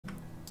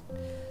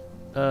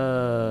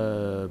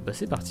Bah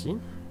c'est parti.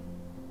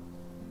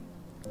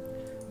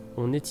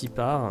 On est y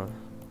part.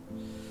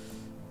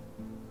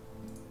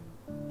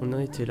 On en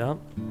était là.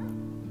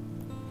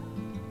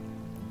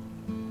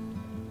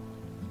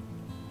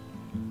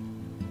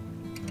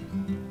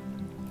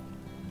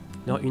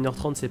 Non,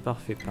 1h30 c'est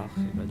parfait.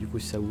 Bah, du coup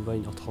si ça vous va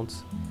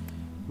 1h30.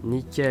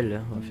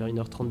 Nickel. On va faire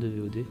 1h30 de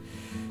VOD.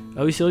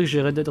 Ah oui c'est vrai que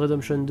j'ai Red Dead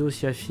Redemption 2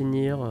 aussi à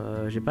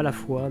finir. J'ai pas la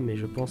foi mais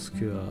je pense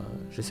que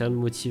j'essaierai de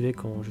me motiver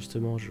quand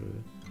justement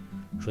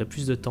j'aurai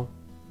plus de temps.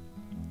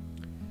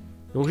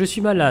 Donc je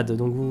suis malade,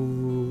 donc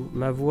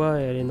ma voix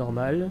elle est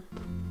normale.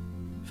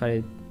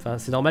 Enfin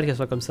c'est normal qu'elle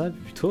soit comme ça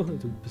plutôt,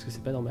 parce que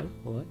c'est pas normal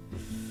en vrai.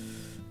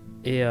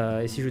 Et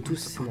si je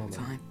tousse c'est normal.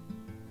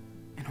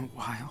 In a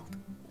wild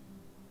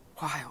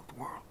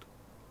world,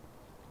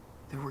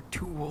 there were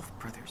two wolf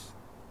brothers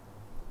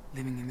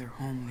living in their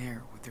home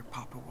lair with their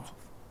papa wolf.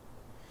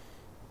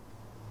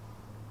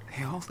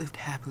 They all lived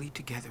happily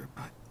together,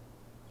 but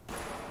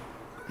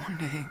one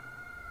day,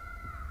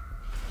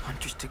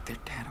 hunters took their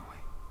dad away.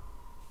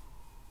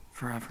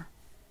 Forever.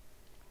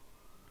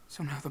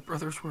 So now the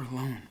brothers were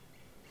alone,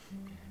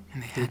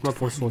 and they had to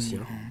find a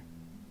new home.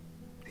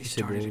 They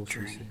started a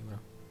journey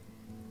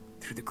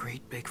through the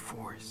great big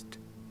forest.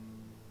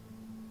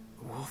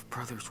 The wolf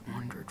brothers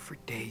wandered for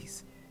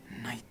days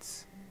and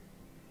nights,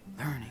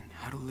 learning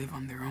how to live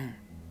on their own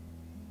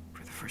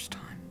for the first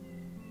time.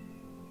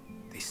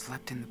 They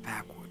slept in the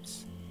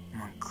backwoods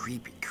among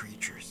creepy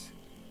creatures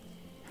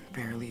and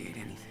barely ate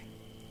anything.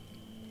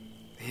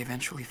 They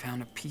eventually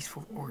found a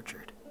peaceful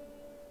orchard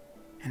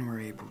and were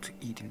able to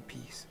eat in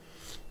peace.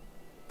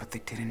 But they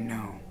didn't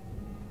know.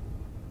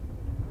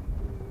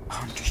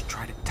 Hunters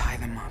tried to tie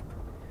them up,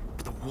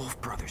 but the wolf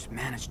brothers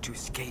managed to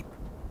escape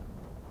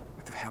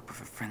with the help of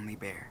a friendly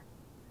bear.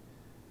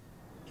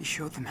 He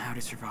showed them how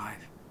to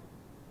survive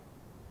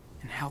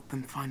and helped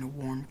them find a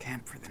warm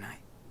camp for the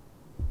night.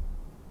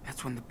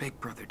 That's when the big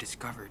brother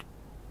discovered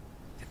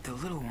that the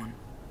little one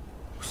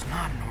was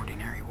not an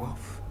ordinary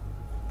wolf,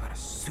 but a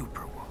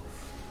super wolf.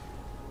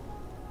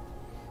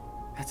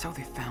 That's how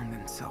they found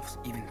themselves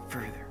even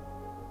further,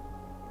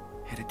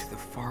 headed to the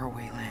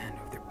faraway land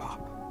of their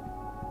pop,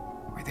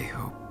 where they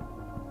hope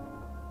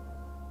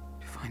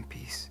to find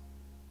peace.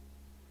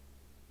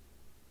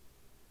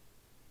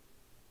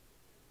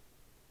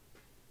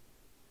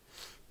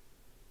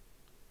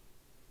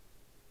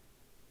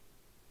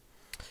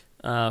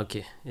 Ah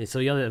ok. Les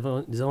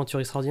sauvegardes des aventures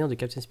extraordinaires de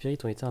Captain Spirit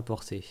ont été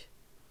importées.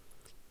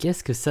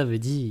 Qu'est-ce que ça veut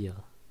dire?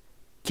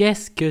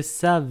 Qu'est-ce que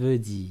ça veut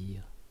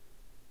dire?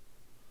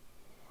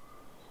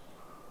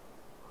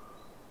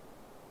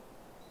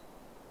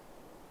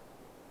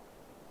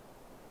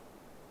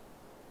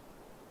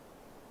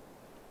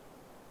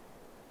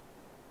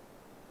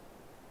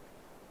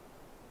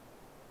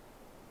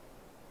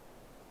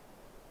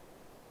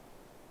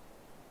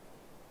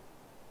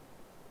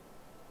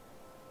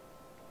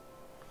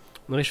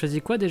 On avait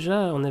choisi quoi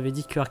déjà? On avait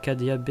dit que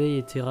Arcadia Bay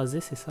était rasé,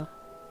 c'est ça?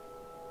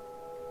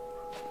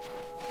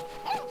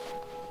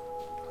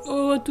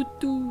 Oh,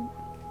 toutou!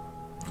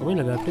 Comment il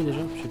l'avait appelé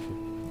déjà? Je sais plus.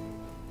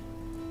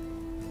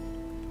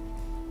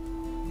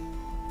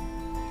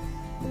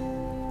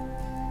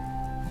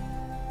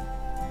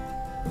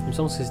 Il me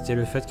semble que c'était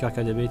le fait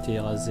qu'Arcadia Bay était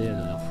rasé la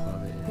dernière fois.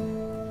 Mais...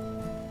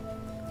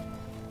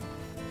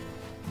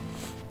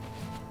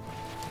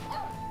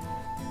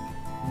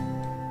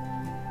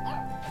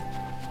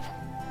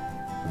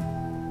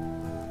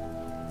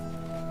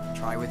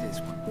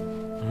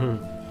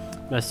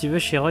 Bah, si tu veux,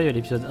 chez Roy,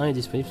 l'épisode 1 est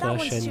disponible sur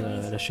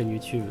la chaîne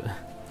YouTube.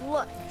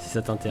 Si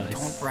ça t'intéresse.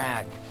 Don't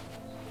brag.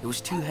 It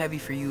was too heavy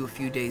for you a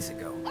few days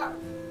ago.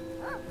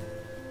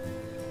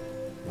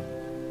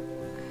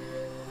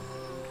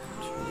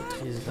 Tu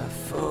maîtrises la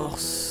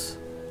force.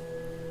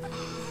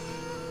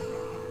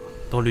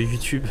 Dans le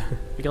YouTube.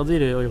 Regardez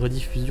les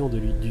rediffusions du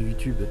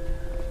YouTube.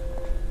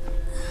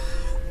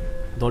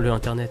 Dans le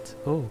internet.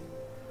 Oh.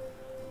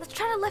 Let's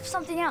try to lift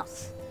something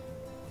else.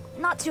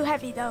 Not too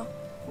heavy though.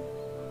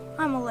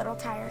 I'm a little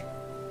tired.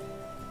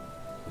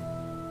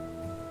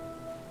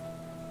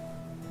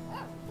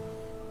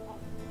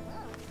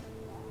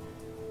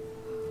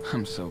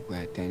 I'm so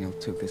glad Daniel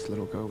took this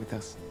little girl with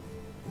us.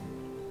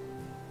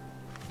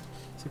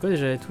 C'est quoi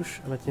déjà les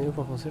touches? Maintenez-vous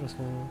pour penser lorsque...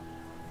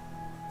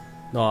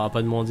 Non, on va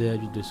pas demander à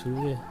lui de le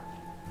soulever.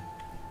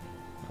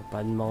 On va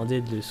pas demander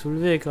de le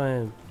soulever quand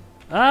même.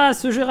 Ah,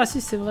 ce jeu est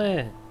raciste, c'est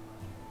vrai.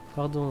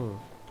 Pardon.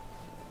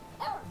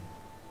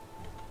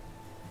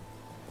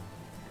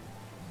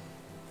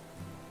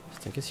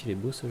 Putain, qu'est-ce qu'il est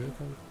beau ce jeu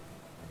quand même.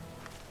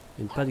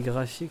 Une patte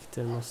graphique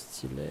tellement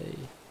stylée.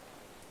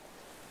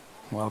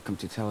 Welcome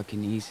to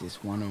Telekinesis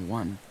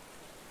 101.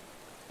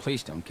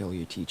 Please don't kill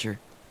your teacher.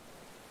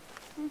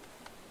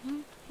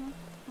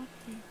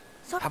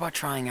 How about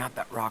trying out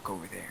that rock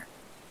over there?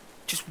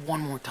 Just one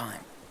more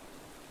time.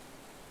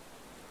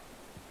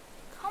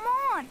 Come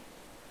on!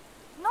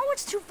 No,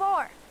 it's too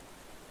far.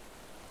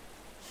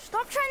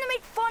 Stop trying to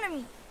make fun of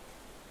me.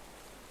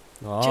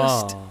 Oh.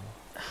 Just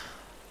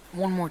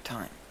one more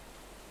time.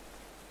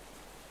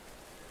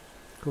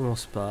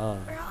 Commence pas.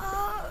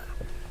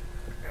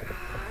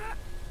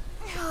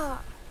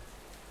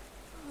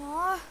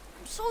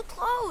 so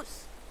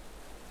close.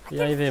 I Y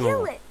can arriver, mon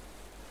feel gars. it.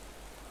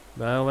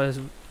 Bah, on va...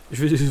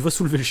 je vais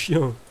soulever le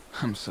chien.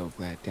 I'm so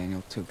glad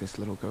Daniel took this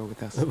little girl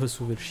with us. On va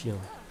soulever le chien.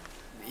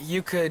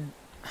 You could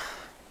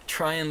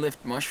try and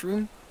lift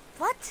Mushroom?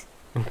 What?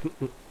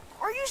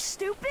 Are you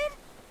stupid?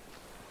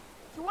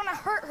 You want to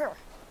hurt her.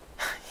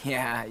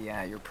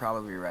 Yeah, you're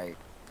probably right.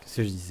 Qu'est-ce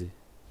que je disais?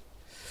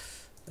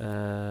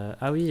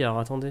 Ah oui, alors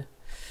attendez.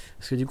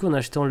 Parce que du coup, en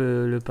achetant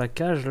le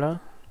package, là,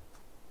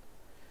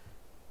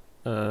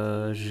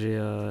 j'ai...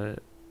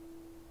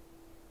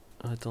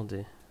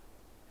 Attendez.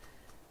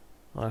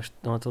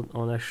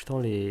 En achetant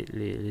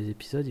les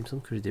épisodes, il me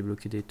semble que j'ai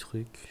débloqué des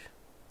trucs.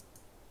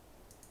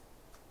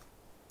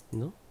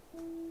 Non?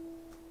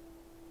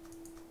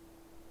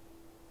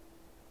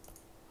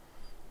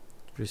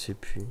 Je sais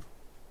plus.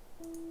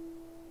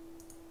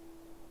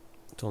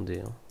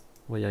 Attendez, hein.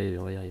 On va y arriver,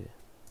 on va y arriver.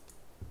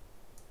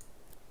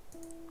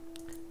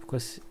 Pourquoi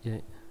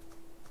il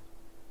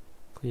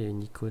y a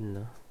une icône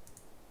là?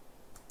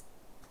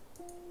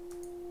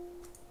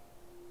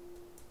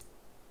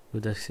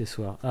 Mode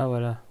accessoire. Ah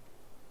voilà.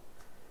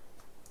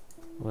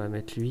 On va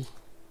mettre lui.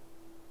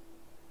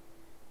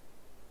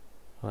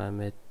 On va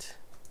mettre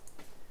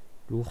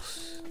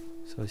l'ours.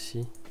 Ça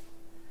aussi.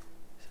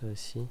 Ça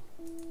aussi.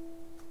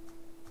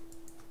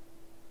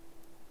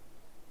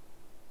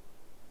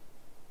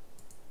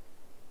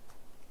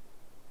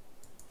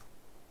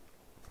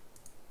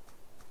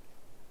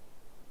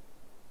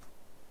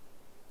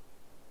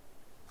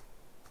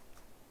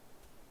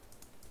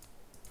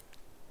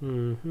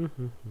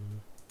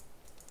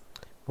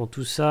 Bon,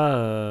 tout ça,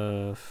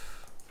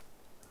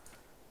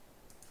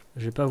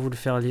 je vais pas vous le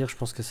faire lire, je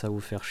pense que ça va vous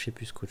faire chier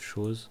plus qu'autre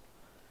chose.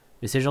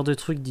 Mais c'est le genre de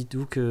truc,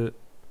 dites-vous que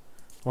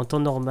en temps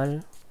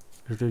normal,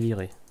 je le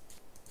lirai.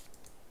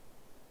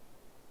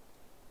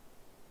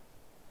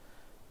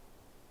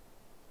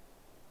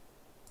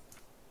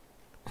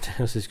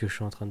 C'est ce que je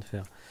suis en train de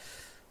faire.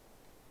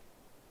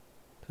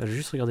 Enfin, je vais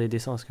juste regarder les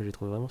dessins parce que je les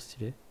trouve vraiment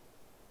stylés.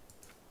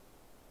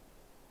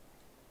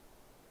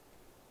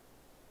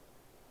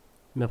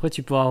 Mais après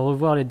tu pourras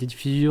revoir les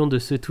diffusions de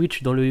ce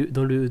Twitch dans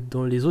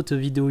les autres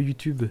vidéos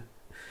YouTube.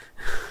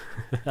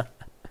 Je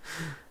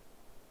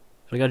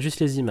regarde juste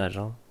les images.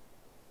 Hein.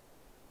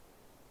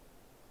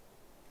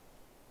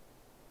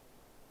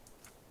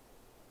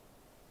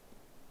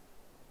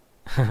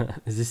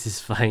 This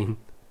is fine.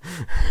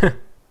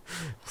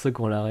 Pour ceux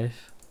qui ont la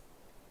ref.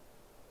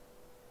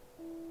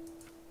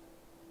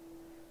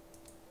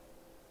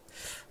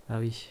 Ah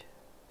oui,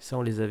 ça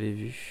on les avait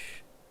vus.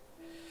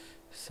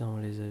 Ça on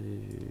les avait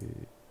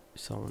vus.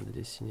 Ça on a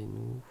dessiné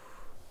nous.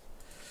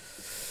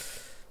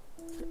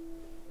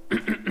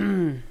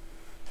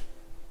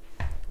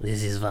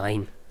 This is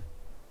fine.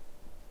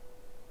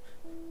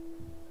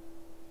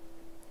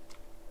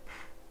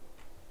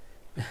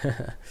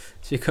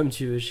 Tu fais comme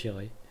tu veux,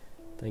 chérie.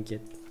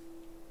 T'inquiète.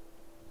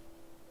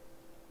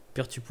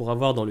 Pire, tu pourras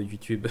voir dans le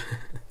YouTube.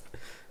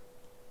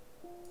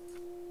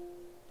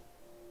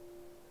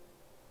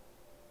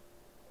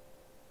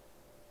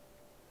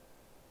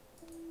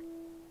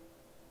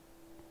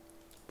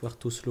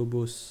 Puertos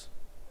Lobos.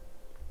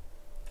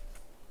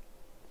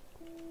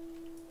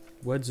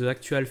 What the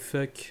actual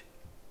fuck?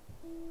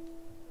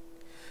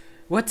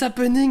 What's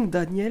happening,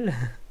 Daniel?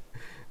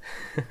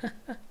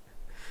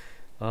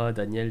 Oh,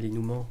 Daniel, il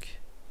nous manque.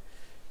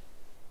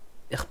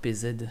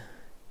 RPZ.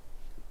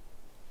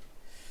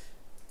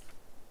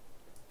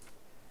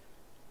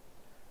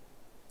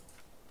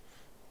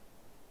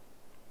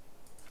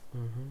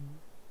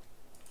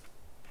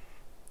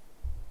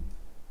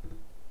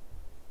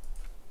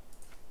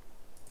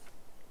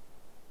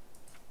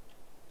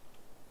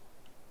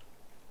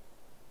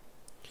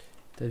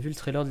 T'as vu le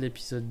trailer de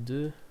l'épisode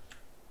 2?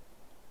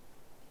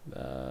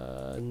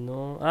 Bah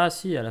non. Ah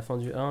si, à la fin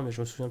du 1, mais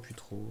je me souviens plus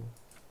trop.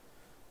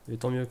 Mais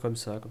tant mieux comme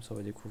ça on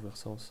va découvrir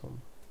ça ensemble.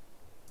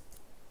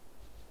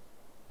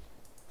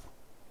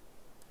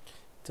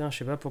 Putain, je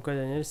sais pas pourquoi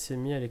Daniel s'est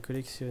mis à les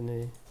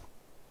collectionner.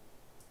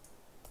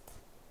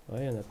 Ouais,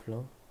 il y en a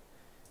plein.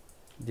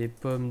 Des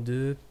pommes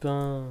de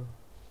pin.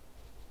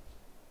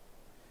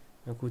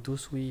 Un couteau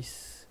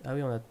suisse. Ah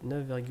oui, on a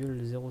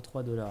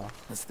 9,03 $.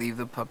 Let's leave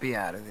the puppy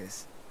out of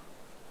this.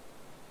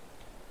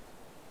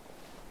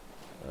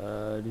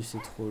 Lui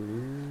c'est trop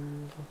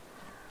lourd.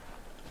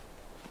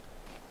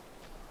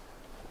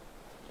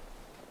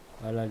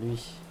 Voilà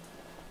lui.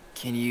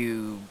 Can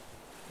you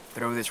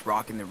throw this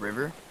rock in the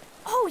river?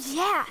 Oh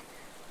yeah.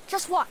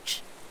 Just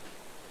watch.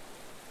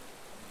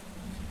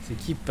 C'est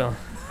qui pain?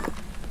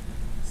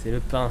 C'est le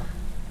pain.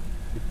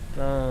 Le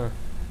pain.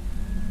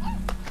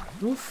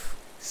 Ouf.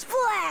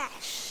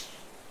 Splash.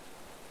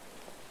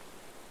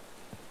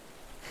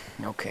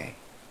 Okay.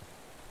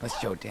 Let's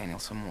show Daniel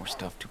some more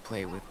stuff to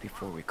play with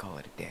before we call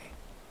it a day.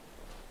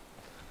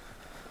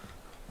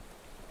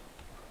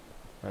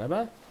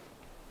 Là-bas?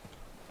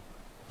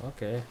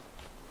 Ok.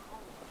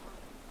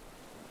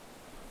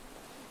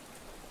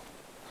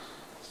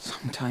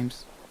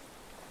 Sometimes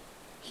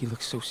he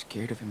looks so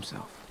scared of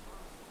himself.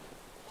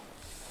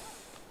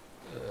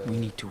 We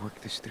need to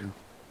work this through.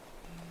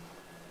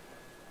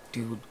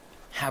 Dude,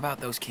 How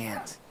about those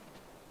cans?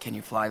 Can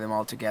you fly them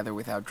all together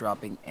without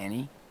dropping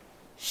any?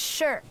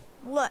 Sure.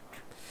 Look.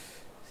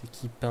 C'est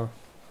qui peint?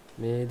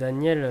 Mais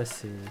Daniel,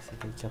 c'est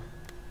quelqu'un.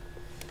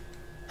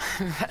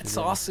 That's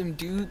awesome,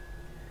 dude.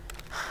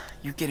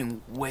 You're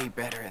getting way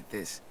better at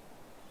this.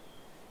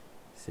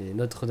 C'est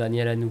notre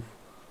Daniel à nous.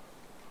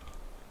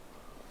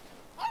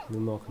 Il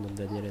nous manque notre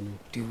Daniel à nous.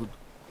 Dude,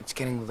 it's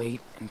getting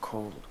late and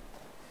cold.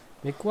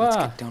 Mais quoi? Let's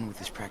get done with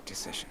this practice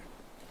session.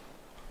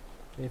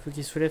 Mais il faut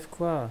qu'il soulève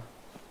quoi?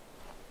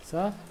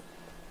 Ça?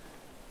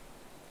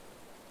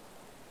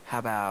 How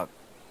about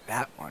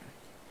that one?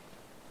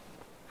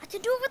 I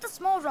can do it with the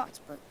small rocks,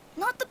 but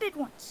not the big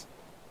ones.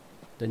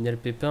 Daniel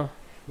Pépin?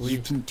 Oui.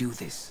 You can do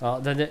this.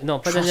 Alors, Daniel... Non,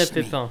 pas Trust Daniel me.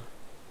 Pépin.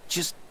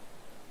 Just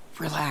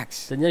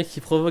relax. Daniel qui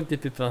provoque des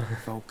pépins.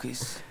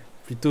 Focus.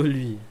 Plutôt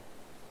lui.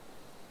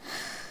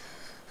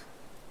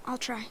 I'll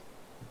try.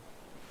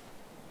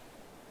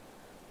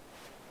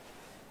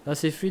 Ah,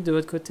 c'est fluide de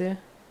votre côté?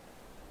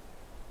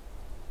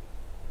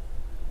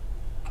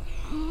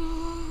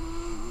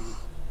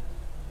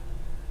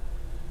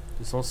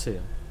 C'est censé.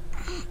 Hein.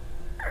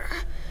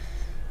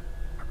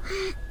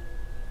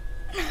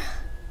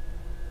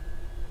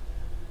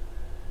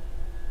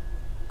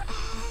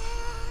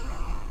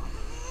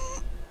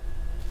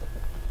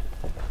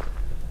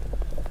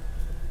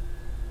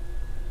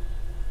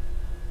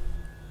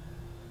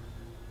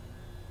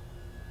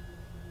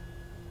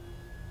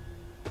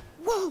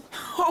 Whoa!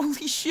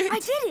 Holy shit! I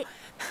did it!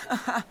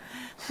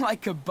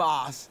 Like a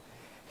boss.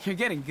 You're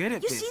getting good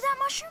at You this. see that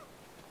mushroom?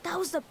 That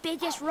was the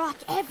biggest rock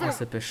ever. Ah, ça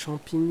s'appelle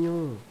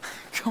champignon.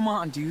 Come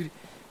on, dude.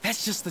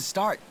 That's just the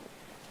start.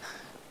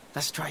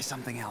 Let's try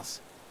something else.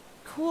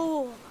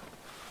 Cool.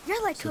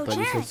 You're like C'est Coach pas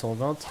du Aaron.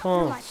 720-30.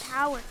 You're my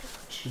power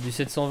coach. C'est du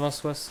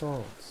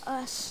 720-60.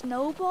 A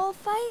snowball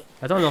fight?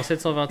 Attends, on est en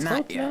 720-30 Not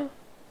là? yet.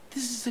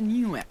 This is a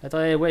new app.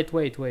 Attendez, wait.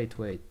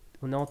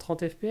 On est en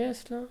 30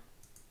 FPS là?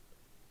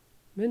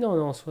 Mais non, on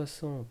est en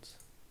 60.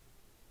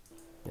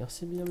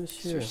 Merci bien,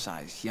 monsieur.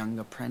 Exercise, young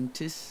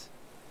apprentice.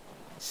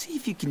 See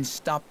if you can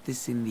stop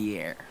this in the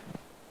air.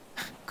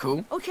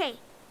 Cool? Okay,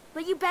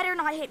 but you better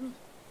not hit me.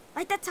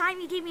 Like that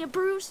time you gave me a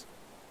bruise?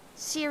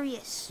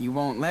 Serious. You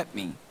won't let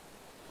me,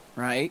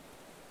 right?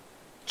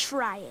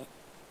 Try it.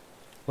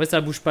 Ouais, ça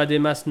bouge pas des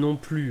masses non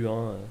plus,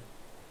 hein.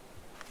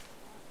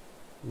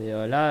 Mais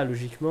là,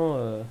 logiquement,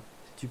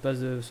 si tu passes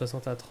de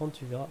 60 à 30,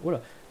 tu verras. Oh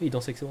là, il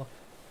danse avec ses bras.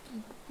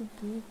 Faut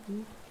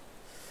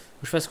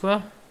que je fasse quoi?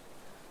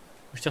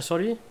 Faut que je tire sur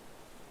lui?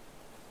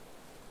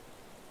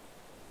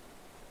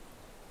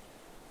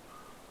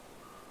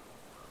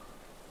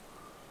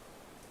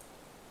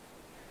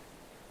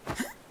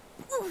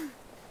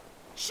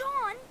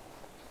 Sean!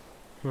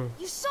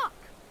 You suck!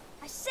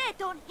 I said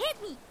don't hit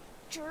me,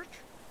 jerk!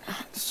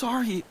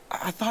 Sorry,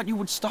 I thought you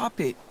would stop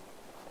it.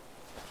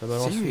 Ça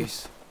balance.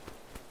 Serious.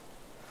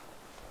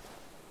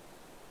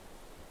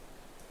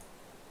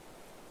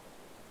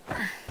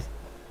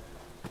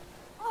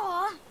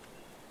 Aw,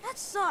 that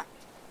sucked.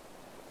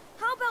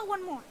 How about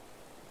one more?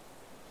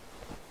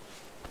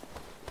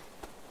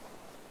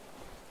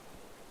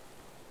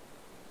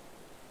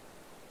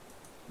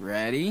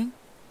 Ready?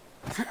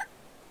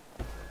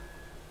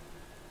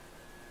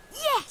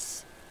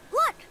 Yes!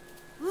 Look!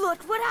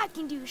 Look what I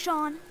can do,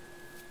 Sean.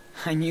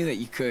 I knew that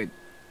you could.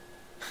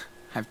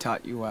 I've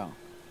taught you well.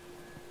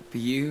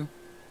 But you're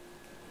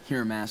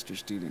a master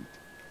student.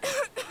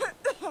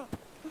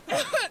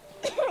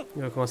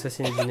 Il va commencer à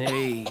s'imaginer.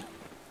 Hey,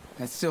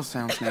 that still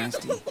sounds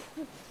nasty.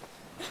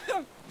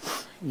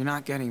 You're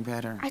not getting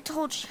better. I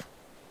told you.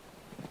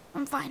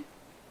 I'm fine.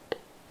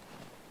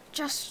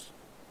 Just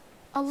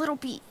a little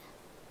beat.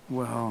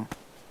 Well,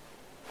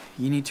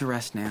 you need to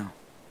rest now.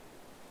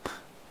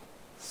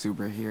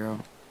 Superhero.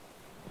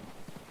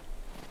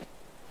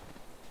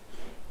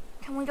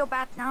 Can we go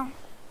back now?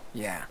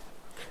 Yeah.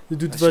 De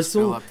toute Let's just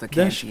fill façon, up the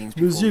Dash, canteens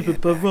nos before yeux we peuvent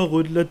head pas back. voir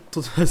au-delà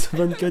de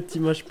 24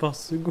 images par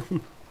seconde.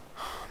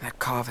 That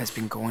cough has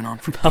been going on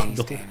for Pardon.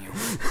 days, Daniel.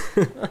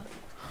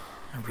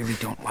 I really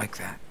don't like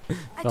that.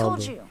 I told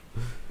Pardon. you.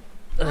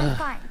 I'm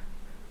fine.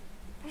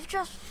 We've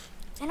just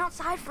been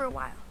outside for a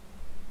while.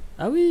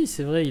 Ah oui,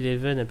 c'est vrai, il est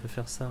Eleven, elle peut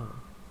faire ça.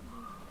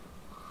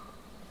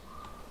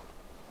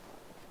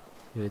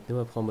 Il va être nous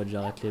après en mode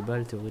j'arrête les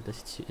balles, théorie de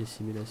la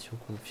simulation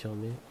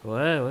confirmée.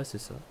 Ouais, c'est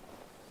ça.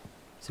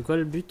 C'est quoi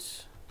le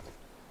but?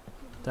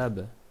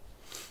 Tab.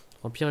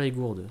 Remplir les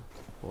gourdes.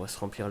 On va se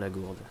remplir la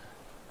gourde.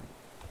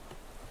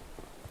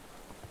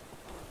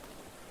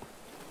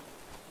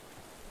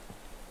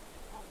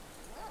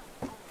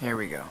 Here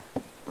we go.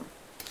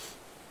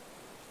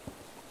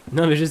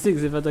 Non mais je sais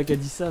que c'est pas toi qui as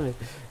dit ça, mais...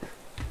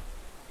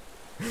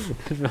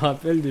 je me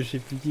rappelle de je sais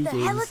plus qui The avait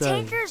dit ça.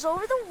 helitanker's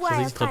over the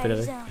pensais que tu te wildfire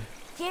rappellerais. zone.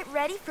 Get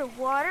ready for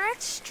water Pas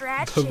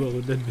extraction. voir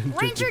au-delà de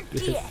 24 Ranger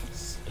FPS.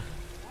 Diaz.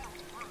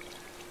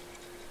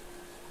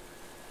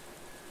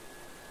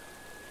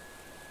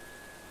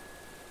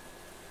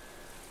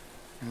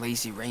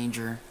 Lazy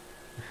Ranger.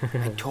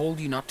 I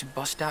told you not to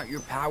bust out your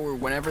power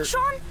whenever...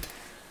 Sean,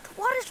 the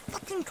water's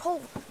fucking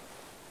cold.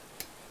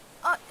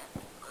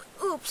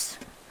 Oops.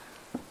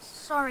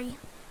 Sorry.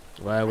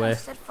 Ouais, ouais. I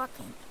said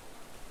fucking.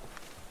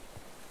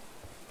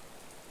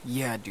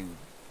 Yeah, dude.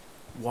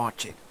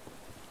 Watch it.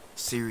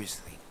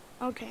 Seriously.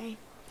 Okay.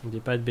 Ne dis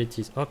pas de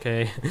bêtises. Ok.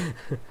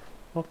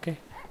 Ok.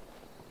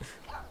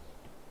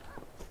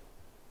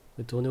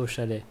 Retourner au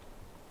chalet.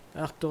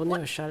 Ah, retourner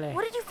au chalet.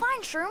 What did you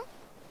find, Shroom?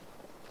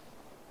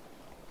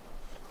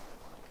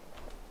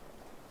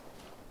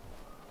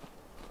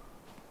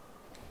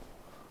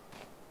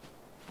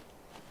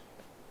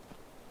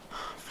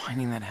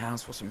 Finding that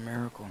house was a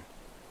miracle.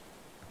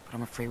 But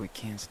I'm afraid we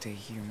can't stay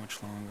here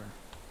much longer.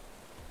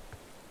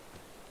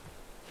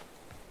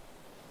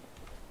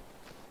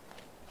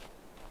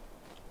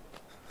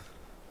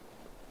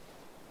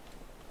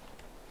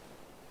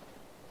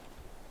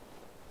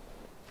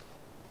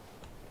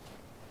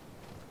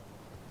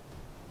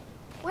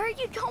 Where are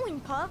you going,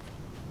 pup?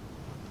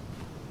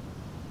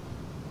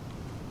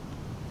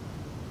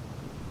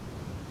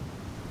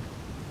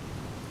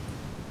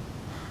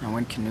 I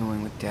went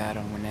canoeing with Dad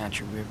on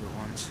Wenatchee River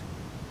once.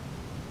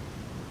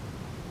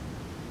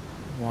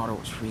 The water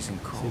was freezing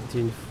cold. C'était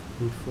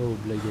une fois au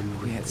Blague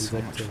We had so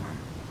much exactement. fun.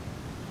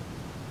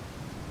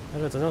 Ah,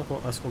 j'attendais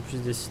à ce qu'on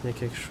puisse dessiner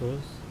quelque chose.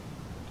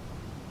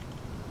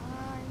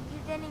 You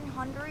getting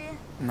hungry?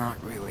 Not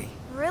really.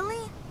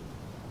 Really?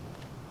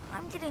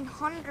 I'm getting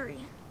hungry.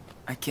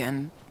 I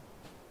can.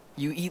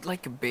 You eat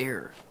like a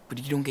bear, but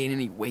you don't gain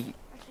any weight.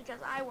 That's because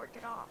I work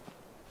it off.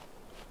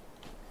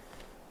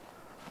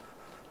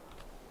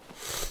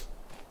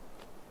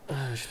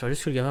 J'espère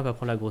juste que le gamin va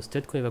prendre la grosse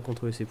tête quand il va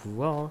contrôler ses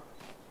pouvoirs. Hein.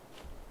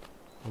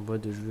 En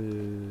mode je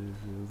veux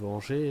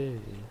venger.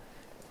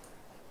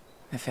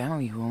 The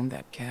family who owned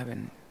that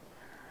cabin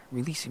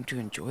really seemed to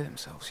enjoy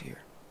themselves here.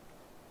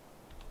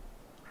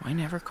 Why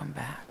never come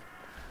back?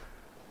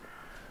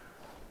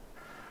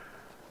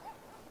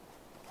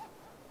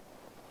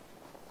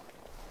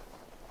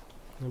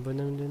 Un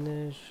bonhomme de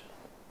neige.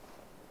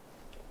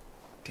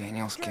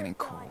 Daniel's getting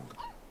cold.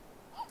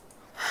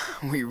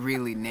 We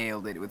really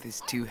nailed it with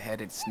his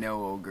two-headed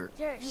snow ogre.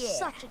 You're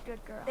such a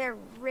good girl. They're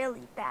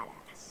really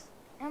badass.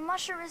 And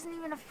Mushroom isn't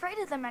even afraid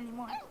of them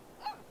anymore.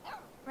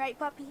 Right,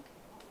 puppy?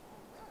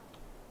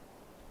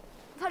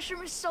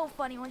 Mushroom is so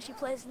funny when she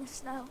plays in the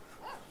snow.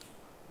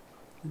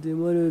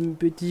 Aidez-moi le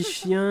petit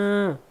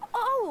chien.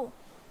 Oh!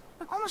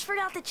 Almost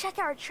forgot to check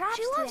our traps.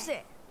 She loves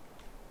it.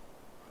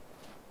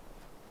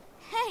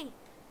 Hey,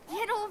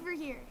 get over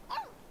here.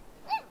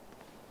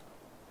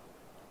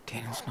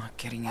 Daniel's not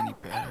getting any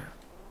better.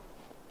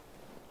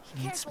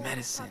 He needs Careful,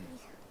 medicine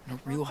puppy. and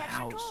a real Catch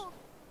your house. dog.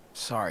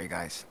 Sorry,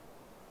 guys.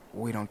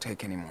 We don't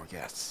take any more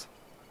guests.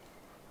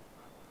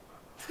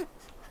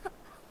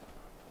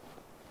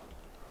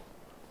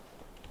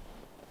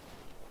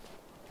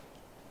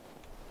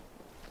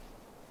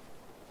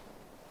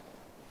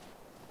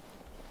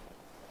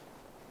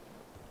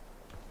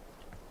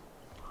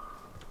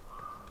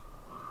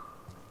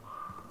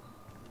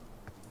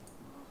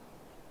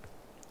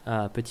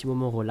 Ah, petit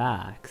moment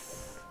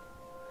relax.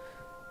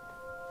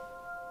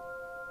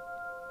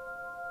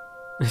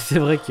 C'est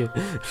vrai que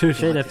le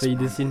chat il a failli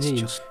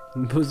dessiner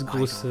une grosse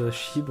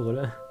chibre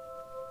là.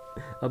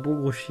 Un bon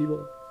gros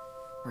chibre.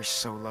 We're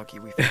so lucky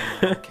we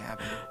found that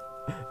cabin.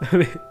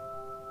 Mais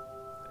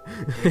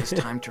It's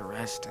time to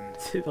rest and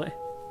c'est vrai.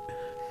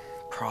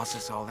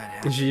 process all that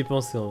happened. J'y ai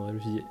pensé en vrai. Je me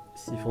suis dit,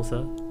 s'ils font ça,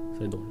 ça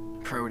va être drôle.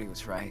 Brody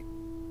was right.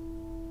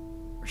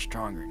 We're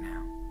stronger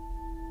now.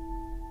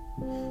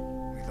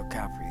 We look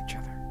out for each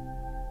other.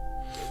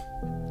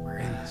 We're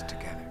in this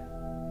together.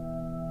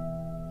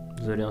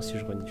 Désolé hein, si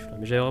je renifle là.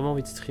 Mais j'avais vraiment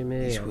envie de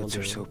streamer These avant woods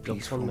are so de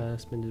reprendre ma peaceful.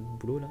 semaine de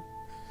boulot là.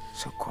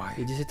 So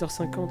Il est quiet.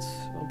 17h50.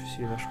 En plus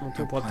il est vachement tôt.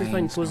 On No pourra peut-être faire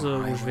une planes, pause no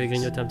où je vais highways.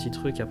 grignoter un petit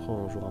truc. Après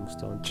on jouera à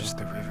Monster Hunter. Just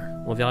the river,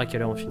 On verra à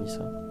quelle heure on finit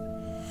ça.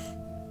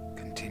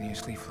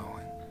 continuously flowing.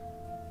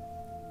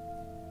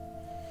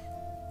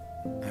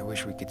 I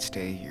wish we could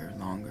stay here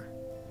longer.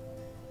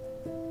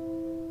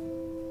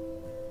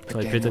 Ça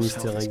aurait pu être un Daniel's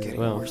easter health is egg. getting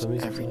Ouais, un worse fameux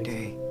easter every egg.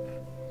 day.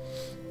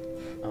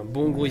 Un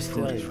bon gros easter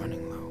Food egg. is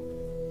running low.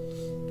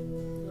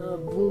 Un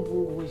bon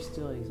gros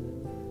easter egg.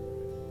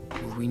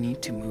 Will we need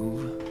to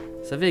move?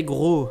 Ça fait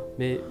gros,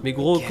 mais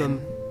gros Again? comme...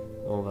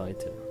 Oh, on va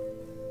arrêter là.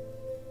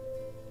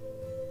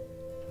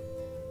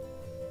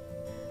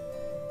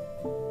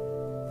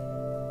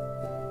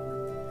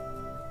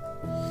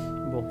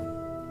 Bon.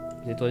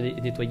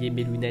 Nettoyer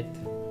mes lunettes.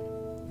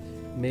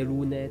 Mes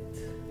lunettes.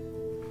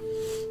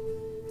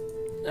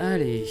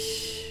 Allez.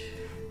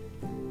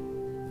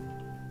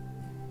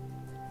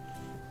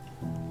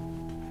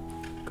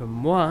 Comme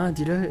moi, hein,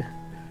 dis-le.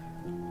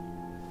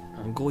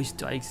 Un gros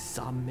easter egg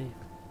s'armer.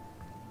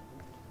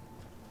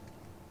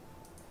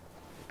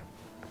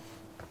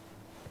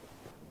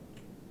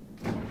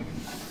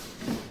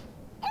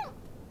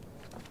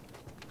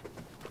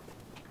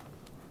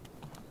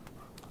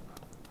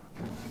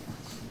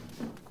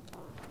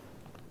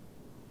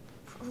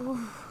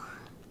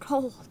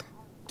 Cold.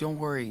 Don't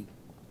worry.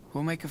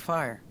 We'll make a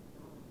fire.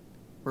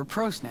 We're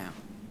pros now.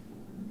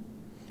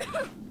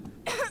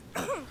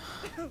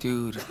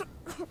 Dude,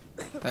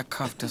 that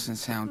cough doesn't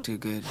sound too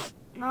good.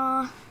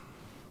 Nah,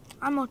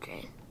 I'm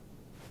okay.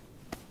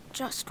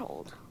 just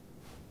told.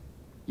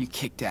 You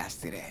kicked ass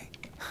today.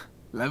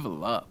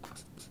 Level up.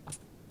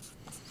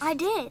 I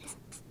did.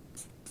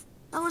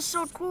 That was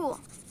so cool.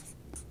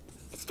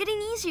 It's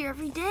getting easier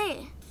every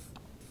day.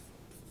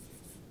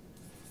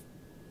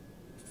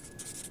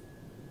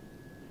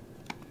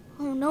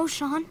 Oh no,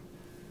 Sean.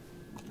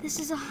 This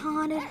is a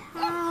haunted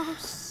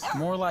house.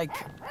 More like,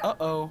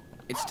 uh-oh,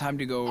 it's time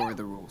to go over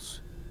the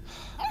rules.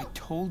 I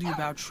told you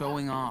about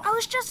showing off. I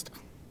was just...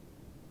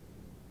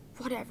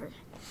 Whatever.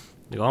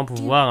 De grands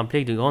pouvoirs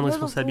impliquent de grandes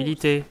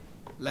responsabilités.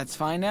 Let's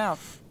find out.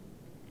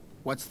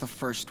 What's the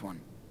first one?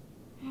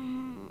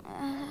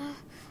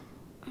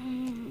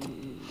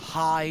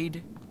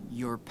 Hide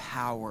your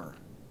power.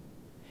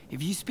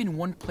 If you spin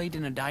one plate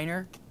in a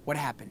diner, what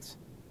happens?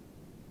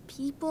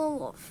 People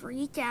will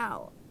freak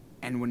out.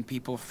 And when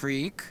people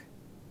freak,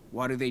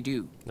 what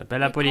do? On appelle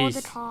la They call police.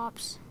 the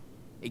cops.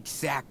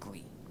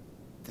 Exactly.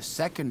 The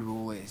second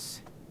rule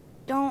is...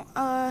 Don't,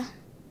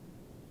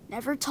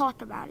 never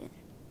talk about it.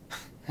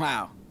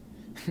 Wow.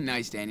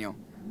 Nice, Daniel.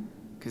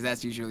 Because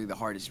that's usually the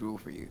hardest rule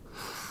for you.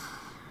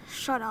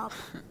 Shut up.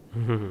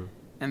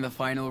 And the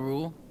final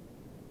rule?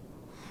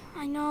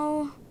 I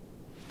know.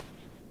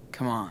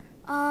 Come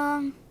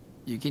on.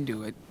 You can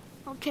do it.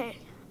 Okay.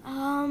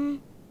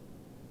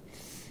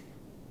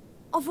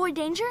 Avoid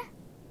danger?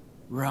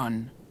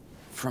 Run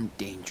from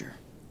danger.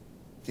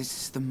 This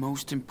is the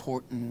most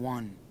important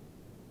one.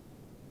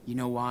 You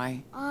know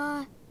why?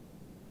 I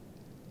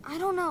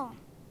don't know.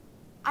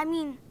 I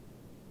mean,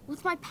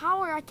 with my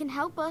power, I can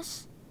help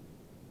us.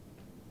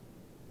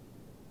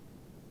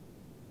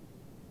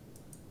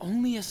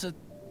 Only as a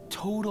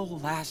total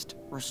last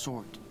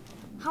resort.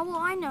 How will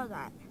I know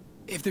that?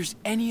 If there's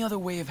any other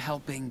way of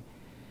helping,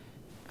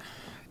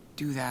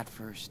 do that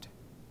first.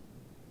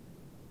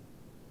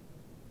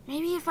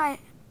 Maybe if I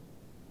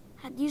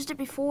had used it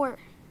before,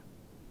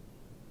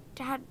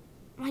 Dad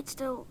might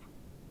still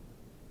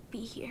be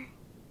here.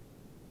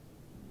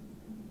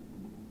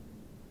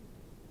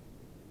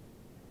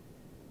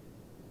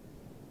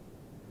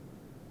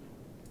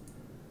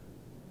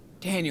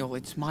 Daniel,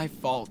 it's my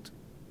fault.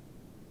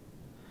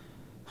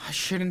 I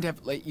shouldn't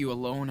have let you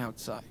alone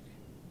outside.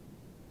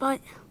 But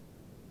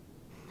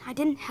I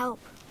didn't help.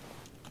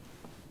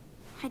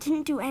 I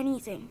didn't do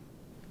anything.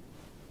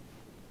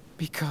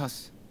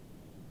 Because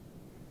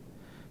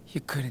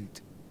you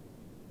couldn't.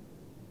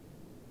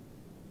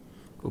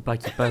 Faut pas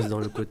qu'il passe dans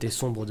le côté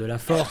sombre de la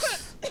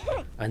force.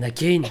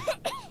 Anakin.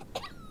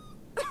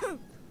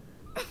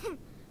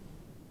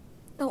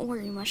 Don't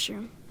worry,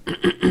 Mushroom.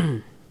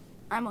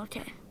 I'm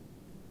okay.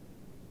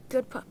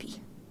 Good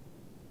puppy.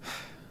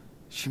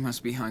 She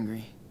must be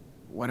hungry.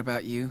 What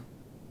about you?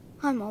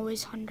 I'm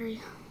always hungry.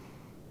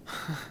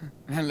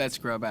 Then let's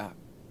grub out.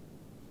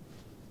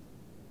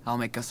 I'll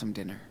make us some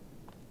dinner.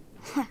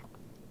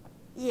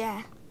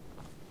 Yeah.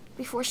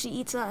 Before she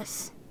eats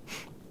us.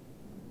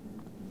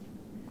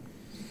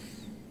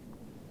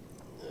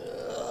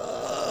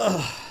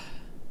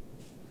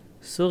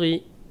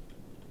 Sorry.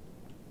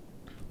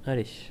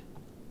 Allez.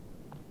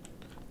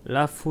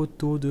 La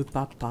photo de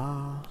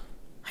papa.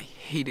 I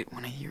hate it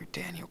when I hear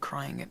Daniel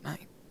crying at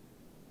night.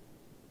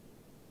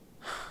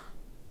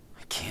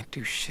 I can't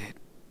do shit.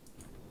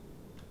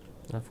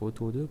 La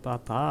photo de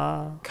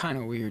papa.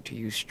 Kinda weird to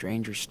use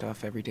stranger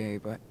stuff every day,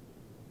 but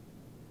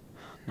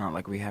not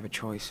like we have a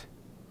choice.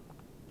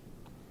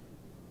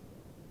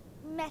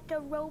 Mecha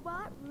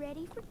robot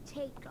ready for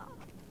takeoff.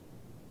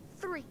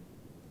 3,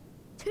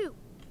 2,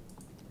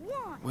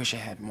 1. Wish I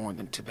had more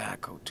than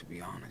tobacco, to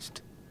be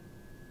honest.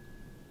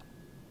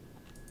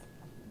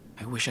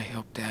 I wish I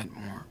helped Dad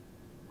more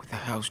with the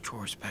house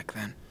chores back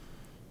then.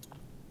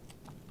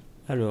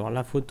 Alors,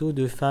 la photo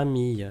de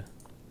famille.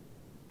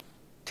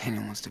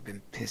 Daniel must have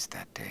been pissed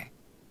that day.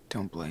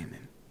 Don't blame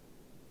him.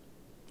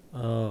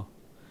 Oh.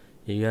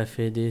 Il lui a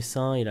fait des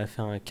seins, il a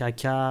fait un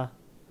caca.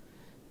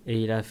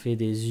 Et il a fait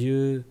des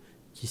yeux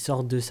qui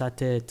sortent de sa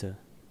tête.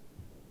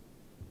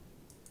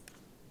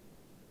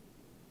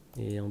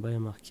 Et en bas, il y a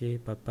marqué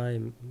Papa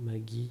et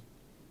Maggie.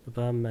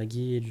 Papa,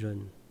 Maggie et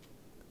John.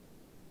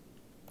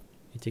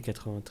 Été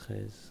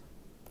 93.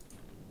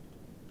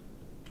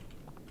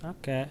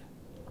 Ok.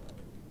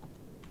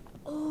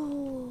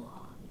 Oh,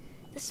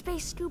 the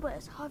space scuba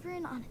is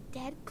hovering on a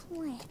dead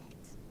planet.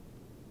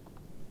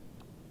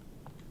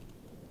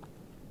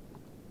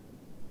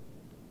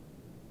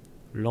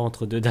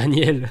 L'antre de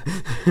Daniel.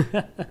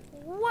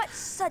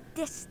 What's a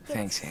distance?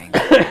 Thanks, Hank.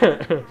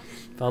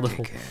 Pardon.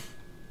 Take care.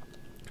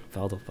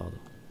 Pardon.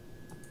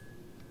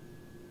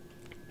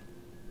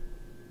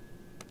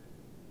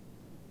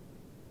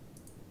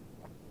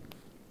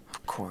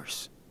 Of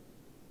course.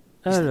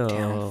 Alors,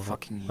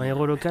 un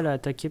héros local a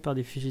attaqué par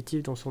des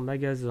fugitifs dans son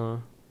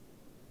magasin.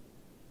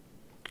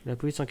 La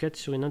police enquête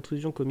sur une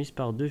intrusion commise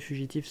par 2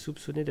 fugitifs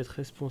soupçonnés d'être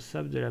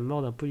responsables de la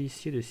mort d'un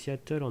policier de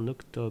Seattle en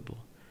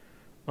octobre.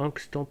 Hank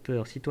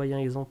Stamper, citoyen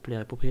exemplaire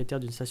et propriétaire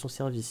d'une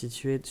station-service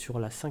située sur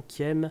la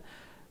 5e,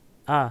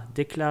 a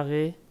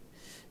déclaré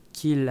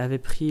qu'il avait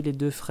pris les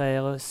 2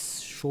 frères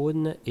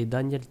Sean et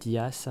Daniel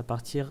Diaz à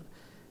partir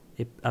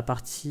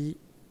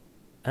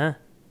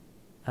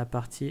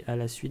parti à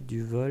la suite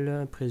du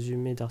vol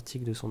présumé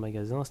d'articles de son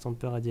magasin.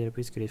 Stamper a dit à la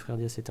police que les frères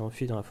Diaz s'étaient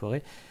enfuis dans la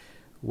forêt.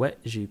 Ouais,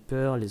 j'ai eu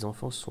peur, les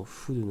enfants sont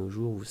fous de nos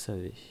jours, vous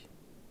savez.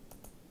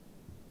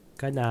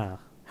 Canard.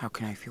 How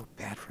can I feel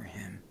bad for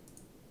him?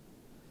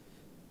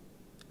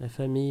 La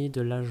famille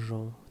de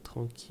l'agent,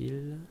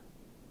 tranquille,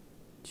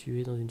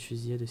 tué dans une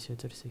fusillade de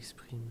Seattle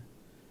s'exprime.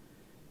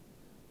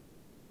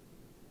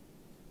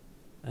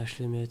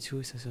 Ashley Matthew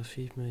et sa sœur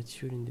Philippe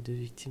Matthew, l'une des deux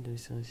victimes de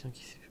l'insurrection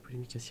qui s'est fait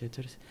polémique à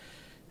Seattle,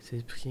 s'est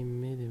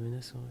exprimé des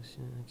menaces en reçu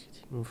une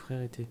critique. Mon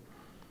frère était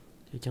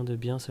quelqu'un de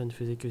bien, ça ne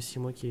faisait que 6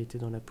 mois qu'il était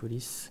dans la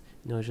police.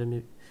 Il n'aurait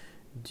jamais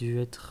dû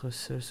être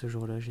seul ce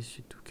jour-là. J'ai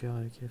su de tout cœur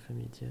avec la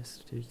famille Diaz,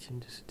 toutes les victimes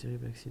de ce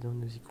terrible accident,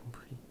 nous y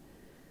compris.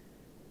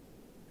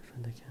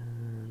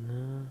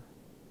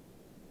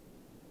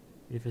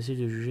 Il est facile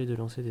de juger, de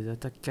lancer des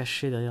attaques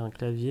cachées derrière un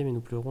clavier, mais nous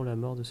pleurons la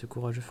mort de ce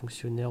courageux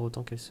fonctionnaire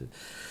autant que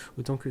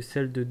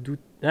celle de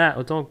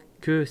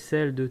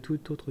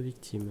toute autre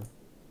victime.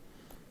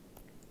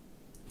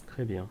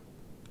 Très bien.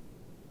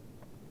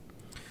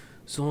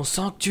 Son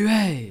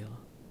sanctuaire.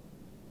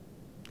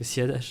 Qu'est-ce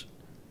qu'il y a d'âge?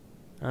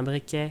 Un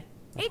briquet.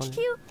 HQ.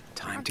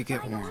 Time to get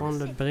warm.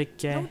 Prendre le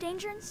briquet. No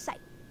danger in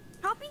sight.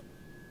 Copy?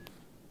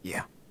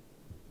 Yeah.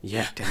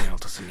 Yeah. Daniel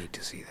doesn't need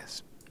to see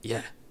this.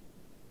 Yeah.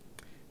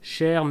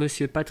 Cher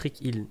monsieur Patrick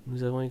Hill,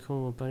 nous avons écrit,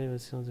 on va parler de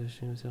votre séance de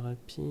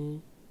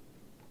chimiothérapie.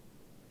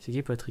 C'est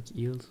qui Patrick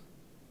Hill?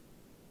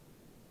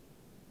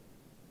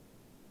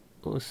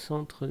 Au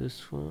centre de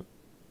soins.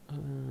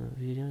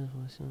 Veuillez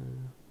l'information.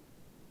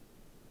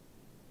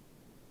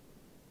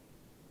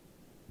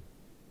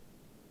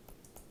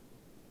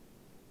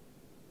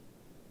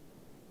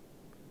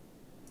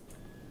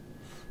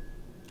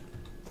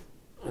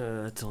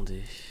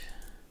 Attendez.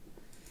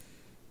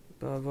 On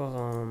peut avoir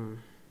un...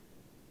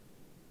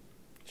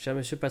 Cher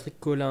monsieur Patrick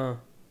Colline.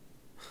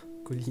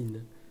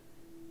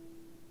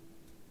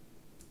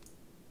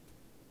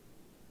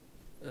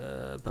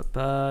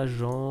 Papa,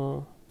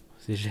 Jean...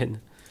 C'est Jeanne.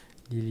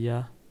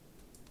 Lilia.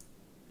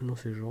 Non,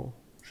 c'est Jean.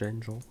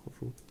 Jeanne, Jean, on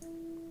fout.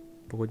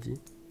 Brody.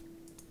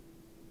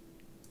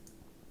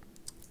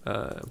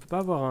 On peut pas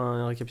avoir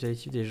un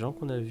récapitulatif des gens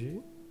qu'on a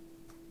vus.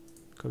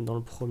 Comme dans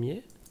le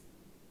premier.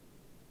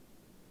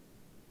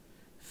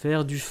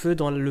 Faire du feu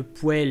dans le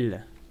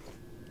poêle.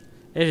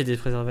 Eh, j'ai des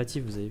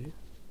préservatifs, vous avez vu?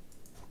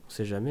 On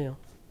sait jamais, hein.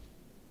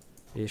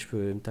 Et je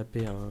peux me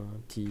taper un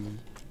petit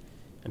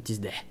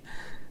sdé.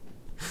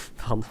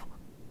 Pardon.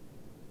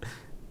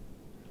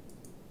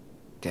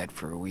 Dead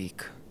for a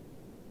week.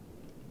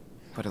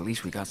 But at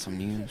least we got some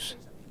news.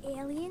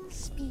 Alien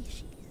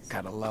species.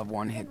 Gotta love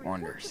one-hit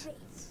wonders.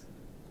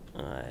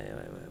 Ouais.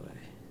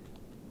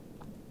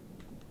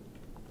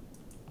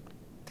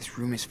 This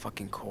room is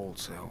fucking cold,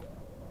 so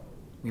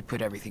we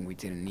put everything we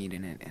didn't need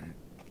in it and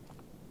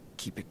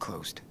keep it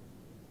closed.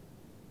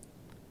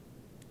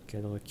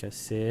 Cadre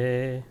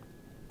cassé.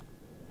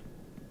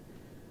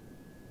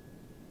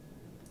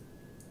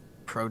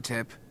 Pro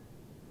tip: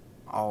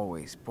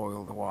 always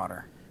boil the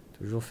water.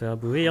 Toujours faire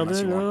bouillir de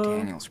Unless you want l'eau.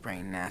 Daniel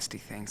spraying nasty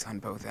things on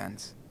both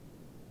ends.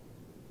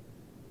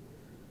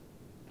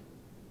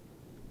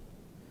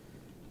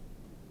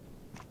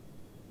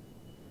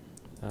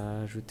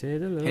 Ajouter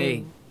de l'eau.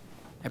 Hey,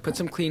 I put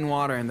some clean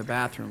water in the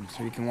bathroom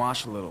so you can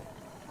wash a little.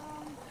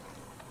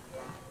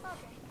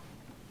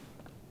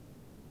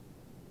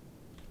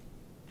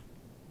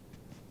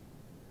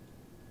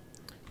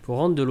 Pour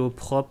rendre de l'eau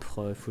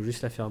propre, il faut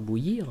juste la faire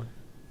bouillir.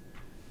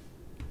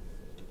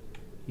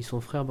 Ils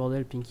sont frères,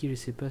 bordel, Pinky, je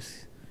sais pas.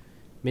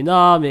 Mais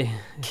non, mais...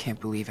 Can't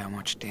believe how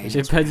much J'ai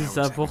Daniel's pas dit powers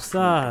ça have pour improved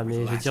ça, over mais the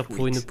je veux last dire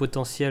pour une weeks.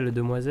 potentielle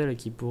demoiselle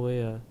qui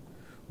pourrait...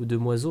 ou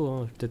demoiseau,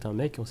 hein, peut-être un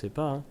mec, on sait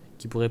pas, hein,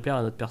 qui pourrait plaire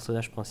à notre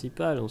personnage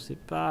principal, on sait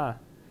pas.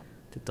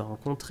 Peut-être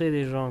rencontrer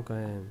des gens quand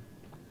même.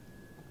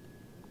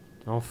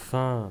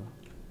 Enfin,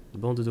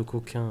 bande de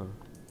coquins.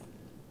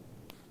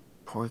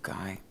 Poor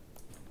guy.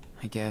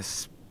 I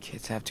guess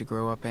kids have to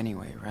grow up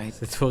anyway, right?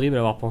 C'est horrible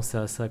d'avoir pensé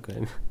à ça quand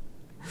même.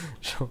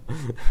 Genre...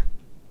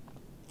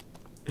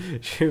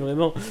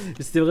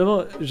 C'était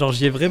vraiment, genre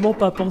j'y ai vraiment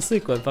pas pensé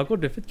quoi. Par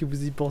contre le fait que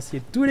vous y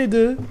pensiez tous les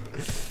deux,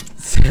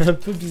 c'est un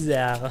peu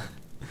bizarre.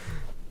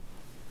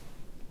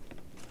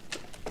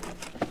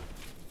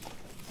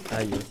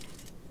 Aïe.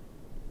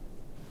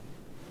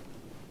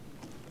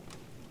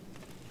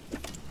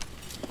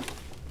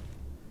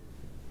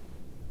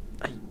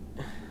 Aïe.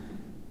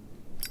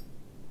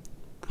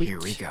 Here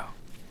we go.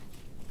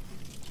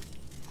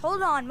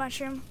 Hold on,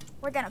 Mushroom.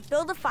 We're gonna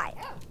build a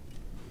fire.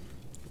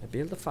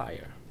 Build a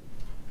fire.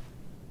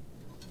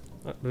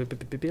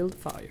 Build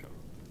fire.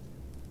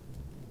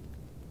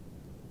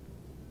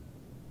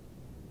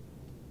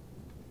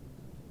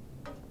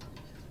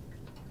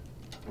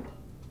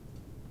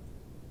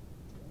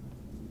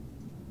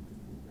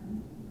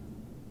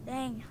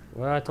 Dang.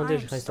 Ouais, attendez, I'm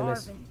je reste en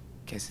laisse. starving.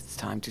 Guess it's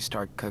time to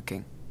start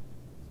cooking.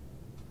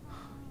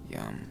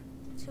 Yum.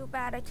 Too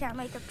bad I can't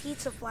make a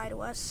pizza fly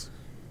to us.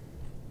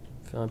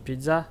 Faire un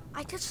pizza.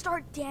 I could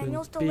start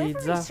Daniel's Pizza.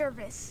 delivery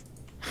service.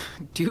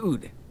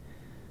 Dude,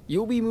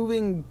 you'll be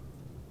moving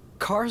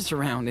cars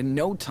around in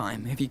no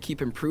time if you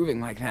keep improving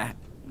like that.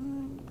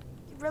 You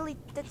really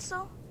think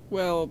so?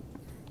 Well,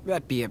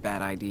 that'd be a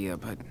bad idea,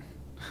 but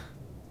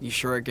you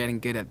sure are getting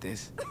good at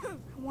this. I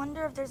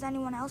wonder if there's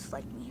anyone else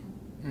like me.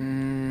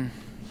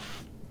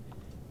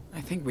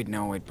 I think we'd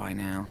know it by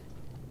now.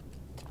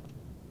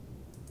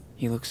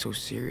 He looks so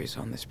serious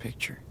on this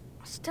picture.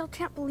 I still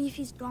can't believe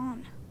he's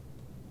gone.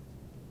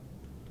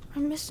 I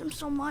miss him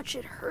so much,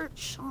 it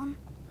hurts, Sean.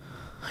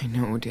 I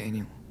know,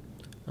 Daniel.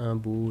 Un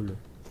boule.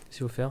 Qu'est-ce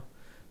qu'il faut faire?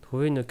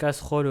 Trouver une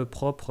casserole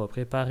propre,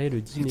 préparer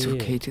le dîner. It's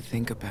okay to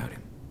think about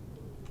him.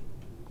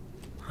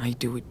 I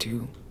do it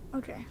too.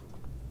 Okay.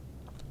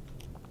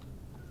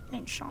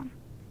 Thanks, Sean.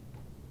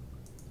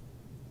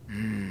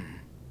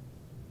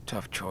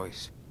 Tough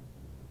choice.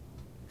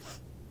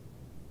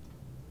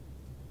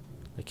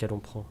 Laquelle on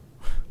prend?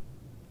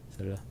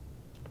 Celle-là.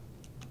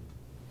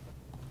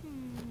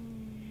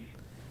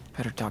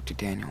 Better talk to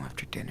Daniel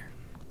after dinner.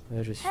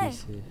 Ouais, je suis. Hey,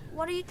 C'est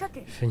what are you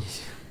cooking? Fanny.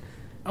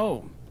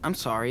 Oh, I'm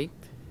sorry.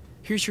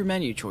 Here's your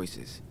menu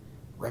choices.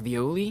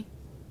 Ravioli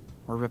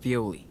or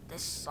ravioli?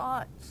 This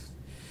sucks.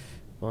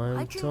 En même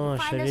I can temps, un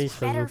find chalet, il us se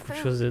passe better beaucoup de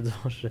food. choses dedans.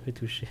 J'ai jamais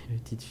touché une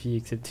petite fille,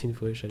 excepté une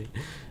fois au chalet.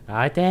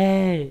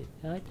 Arrêtez!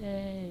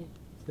 Arrêtez!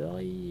 C'est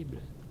horrible.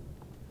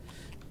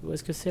 Où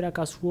est-ce que c'est la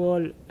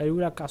casserole? Elle est où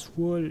la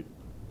casserole?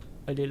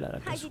 Elle est là, la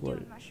How you casserole.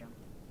 doing, Mushroom?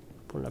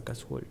 Prends la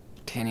casserole.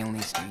 Daniel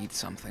needs to eat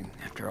something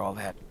after all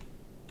that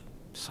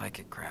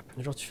psychic crap.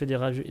 Genre, tu fais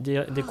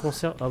des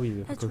conserves. Ah oui,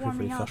 It's pourquoi il faut les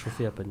warming faire up. chauffer?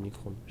 Il n'y a pas de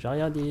micro-ondes. J'ai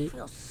rien dit.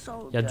 Feels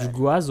so Il y a du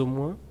good. gaz au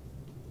moins.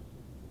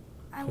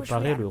 I wish we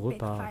Préparer had le a big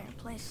repas.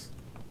 fireplace.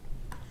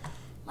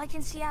 Like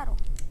in Seattle.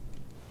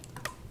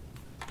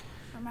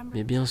 Remember?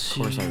 Mais bien Of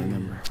sûr. course I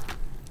remember.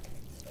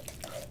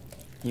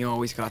 You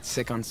always got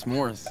sick on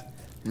s'mores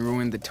and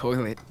ruined the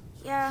toilet.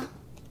 Yeah.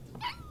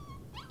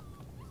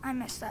 I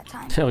miss that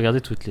time.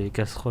 Regardez toutes les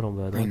casseroles en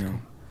bas à I droite. know.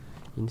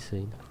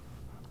 Insane.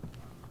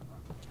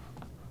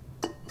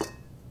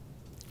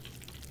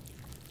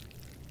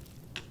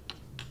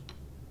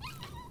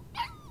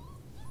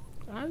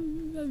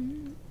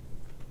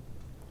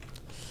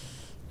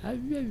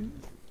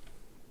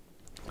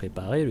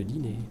 Préparer le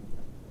dîner.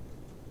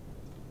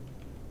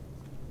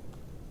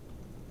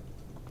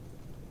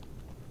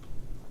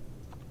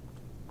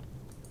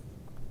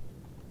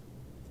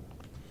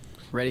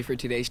 Ready for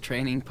today's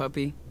training,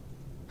 puppy?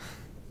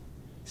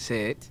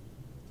 Sit.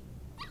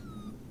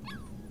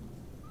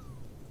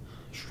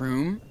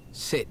 Shroom,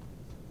 sit.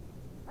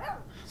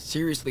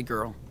 Seriously,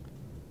 girl.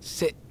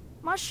 Sit.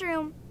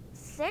 Mushroom,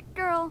 sick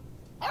girl.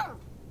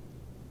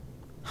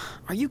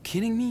 Are you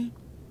kidding me?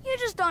 You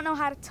just don't know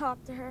how to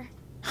talk to her.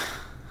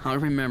 I'll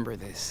remember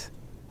this.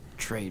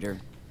 Traitor.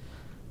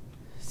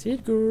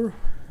 Sit girl.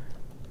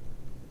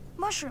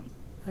 Mushroom,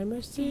 I'm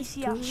a do you sit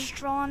see how girl.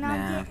 strong I'm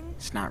Nah, getting?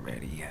 it's not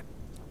ready yet.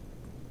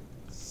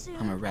 Soon,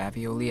 I'm a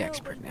ravioli nobody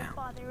expert will now.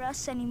 bother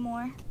us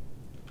anymore.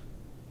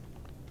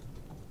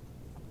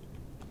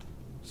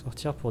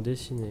 Sortir pour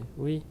dessiner.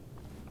 Oui.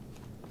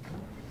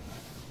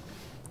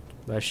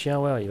 Bah chien,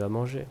 ouais, il va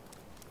manger.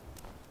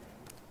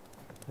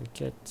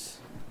 T'inquiète.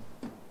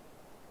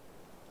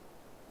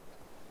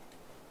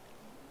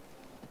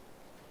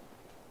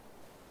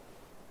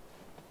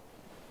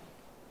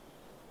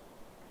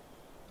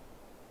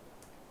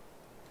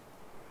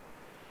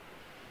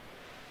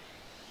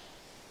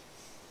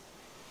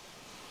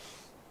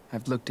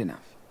 I've looked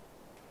enough.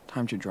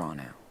 Time to draw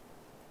now.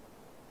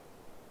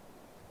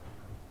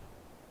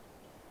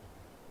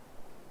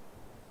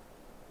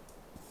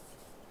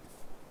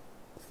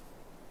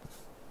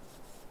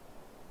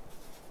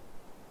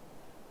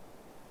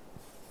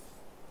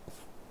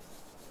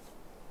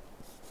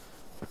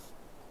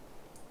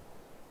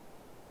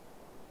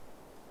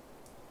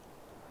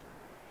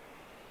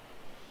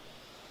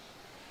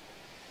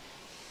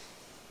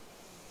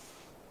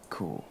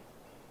 Cool.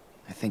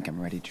 I think I'm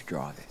ready to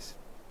draw this.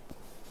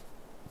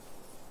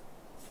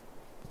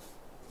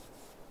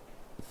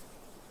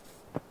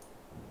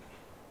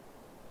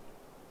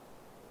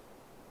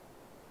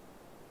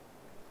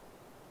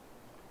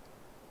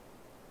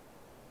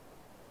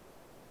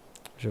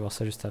 Je vais voir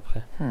ça juste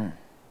après.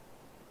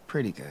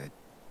 Pretty good.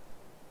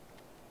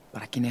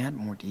 But I can add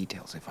more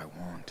details if I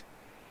want.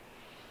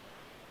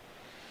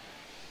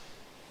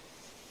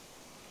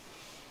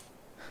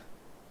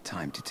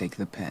 Time to take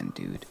the pen,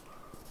 dude.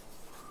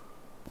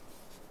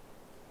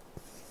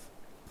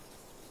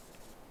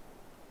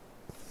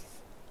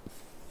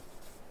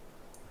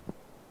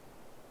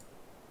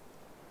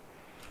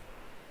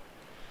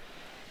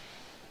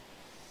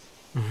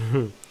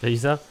 T'as vu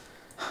ça?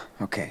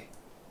 Okay,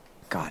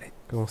 got it.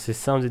 Comment c'est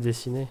simple de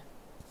dessiner.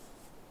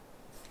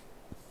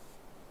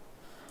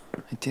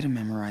 I didn't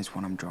memorize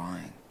what I'm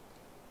drawing.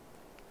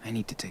 I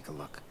need to take a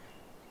look.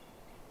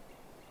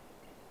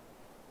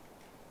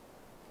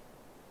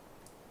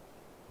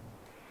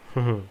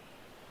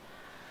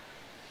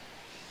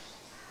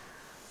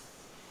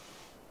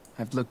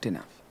 I've looked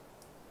enough.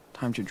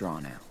 Time to draw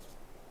now.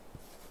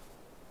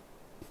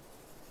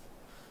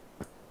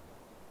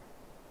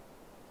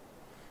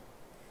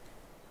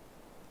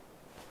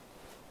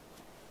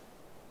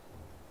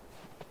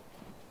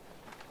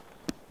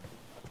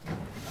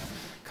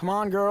 Come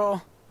on,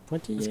 girl.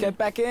 Pointillé. Let's get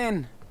back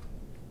in.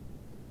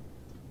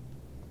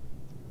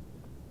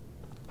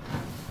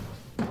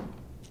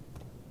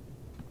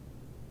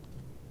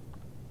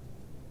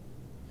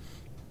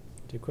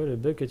 C'est quoi le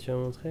bug que tu as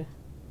montré?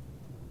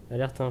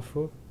 Alerte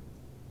info.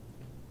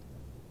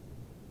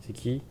 C'est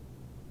qui?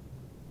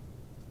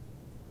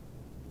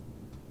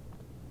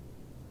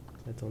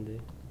 Attendez.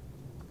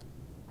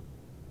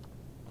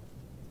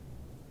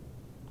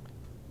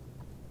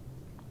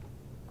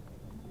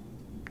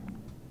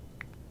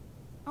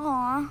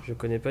 Aw, Je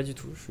connais pas du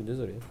tout, je suis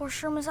désolé. poor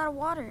Sherm is out of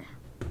water.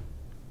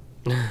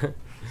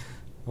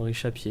 Henri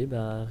Chapier,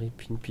 bah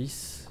rip in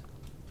peace.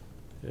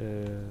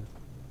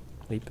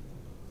 Rip.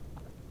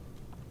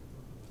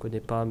 Je connais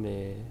pas,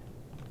 mais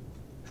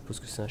je pense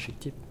que c'est un chic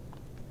type.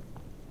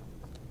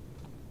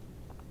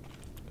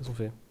 Qu'est-ce qu'on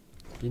fait?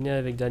 Dîner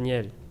avec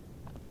Daniel.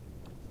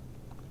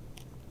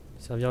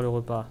 Servir le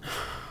repas.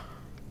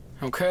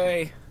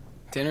 Okay,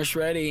 dinner's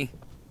ready.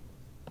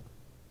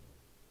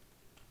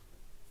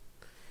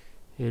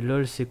 Et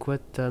lol, c'est quoi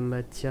ta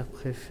matière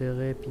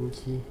préférée,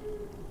 Pinky?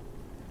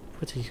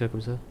 Pourquoi tu écris ça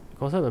comme ça?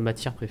 Comment ça, ma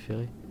matière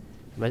préférée?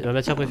 Ma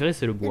matière préférée,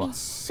 c'est le bois. Getting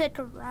sick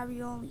of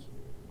ravioli.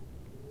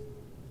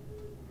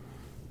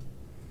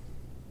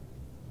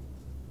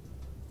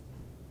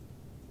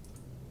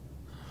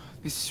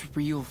 This is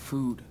real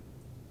food.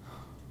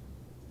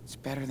 It's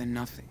better than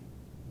nothing.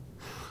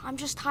 I'm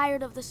just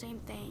tired of the same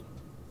thing.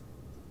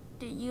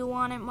 Do you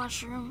want it,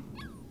 Mushroom?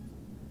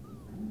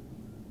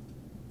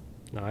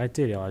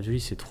 Arrêtez, les raviolis,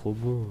 c'est trop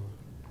bon.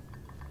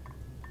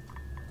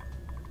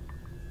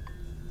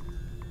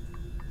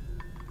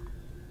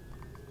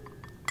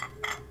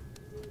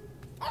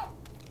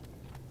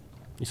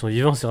 Ils sont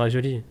vivants, ces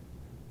raviolis.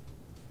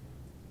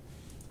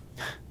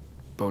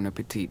 Bon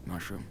appetit,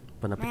 Mushroom.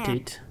 Bon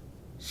appétit.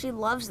 She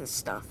loves this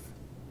stuff.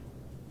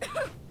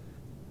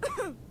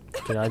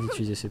 Qu'elle arrête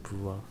d'utiliser ses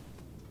pouvoirs.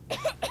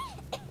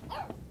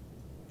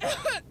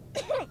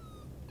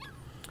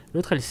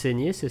 L'autre, elle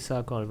saignait, c'est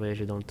ça, quand elle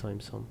voyageait dans le temps, il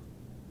me semble.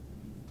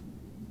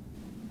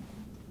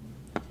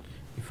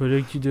 Il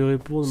fallait que tu te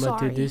répondes, ma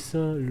tes Sorry.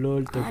 dessins.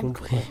 Lol, t'as I'm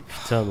compris.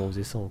 Putain, mais on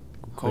faisait ça au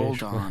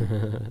collège. Hold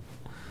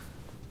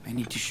on. I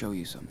need to show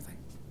you something.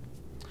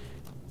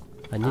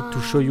 I need to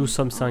show you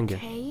something.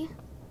 Okay.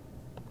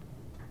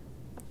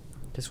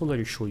 Qu'est-ce qu'on doit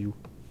lui show you?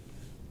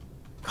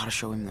 Gotta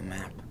show him the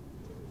map.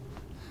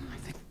 I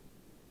think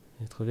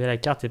J'ai trouvé la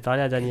carte et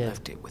parlé à I Daniel.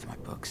 left it with my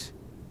books.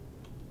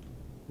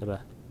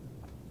 Là-bas.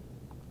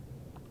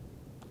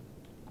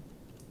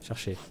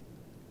 Cherchez.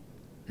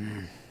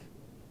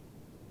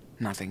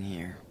 Nothing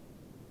here.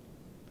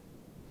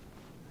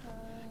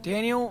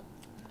 Daniel,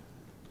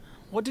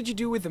 what did you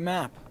do with the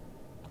map?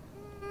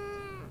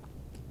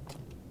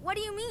 What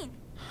do you mean?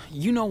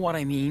 You know what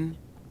I mean.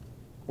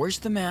 Where's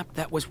the map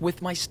that was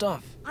with my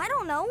stuff? I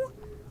don't know.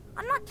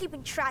 I'm not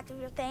keeping track of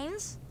your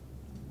things.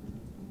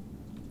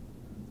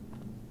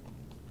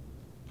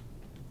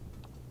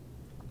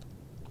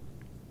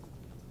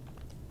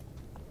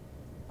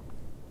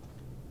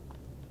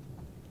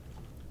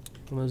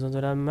 On a besoin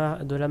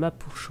de la map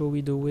pour show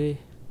me the way.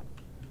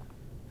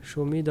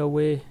 Show me the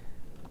way.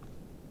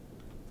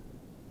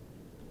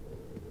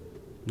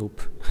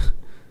 Nope.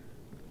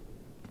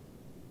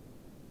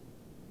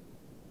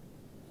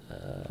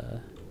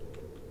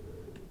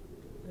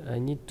 I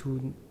need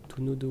to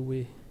know the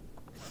way.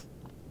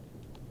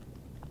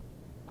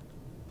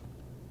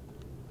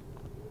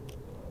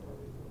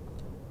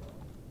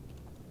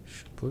 Je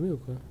suis paumé ou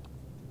quoi?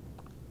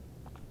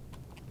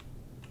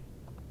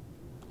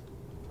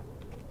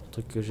 Un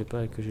truc que j'ai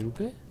pas, que j'ai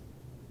loupé?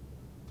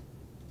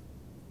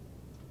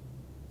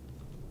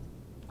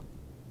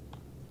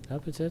 Là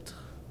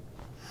peut-être?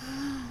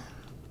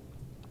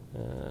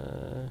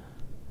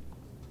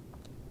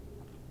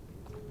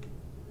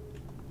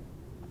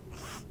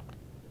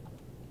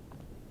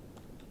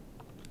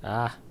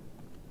 Ah.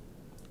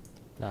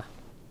 Là.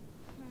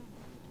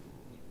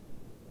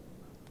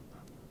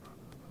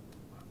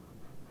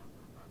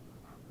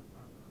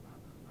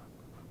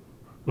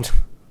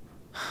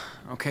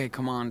 Okay,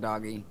 come on,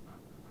 doggy.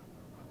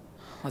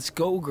 Let's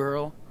go,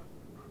 girl.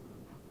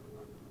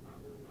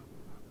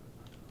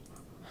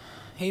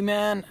 Hey,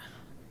 man.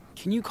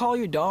 Can you call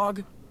your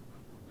dog?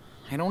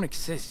 I don't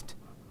exist.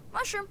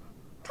 Mushroom,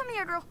 come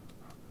here, girl.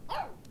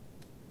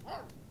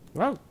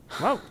 Wow.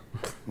 Wow.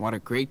 What a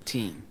great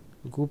team.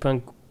 Coucou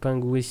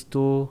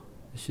Pinguisto.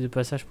 Je suis de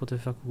passage pour te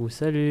faire coucou.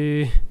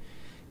 Salut.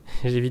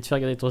 J'ai vite fait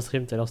regarder ton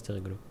stream tout à l'heure, c'était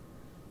rigolo.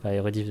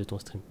 Enfin, rediff de ton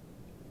stream.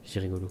 J'ai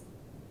rigolo.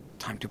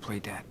 Time to play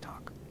dad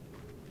talk.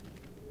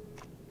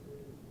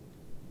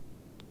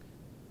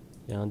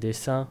 Il y a un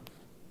dessin.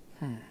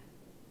 I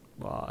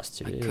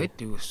Stylé. could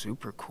do a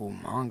super cool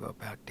manga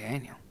about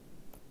Daniel.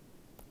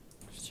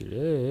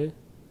 Stylé.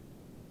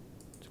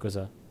 C'est quoi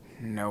ça?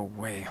 No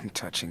way I'm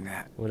touching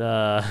that. Oh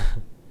là.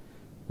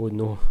 Oh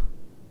non.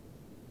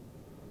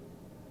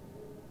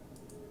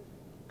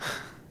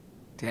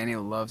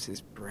 Daniel loves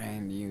his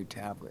brand new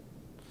tablet.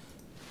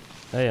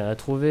 Ouais, on a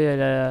trouvé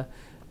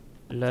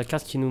la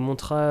carte qui nous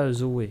montrera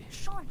The Way.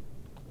 Sean,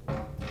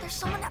 there's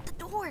someone at the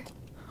door.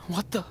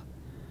 What the?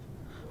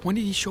 When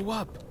did he show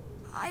up?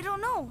 I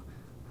don't know.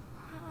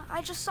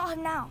 I just saw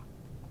him now.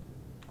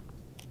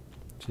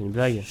 C'est une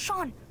blague.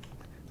 Sean,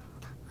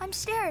 I'm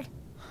scared.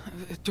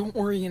 Don't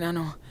worry,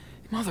 Nano.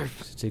 Mother...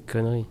 C'était une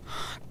connerie.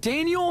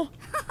 Daniel?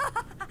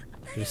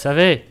 Je le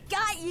savais.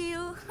 Got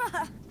you.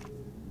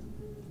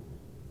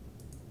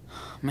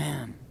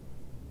 Man.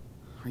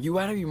 Are you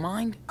out of your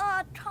mind?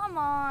 Come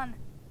on.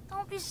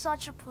 Don't be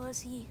such a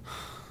pussy.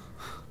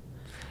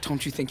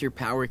 Don't you think your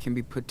power can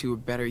be put to a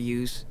better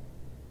use?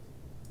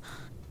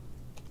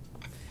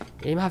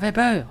 Il m'a fait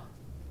peur.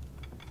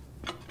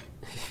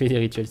 Il fait des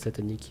rituels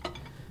sataniques.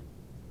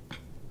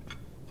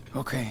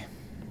 Okay.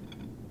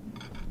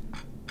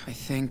 I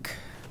think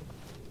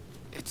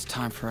it's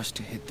time for us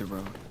to hit the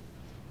road.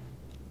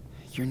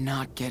 You're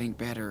not getting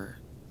better.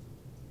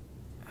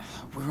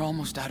 We're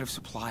almost out of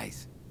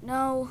supplies.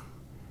 No,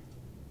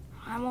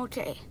 I'm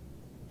okay.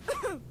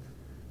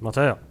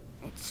 Menteur.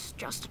 It's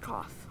just a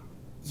cough.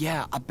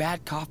 Yeah, a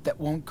bad cough that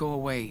won't go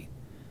away.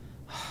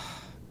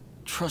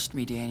 Trust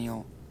me,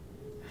 Daniel.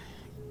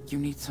 You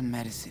need some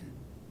medicine.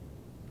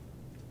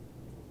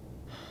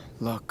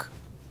 Look.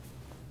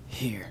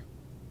 Here.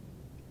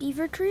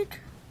 Beaver Creek?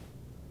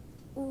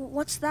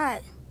 What's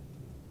that?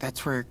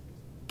 That's where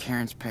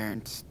Karen's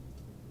parents...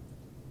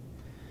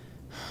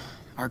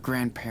 our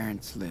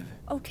grandparents live.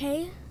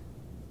 Okay.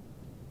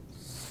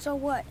 So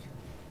what?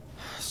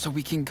 So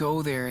we can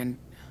go there and...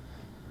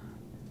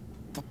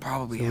 they'll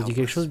probably Ça vous help dit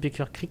quelque us. chose,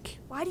 Beaver Creek?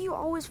 Why do you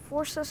always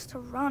force us to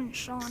run,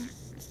 Sean?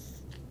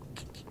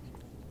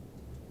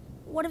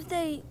 What if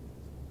they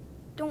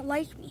don't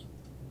like me?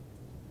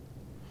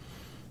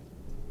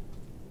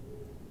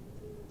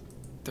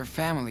 They're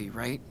family,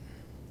 right?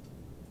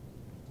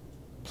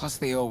 Plus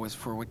they owe us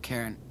for what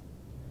Karen...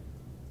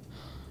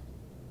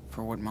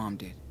 for what Mom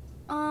did.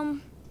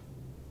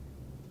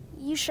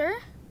 You sure?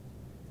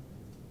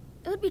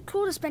 It would be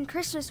cool to spend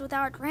Christmas with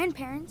our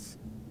grandparents.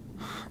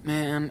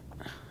 Man,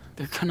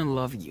 they're gonna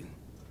love you.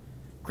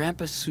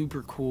 Grandpa's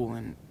super cool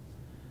and...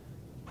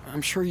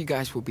 I'm sure you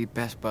guys will be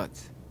best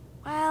buds.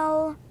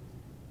 Well...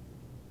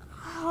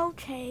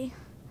 okay.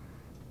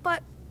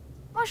 But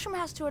Mushroom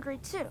has to agree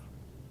too.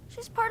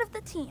 She's part of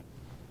the team.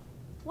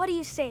 What do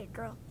you say,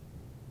 girl?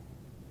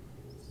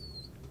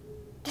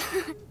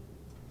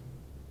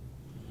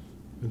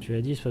 Comme tu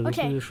l'as dit, il se passe Ok,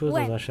 beaucoup de choses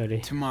ouais. dans un chalet.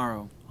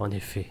 Tomorrow. En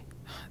effet.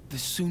 The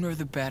sooner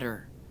the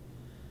better.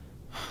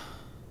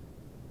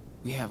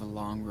 We have a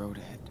long road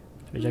ahead.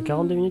 Ça fait déjà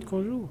 42 minutes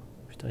qu'on joue.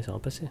 Putain, ça va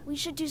passer. We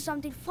should do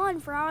something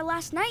fun for our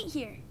last night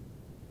here.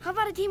 How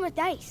about a game of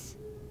dice?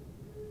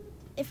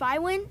 If I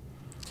win,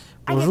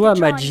 I On get joue to à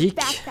draw on his Magic.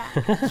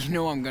 backpack. You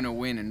know I'm gonna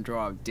win and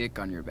draw a dick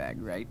on your bag,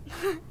 right?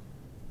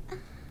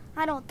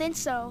 I don't think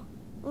so,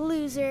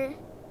 loser.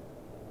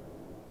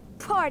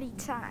 Party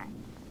time.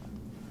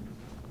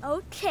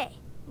 Okay,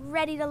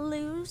 ready to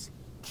lose,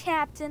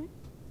 Captain?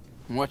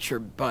 What's your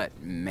butt,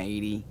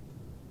 matey?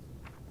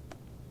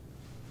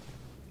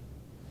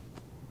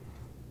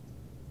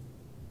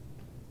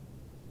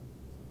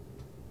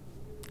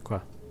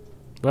 Quoi?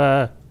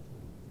 Ouais.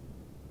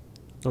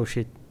 Oh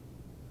shit.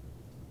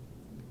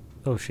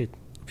 Oh shit.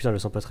 Putain, je le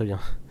sens pas très bien.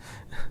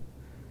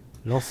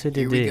 Lancer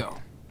des Here we dés. go.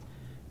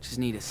 Just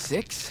need a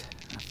 6,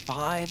 a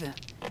 5,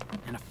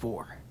 and a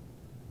 4.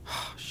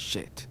 Oh,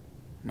 shit.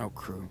 No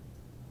crew.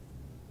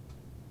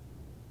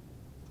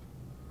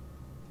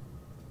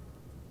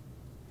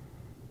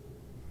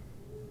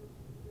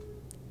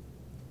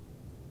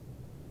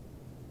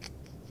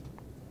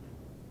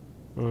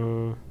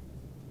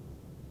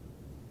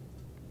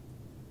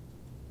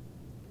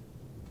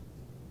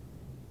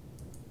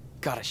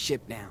 Got a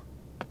ship now.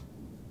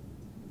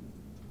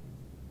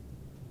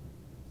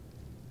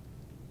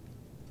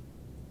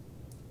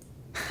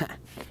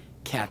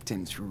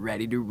 Captain's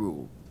ready to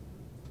rule.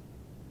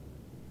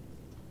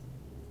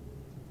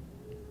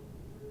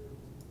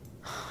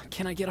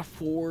 Can I get a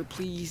 4,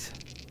 please?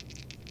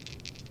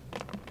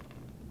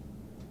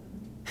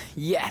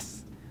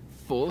 Yes!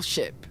 Full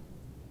ship.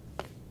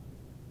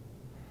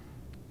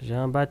 J'ai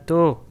un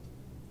bateau.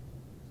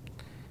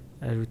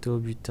 Ajouté au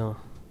butin.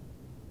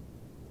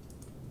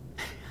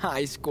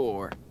 High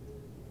score.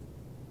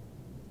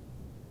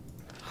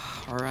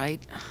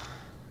 Alright.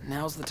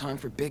 Now's the time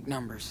for big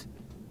numbers.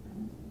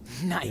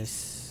 Nice.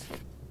 Yes.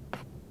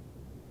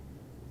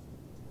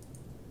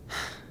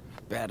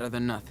 Better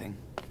than nothing.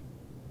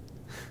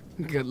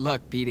 Good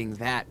luck beating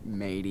that,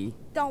 matey.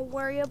 Don't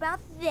worry about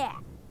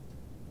that.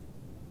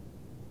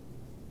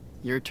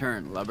 Your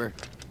turn, lubber.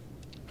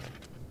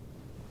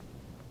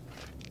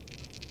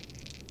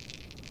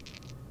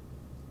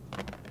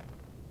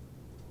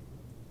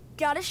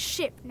 Got a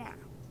ship now.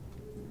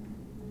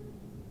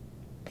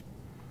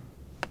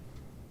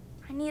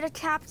 I need a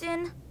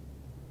captain.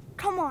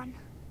 Come on.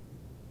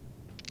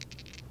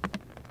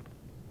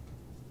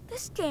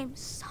 This game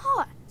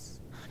sucks.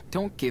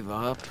 Don't give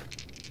up.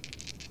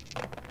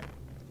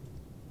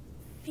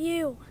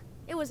 Phew.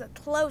 It was a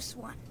close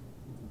one.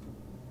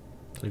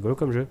 C'est rigolo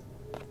comme jeu.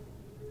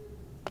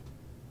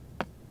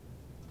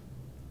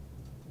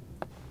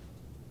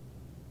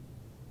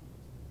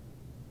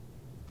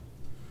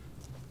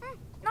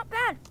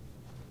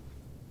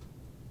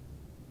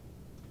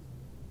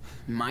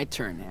 My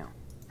turn now.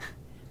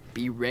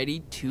 Be ready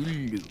to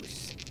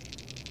lose.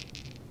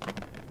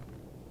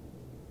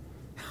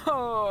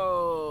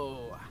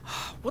 Oh!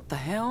 What the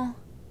hell?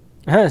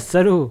 Ah,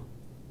 salaud!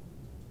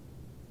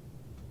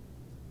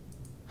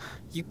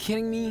 You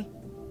kidding me?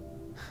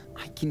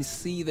 I can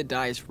see the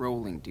dice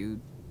rolling,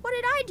 dude. What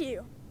did I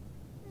do?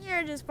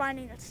 You're just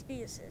finding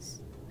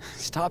excuses.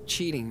 Stop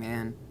cheating,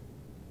 man.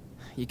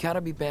 You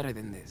gotta be better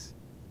than this.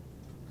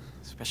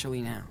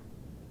 Especially now.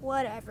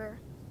 Whatever.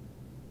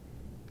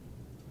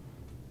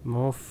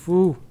 M'en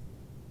fous.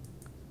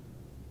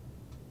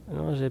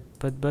 Non, j'ai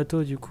pas de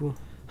bateau du coup.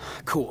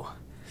 Cool.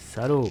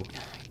 Salaud.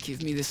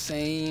 Give me the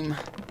same.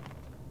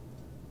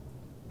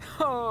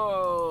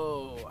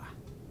 Oh!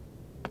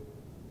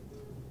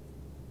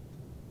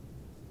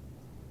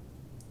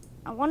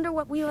 I wonder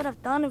what we would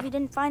have done if we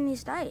didn't find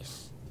these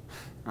dice.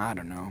 I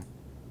don't know.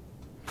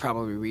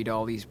 Probably read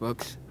all these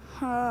books.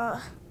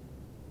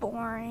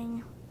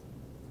 Boring.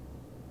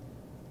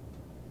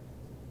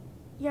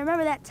 You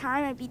remember that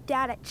time I beat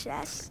Dad at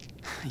chess?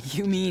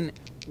 You mean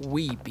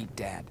we beat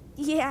Dad?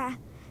 Yeah,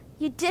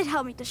 you did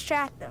help me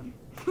distract them.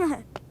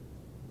 I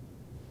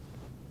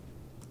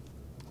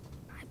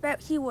bet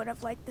he would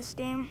have liked this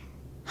game.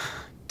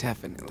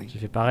 Definitely. J'ai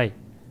fait pareil.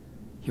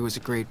 He was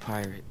a great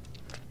pirate.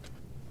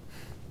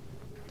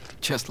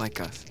 Just like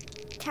us.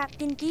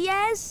 Captain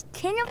Diaz,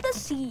 King of the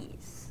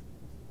Seas.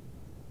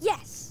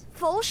 Yes,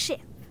 full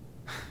ship.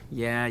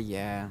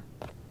 Yeah.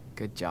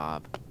 Good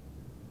job.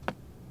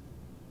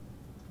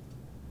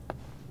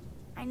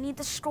 I need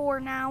the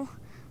score now.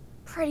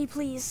 Pretty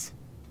please.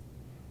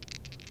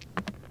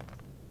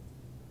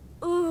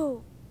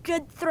 Ooh,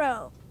 good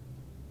throw.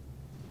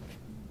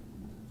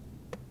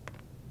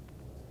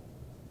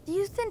 Do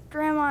you think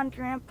Grandma and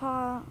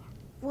Grandpa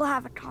will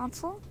have a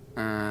console?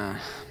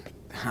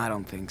 I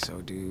don't think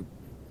so, dude.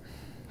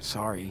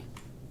 Sorry.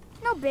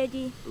 No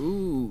biggie.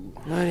 Ooh,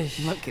 Allez.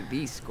 look at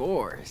these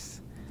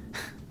scores.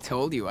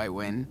 Told you I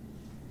win.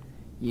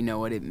 You know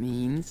what it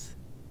means?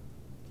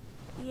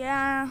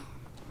 Yeah,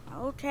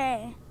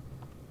 okay.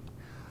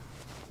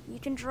 You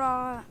can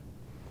draw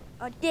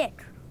a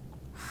dick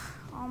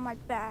on my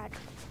back.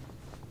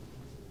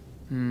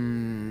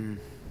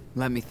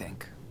 Let me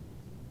think.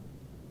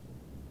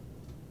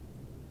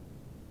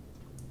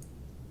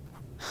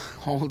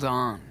 Hold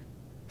on.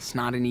 It's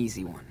not an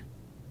easy one.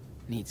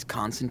 Needs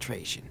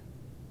concentration.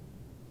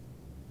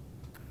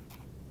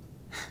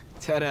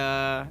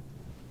 Ta-da!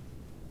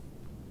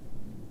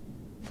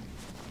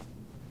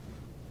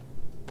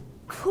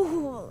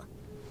 Cool.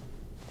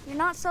 You're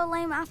not so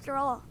lame after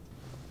all.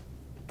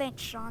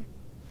 Thanks, Sean.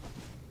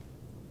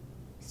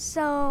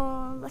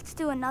 So, let's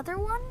do another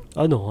one?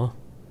 Ah non. Hein.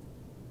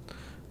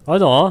 Ah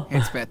non. Hein.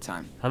 It's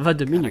bedtime. Ça va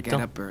 2 Gotta minutes. get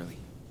Hein. up early.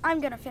 I'm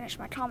gonna finish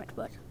my comic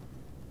book.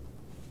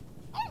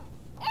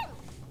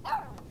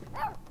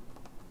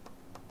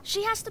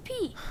 She has to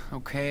pee.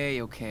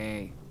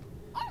 Okay.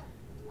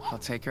 I'll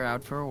take her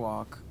out for a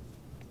walk.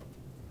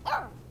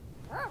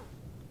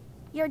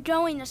 You're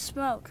going to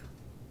smoke.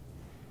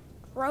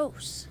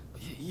 Gross.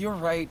 You're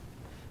right.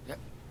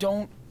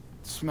 Don't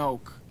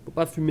smoke. Faut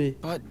pas fumer.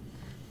 But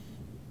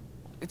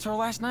it's our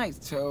last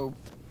night, so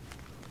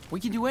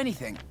we can do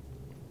anything.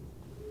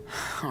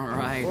 All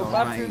right. Faut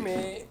pas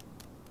fumer.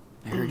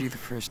 I heard you the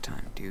first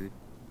time, dude.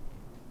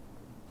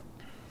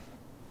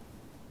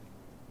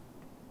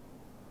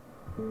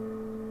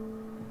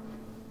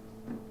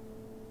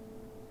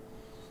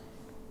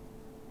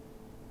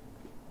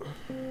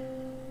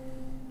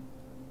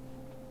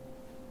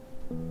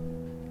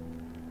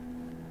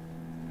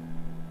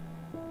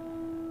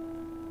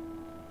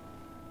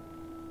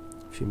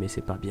 Fumer,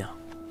 c'est pas bien.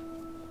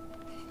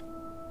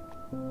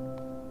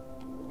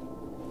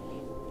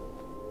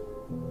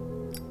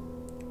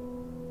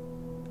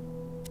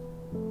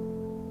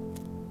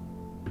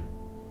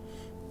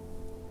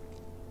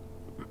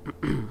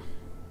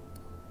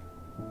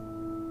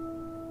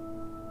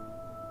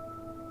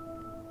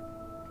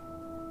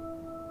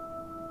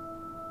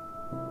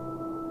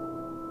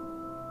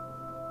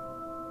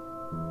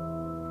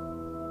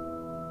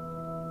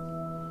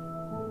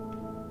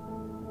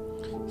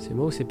 C'est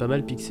moi ou c'est pas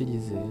mal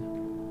pixelisé?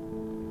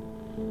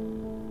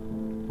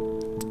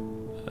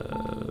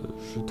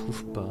 Je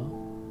trouve pas.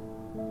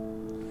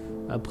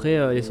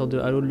 Après, les sortes de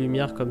halos de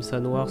lumière comme ça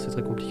noir, c'est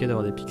très compliqué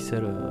d'avoir des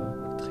pixels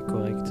très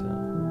corrects.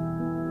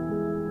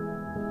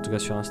 En tout cas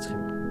sur un stream.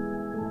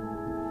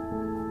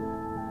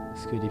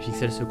 Parce que les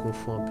pixels se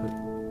confondent un peu.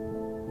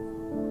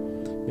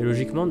 Mais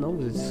logiquement, non,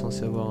 vous êtes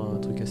censé avoir un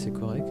truc assez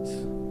correct.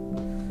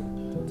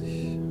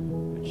 Attendez,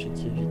 je vais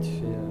checker vite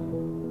fait.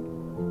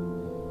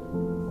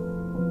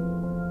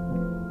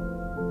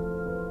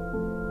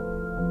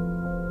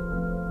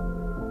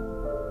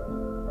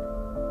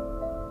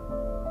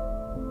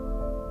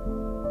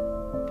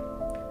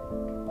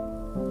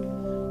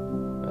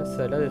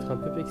 Ça a l'air d'être un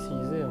peu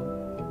pixelisé, hein.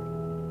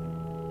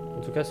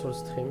 En tout cas sur le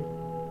stream.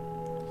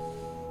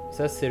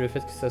 Ça c'est le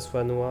fait que ça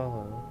soit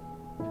noir.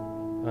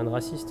 Rien de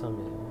raciste, hein,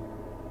 mais...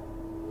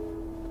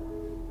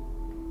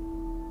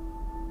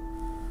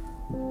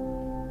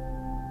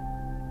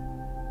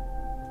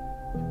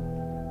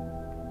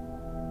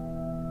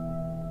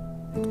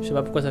 sais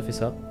pas pourquoi ça fait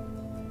ça.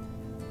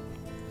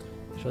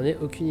 J'en ai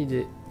aucune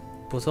idée.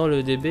 Pourtant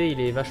le dB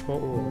il est vachement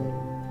haut.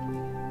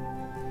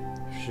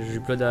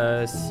 J'upload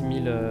à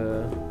 6000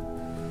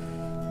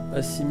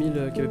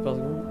 kb par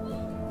seconde.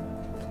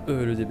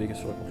 Le dB que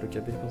je raconte, le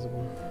kb par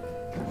seconde.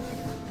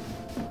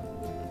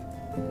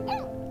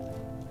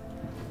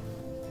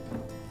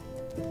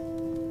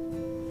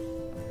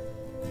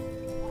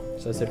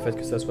 Ça c'est le fait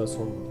que ça soit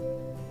sombre.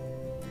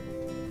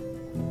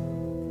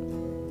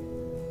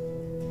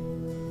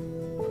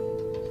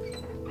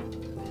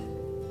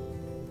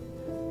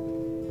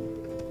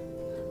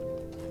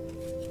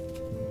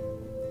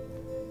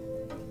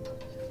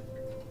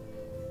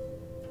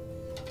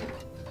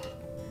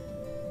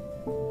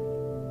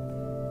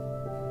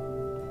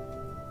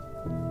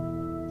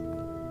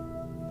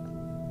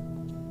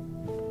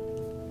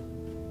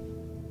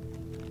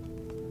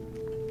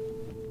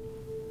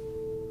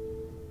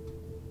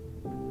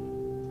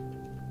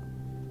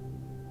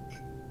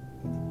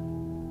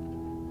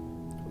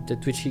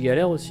 Peut-être Twitch qui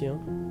galère aussi, hein.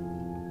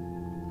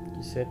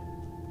 Qui sait.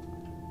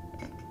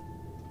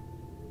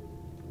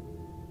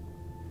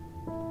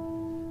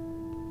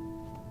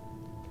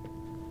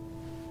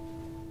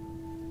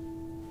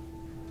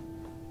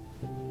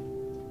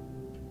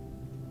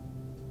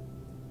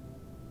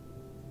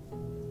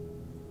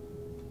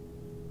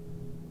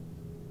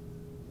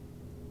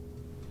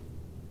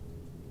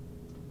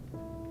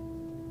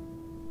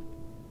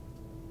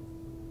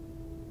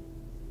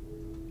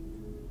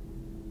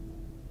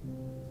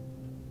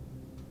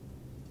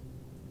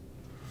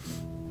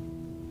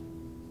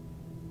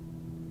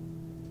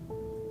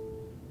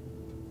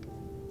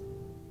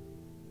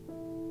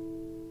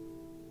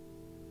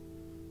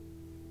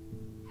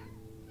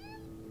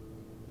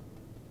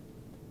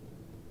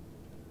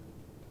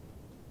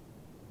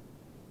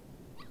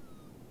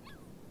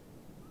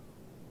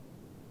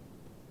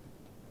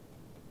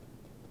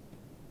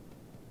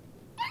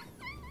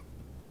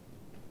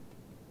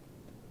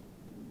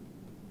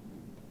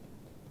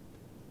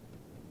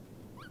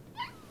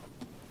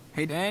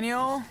 Hey,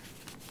 Daniel.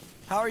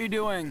 How are you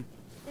doing?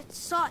 It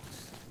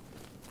sucks.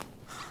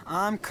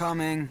 I'm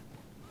coming.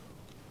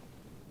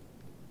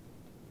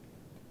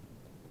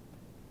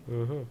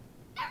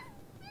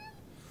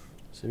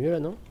 C'est mieux là,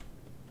 non?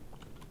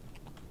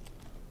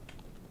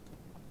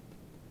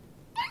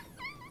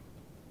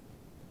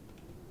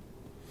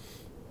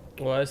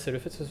 Ouais, c'est le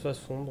fait que ce soit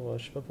sombre.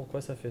 Je sais pas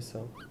pourquoi ça fait ça.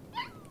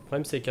 Le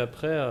problème, c'est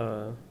qu'après,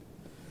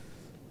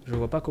 je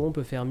vois pas comment on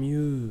peut faire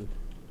mieux.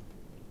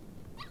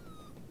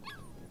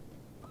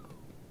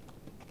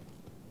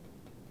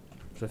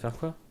 Je vais faire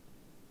quoi?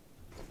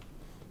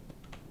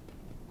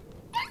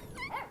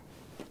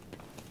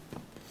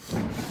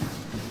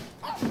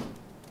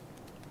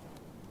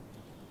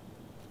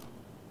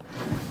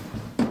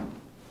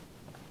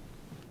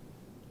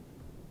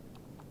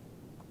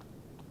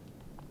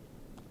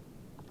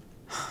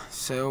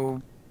 So,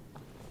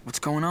 what's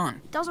going on?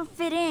 It doesn't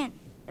fit in.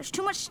 There's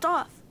too much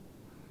stuff.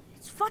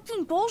 It's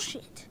fucking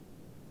bullshit.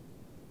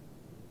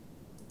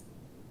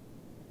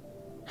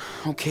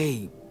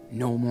 Okay,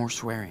 no more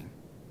swearing.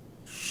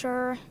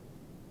 Sure.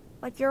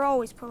 Like you're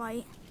always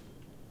polite.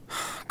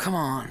 Come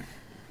on,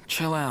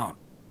 chill out.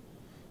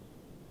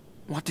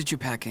 What did you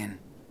pack in?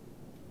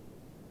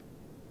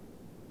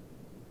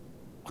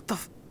 What the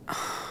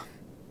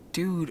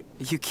Dude,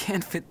 you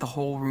can't fit the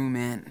whole room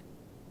in.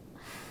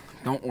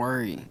 Don't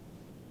worry.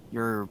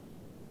 Your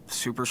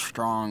super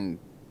strong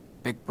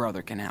big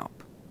brother can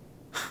help.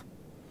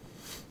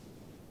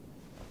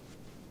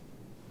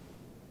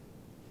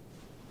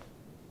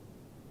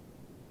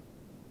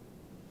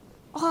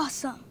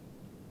 Awesome.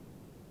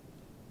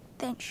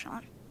 Thanks,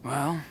 Sean.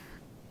 Well,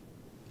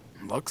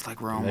 looks like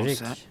we're almost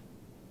set.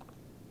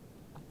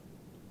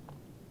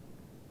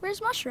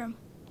 Where's Mushroom?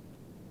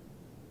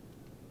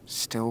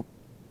 Still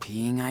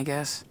peeing, I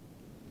guess?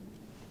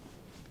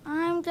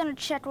 I'm gonna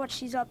check what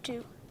she's up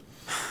to.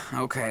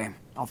 Okay,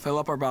 I'll fill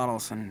up our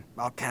bottles and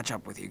I'll catch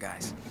up with you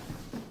guys.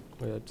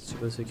 Ouais, il va peut-être se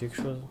passer quelque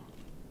chose.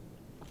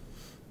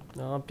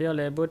 Remplir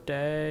les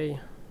bouteilles.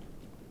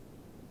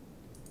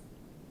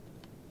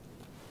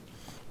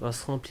 On va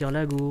se remplir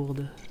la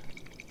gourde.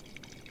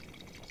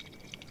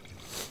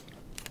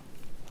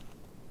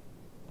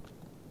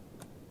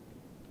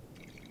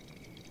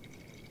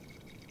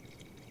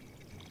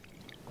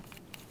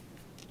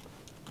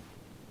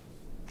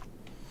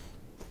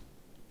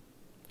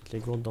 Les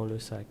gourdes dans le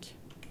sac.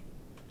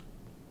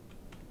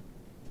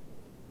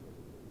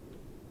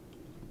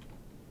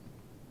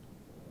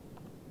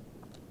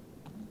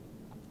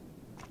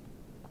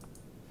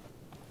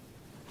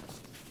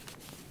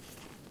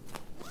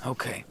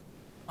 Okay,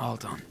 all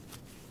done.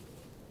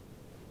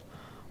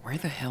 Where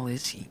the hell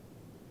is he?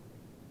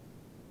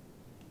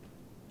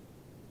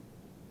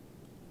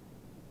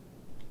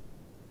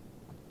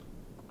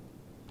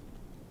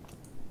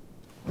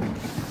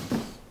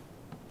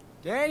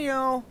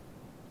 Daniel!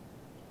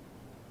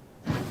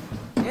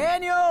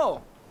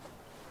 Daniel!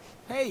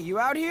 Hey, you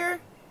out here?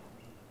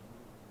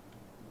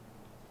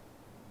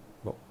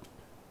 Bon.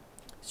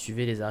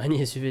 Suivez les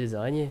araignées, suivez les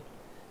araignées.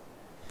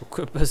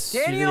 Pourquoi pas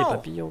suivre les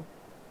papillons?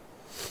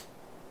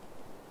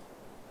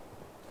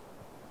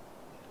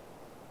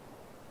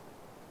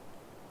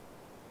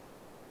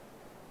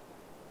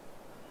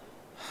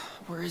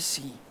 Where is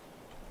he?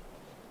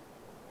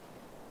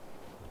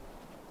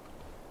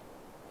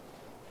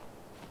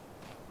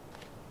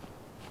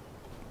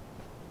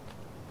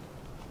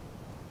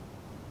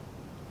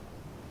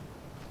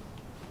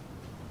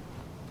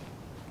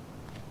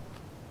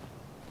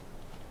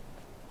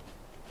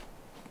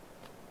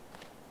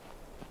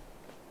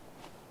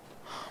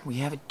 We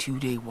have a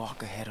 2-day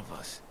walk ahead of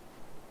us.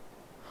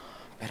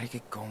 Better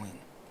get going.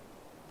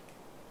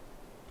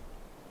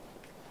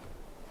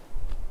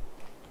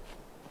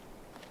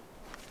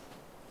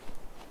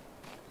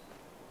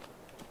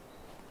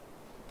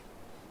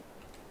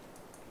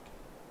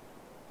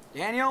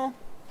 Daniel?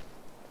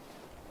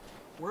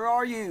 Where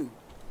are you?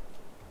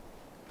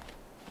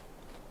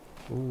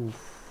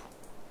 Ouf.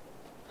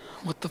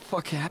 What the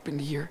fuck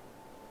happened here?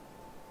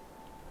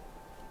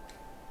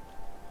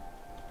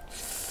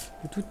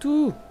 Le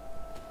toutou.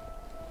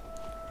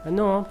 Ah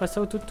non, hein, pas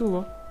ça au toutou.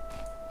 Hein.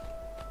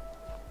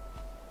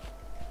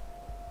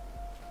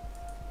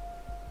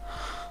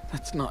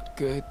 That's not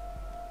good.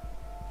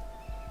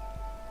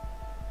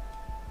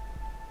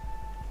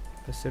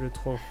 Passer le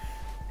tronc.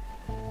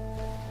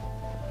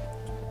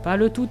 Pas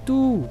le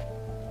toutou.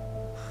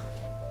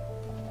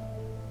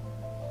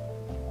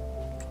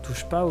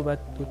 Touche pas au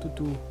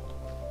toutou.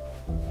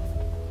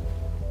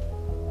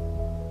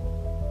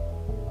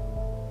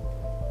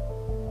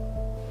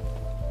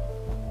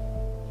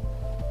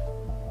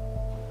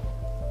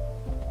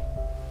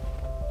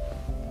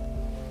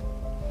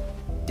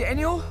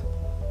 Daniel?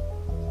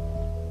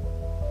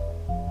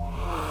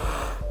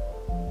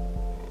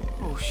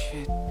 Oh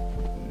shit.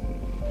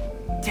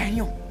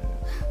 Daniel!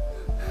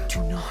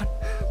 Do not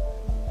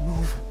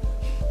move.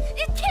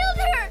 It killed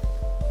her!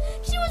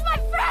 She was my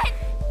friend!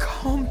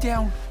 Calm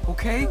down,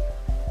 okay?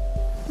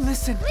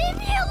 Listen. Leave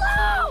me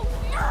alone!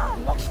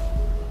 No!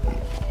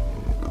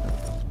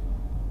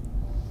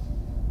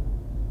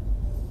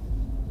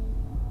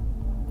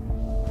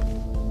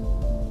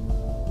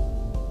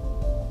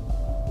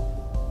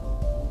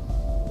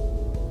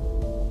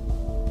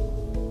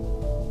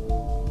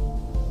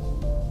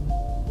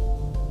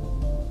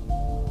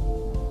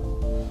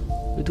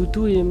 Le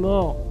toutou il est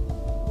mort.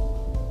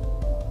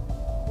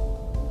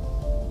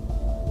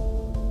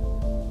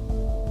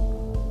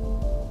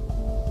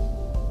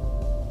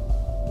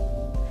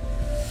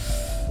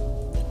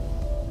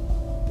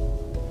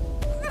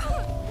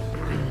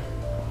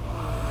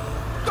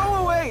 Go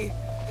away!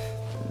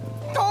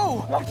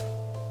 Go!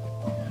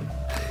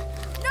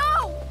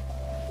 No!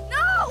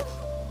 No!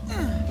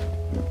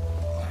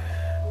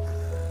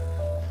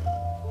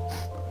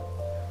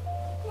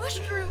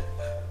 Mushroom!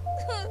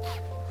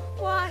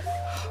 Why?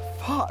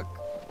 Fuck.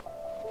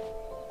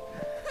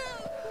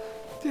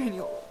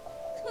 Daniel,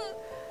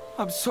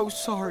 I'm so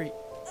sorry.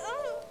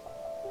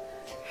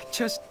 It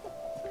just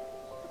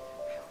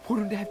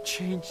wouldn't have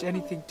changed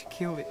anything to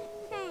kill it.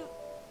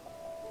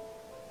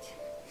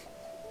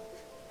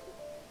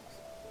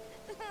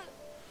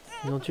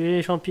 Ils ont tué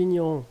les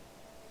champignons.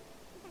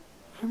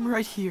 I'm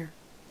right here.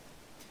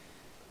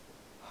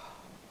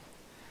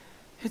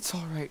 It's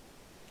all right.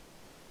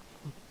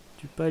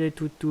 Tue pas les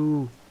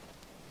toutous.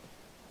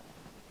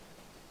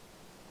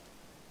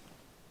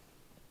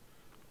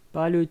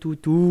 Pas le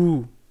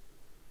toutou.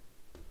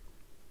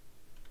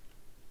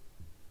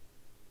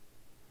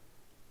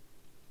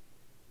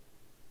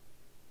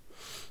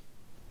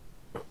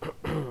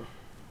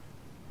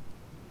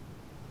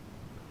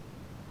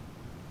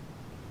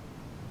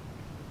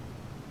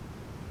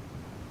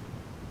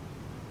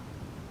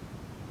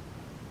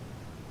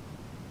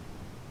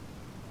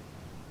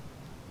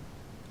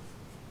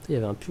 Il y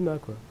avait un puma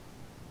quoi.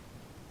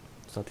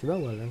 C'est un puma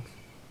ou un lynx?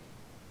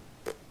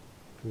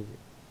 Aucune idée.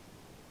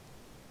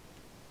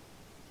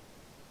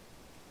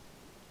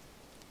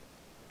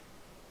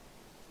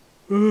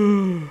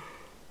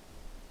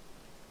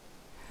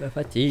 La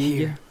fatigue.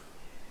 Here.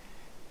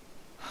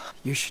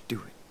 You should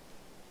do it.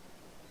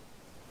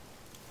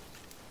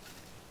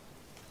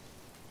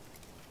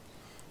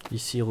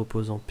 Ici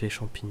repose en paix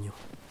champignon.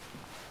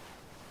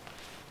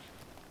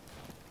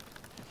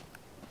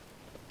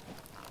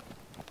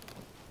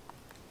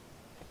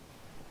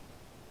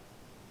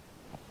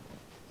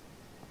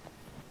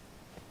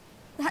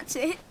 That's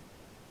it?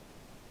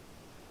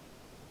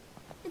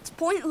 It's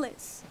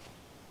pointless.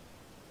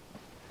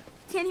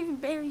 Can't even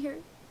bury her.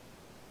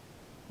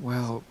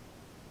 Well,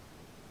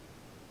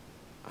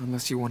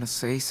 unless you want to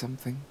say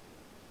something.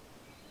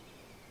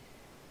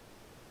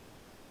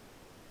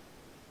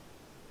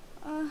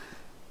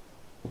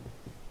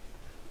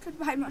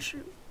 Goodbye,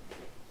 Mushroom.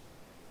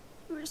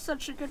 You were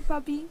such a good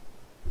puppy.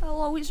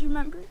 I'll always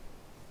remember.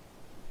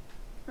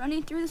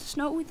 Running through the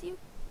snow with you.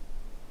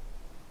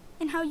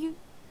 And how you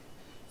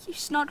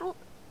snuggled.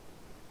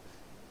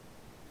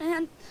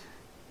 And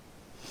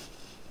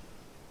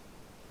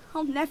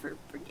I'll never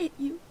forget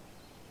you.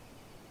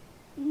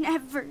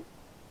 Never.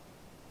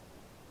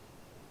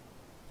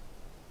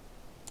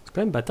 C'est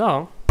quand même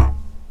bâtard, hein.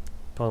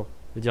 Pardon.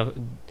 Je veux dire,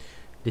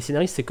 Les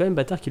scénaristes, c'est quand même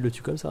bâtard qu'ils le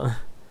tuent comme ça. Hein.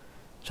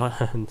 Genre,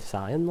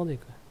 ça a rien demandé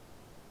quoi.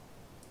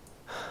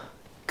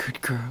 Good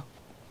girl.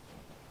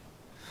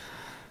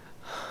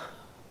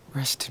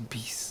 Rest in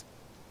peace.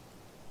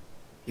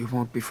 You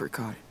won't be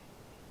forgotten.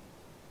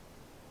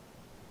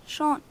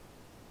 Sean,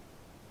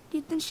 do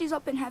you think she's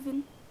up in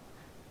heaven?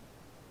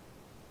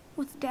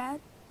 With Dad?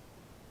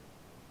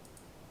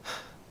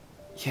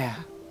 Yeah.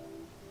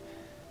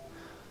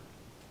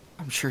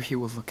 I'm sure he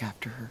will look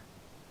after her.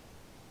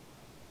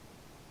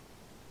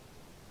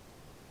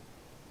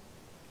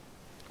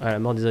 Ah, la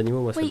mort des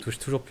animaux, moi ça me touche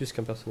toujours plus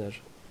qu'un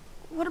personnage.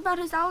 What about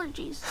his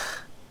allergies?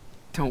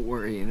 Don't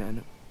worry,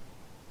 Nana.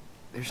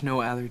 There's no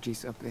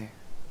allergies up there.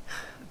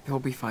 They'll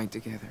be fine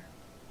together.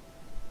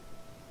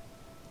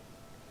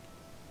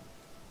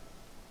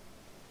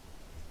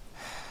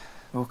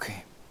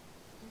 Okay.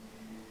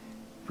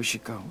 We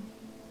should go.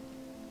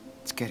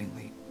 It's getting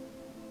late.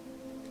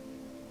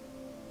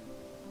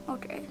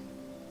 Okay.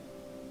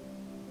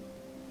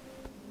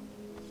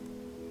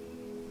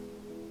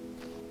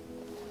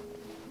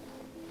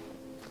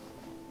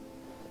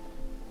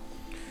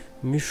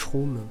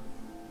 Mushroom.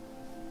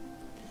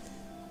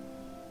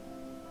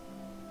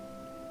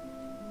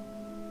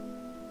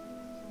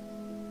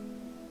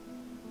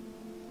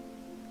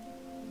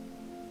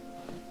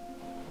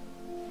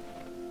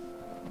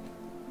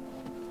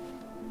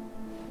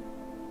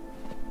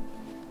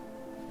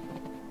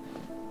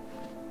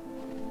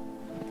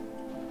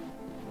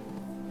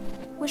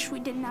 Wish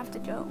we didn't have to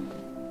go.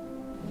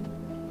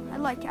 I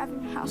like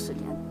having a house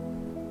again.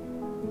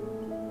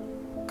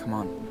 Come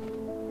on.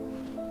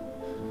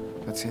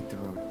 Let's hit the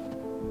road.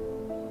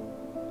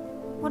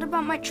 What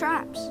about my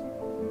traps?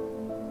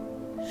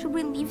 Should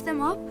we leave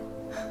them up?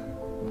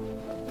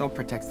 They'll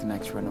protect the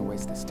next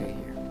runaways that stay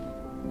here.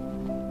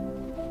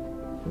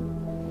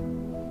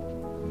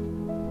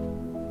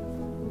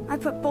 I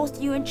put both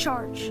you in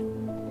charge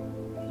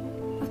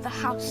of the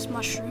house,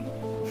 Mushroom.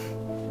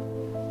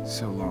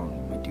 So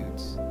long, my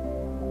dudes.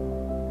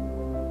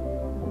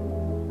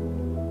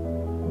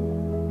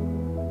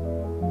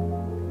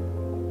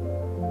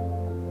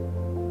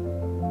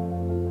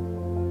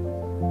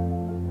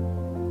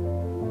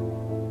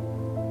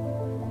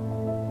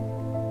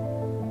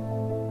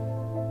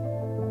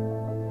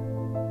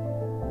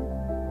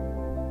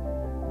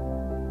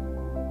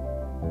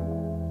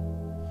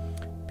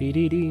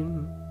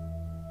 Bididim.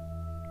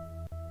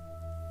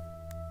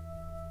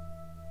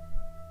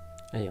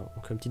 Allez,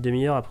 donc une petite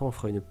demi-heure, après on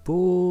fera une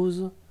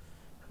pause.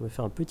 On va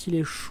faire un petit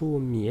lait chaud au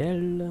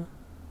miel.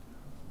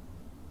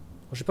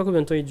 Je sais pas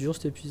combien de temps il dure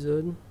cet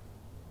épisode.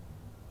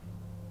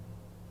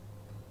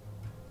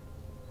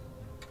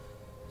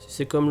 Si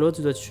c'est comme l'autre,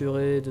 tu dois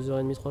durer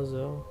 2h30,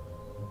 3h.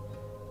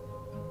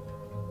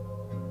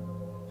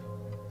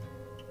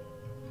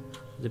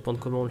 Ça dépend de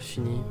comment on le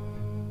finit.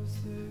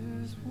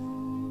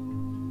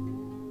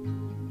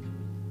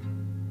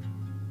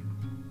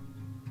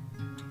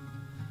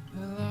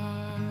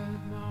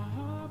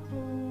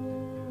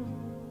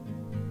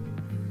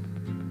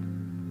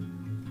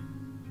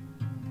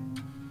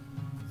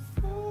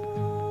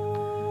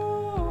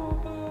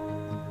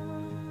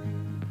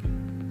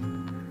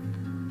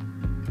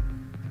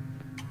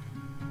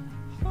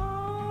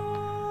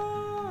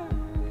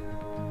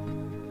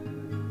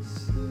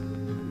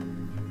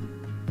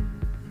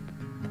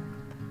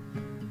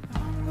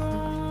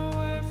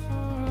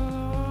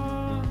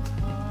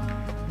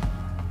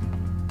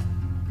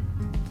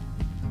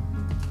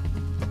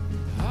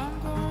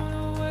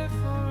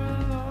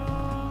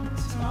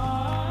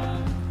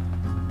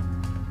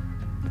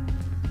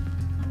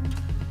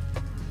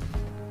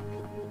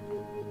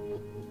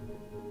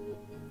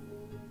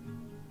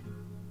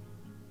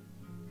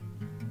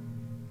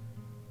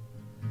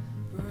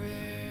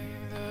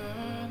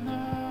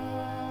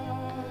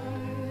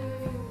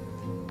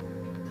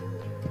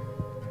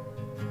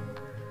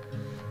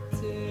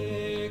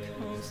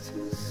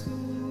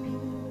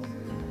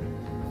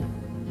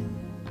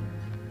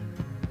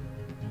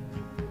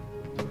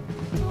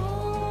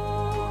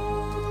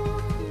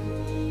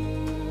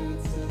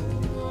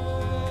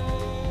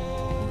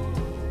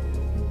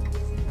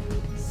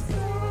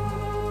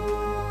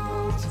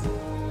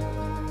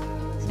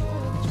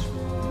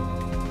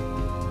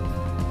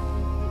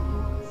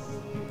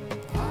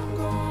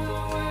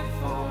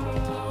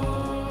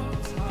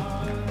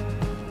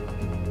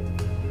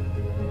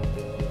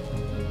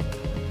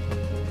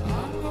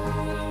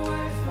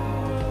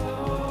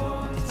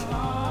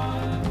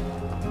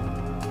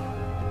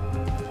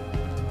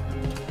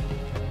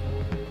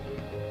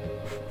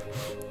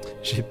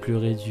 J'ai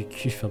pleuré du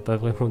cul, enfin pas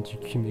vraiment du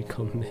cul mais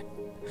quand même.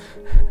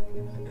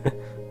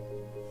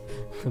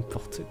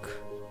 N'importe quoi.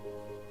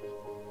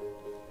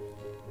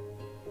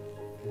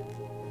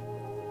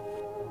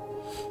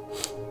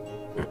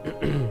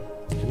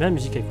 J'aime bien la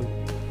musique, elle est cool.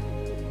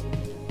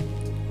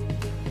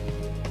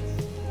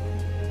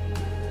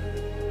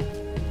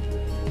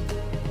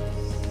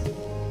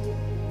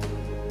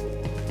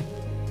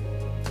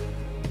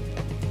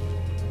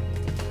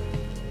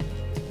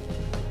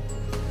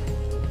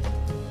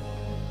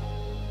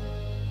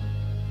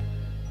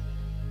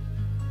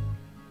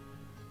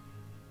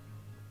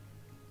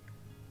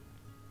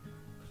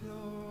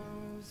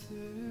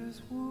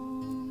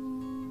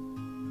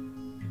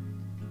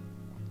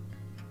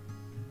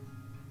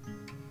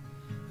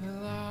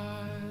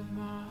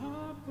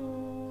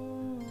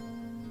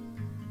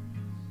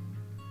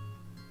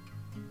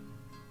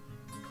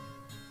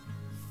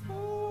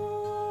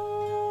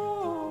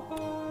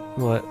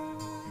 Ouais,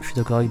 je suis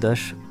d'accord avec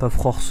Dash, pas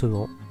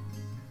forcément.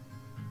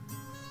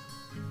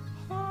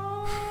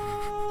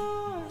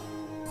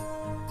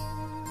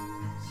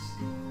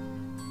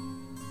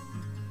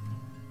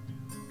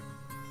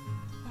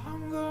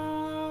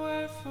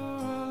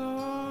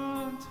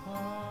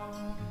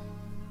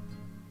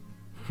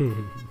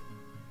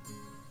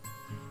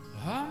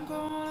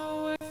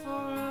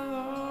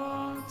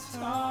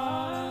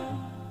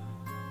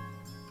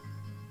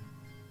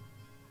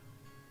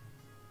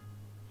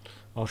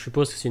 Alors je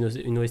suppose que c'est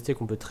une OST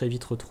qu'on peut très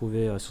vite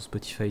retrouver sur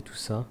Spotify et tout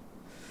ça.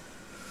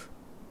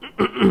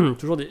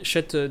 Toujours des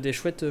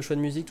chouettes choix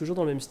de musique, toujours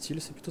dans le même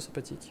style, c'est plutôt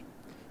sympathique.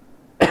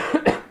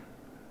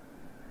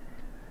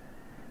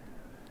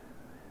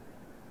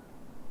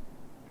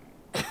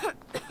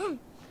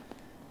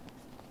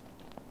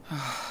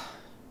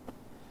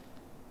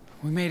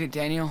 We made it,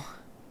 Daniel.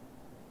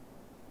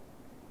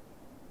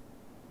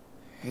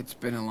 It's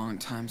been a long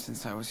time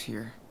since I was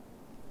here.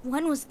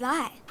 When was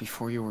that?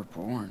 Before you were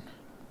born.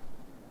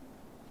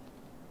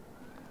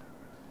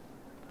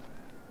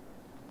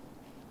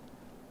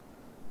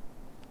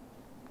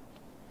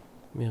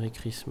 Merry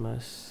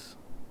Christmas.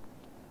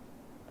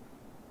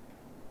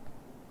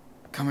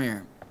 Come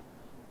here.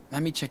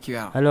 Let me check you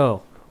out.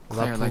 Alors, on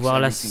va Claire pouvoir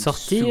likes la everything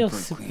sortir, super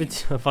ce clean.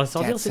 petit... Enfin,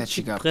 sortir Dad ce said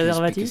she petit got pissed because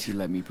préservatif. he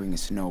let me bring a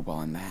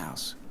snowball in the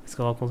house. Est-ce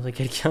qu'on va rencontrer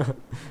quelqu'un?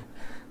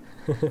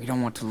 We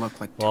don't want to look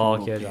like Oh,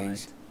 total ok, pigs.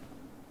 j'arrête.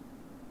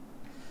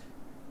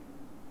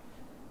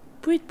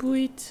 Pouit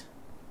pouit.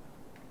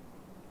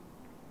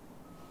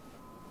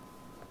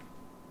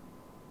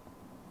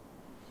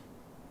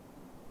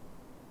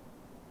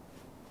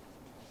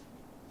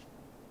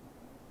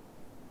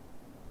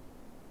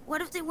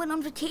 What if they went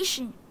on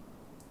vacation?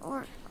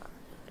 Or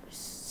Pouit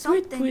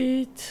something?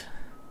 pouit.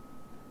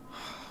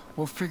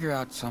 We'll figure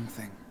out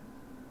something.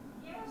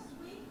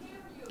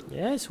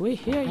 Yes, we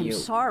hear I'm you.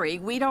 sorry,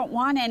 we don't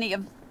want any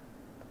of...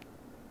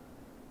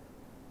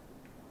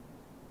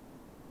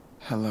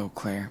 Hello,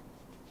 Claire.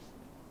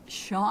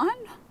 Sean?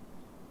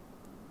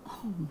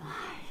 Oh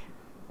my.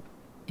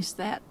 Is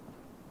that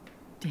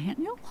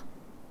Daniel?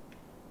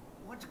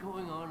 What's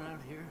going on out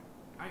here?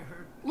 I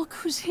heard... Look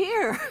who's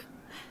here.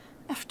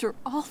 After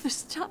all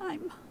this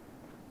time.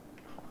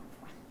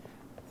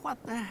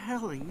 What the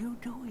hell are you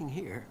doing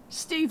here?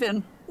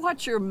 Stephen,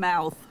 watch your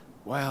mouth.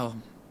 Well,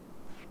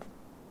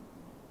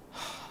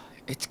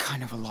 it's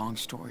kind of a long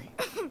story.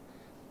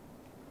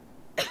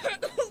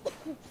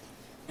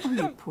 Oh,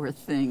 you poor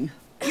thing.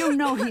 You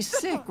know he's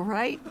sick,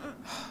 right?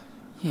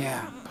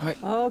 Yeah, but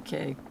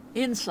Okay,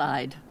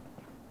 inside.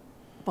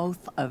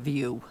 Both of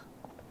you.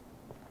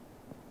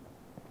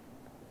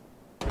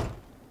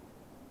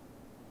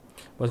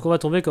 Bon, est-ce qu'on va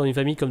tomber comme une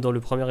famille comme dans le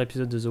premier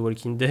épisode de The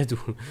Walking Dead où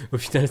au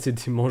final c'est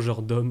des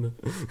mangeurs d'hommes?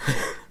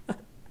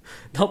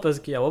 Non, parce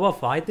qu'il y a un moment,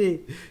 faut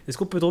arrêter. Est-ce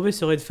qu'on peut tomber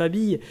sur une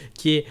famille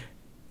qui est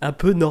un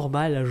peu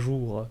normale un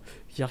jour?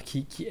 C'est-à-dire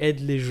qui aide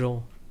les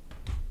gens,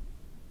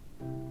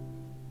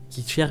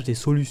 qui cherche des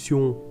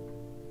solutions?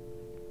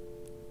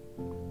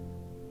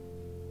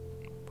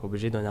 Pas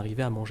obligé d'en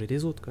arriver à manger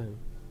les autres quand même.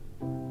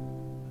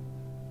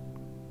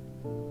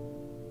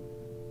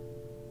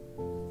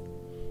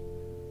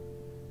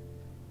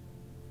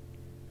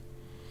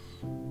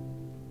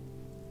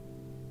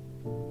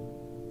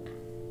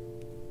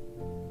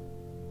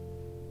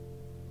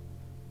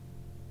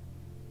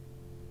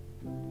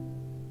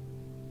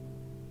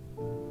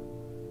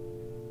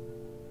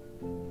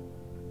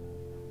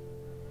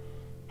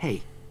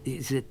 Hey,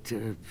 is it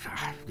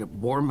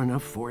warm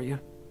enough for you?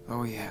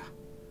 oh yeah.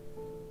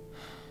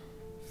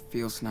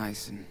 Feels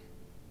nice and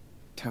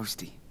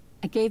toasty.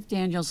 I gave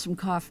Daniel some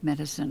cough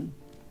medicine,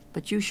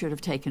 but you should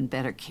have taken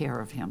better care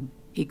of him.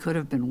 He could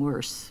have been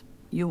worse.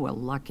 You were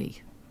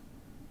lucky.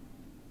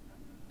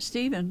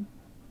 Stephen,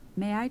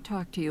 may I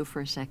talk to you for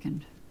a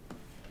second?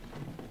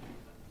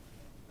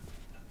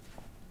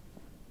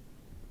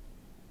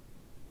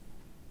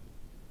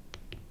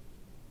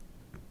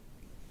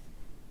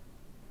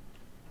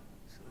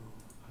 So,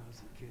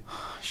 how's the kid?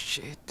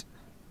 Shit.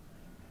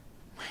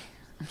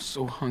 I'm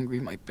so hungry,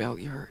 my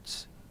belly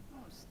hurts. Oh,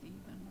 Stephen,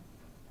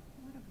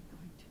 what are we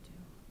going to do?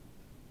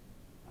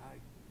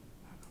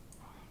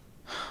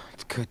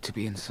 It's good to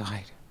be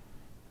inside.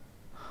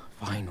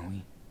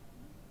 Finally.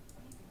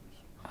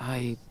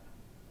 I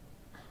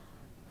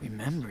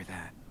remember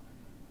that.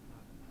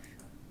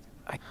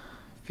 I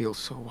feel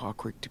so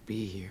awkward to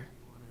be here.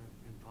 Want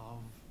to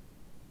involve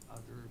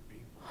other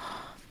people?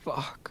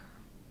 Fuck.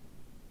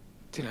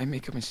 Did I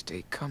make a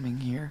mistake coming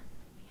here?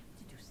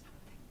 We have to do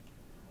something.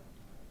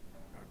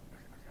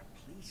 A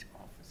police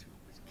officer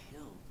was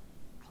killed,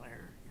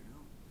 Claire, you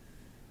know?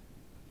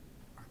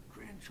 Our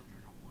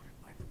grandchildren are wanted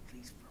by the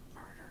police for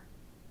murder.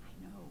 I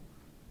know.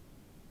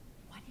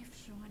 What if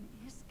Sean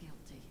is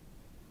guilty?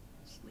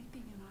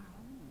 Sleeping in our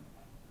home.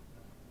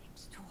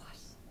 It's too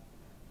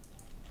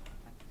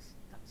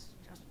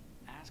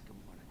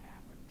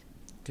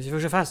Qu'est-ce qu'il faut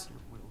que je fasse?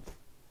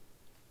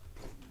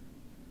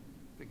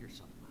 Figure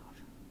something out.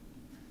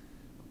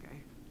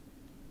 Okay?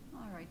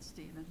 All right,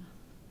 Stephen.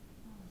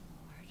 Oh,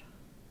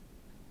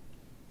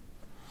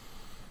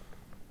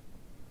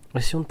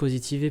 Lord. Essayons de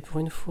positiver pour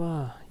une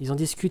fois. Ils en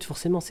discutent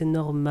forcément, c'est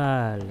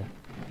normal.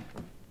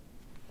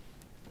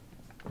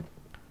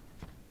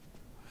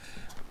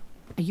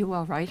 Are you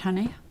all right,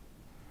 honey?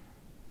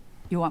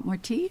 You want more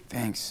tea?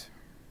 Thanks.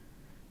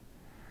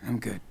 I'm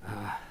good.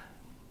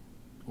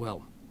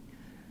 Well,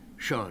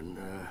 Sean,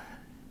 do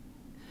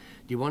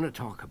you want to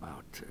talk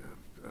about...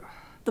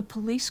 The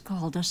police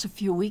called us a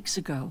few weeks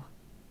ago.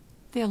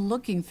 They're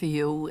looking for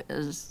you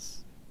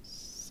as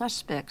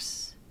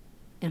suspects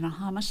in a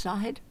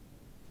homicide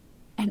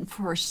and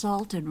for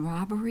assault and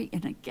robbery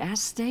in a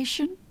gas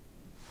station.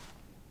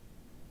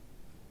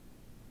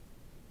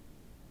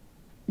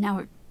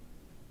 Now,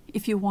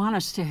 if you want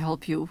us to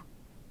help you,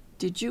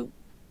 did you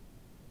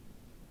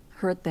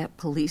hurt that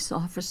police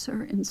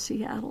officer in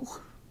Seattle?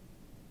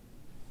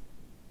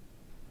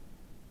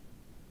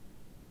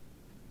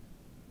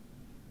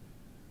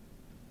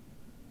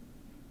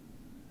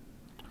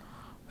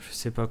 Je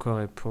sais pas quoi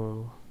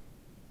répondre.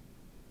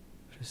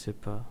 Je sais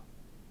pas.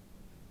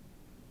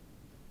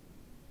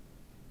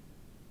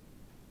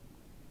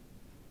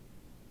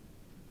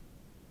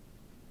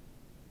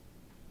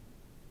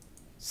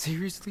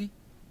 Seriously?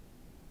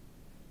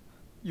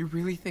 You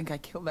really think I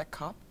killed that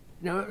cop?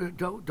 No,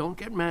 don't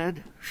get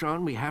mad.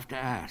 Sean, we have to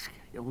ask.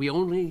 We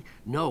only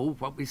know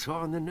what we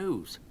saw on the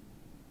news.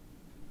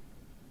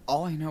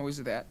 All I know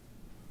is that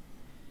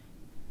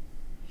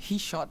he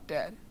shot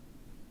Dad.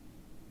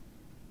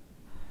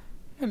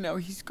 And now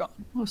he's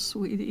gone. Oh,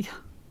 sweetie.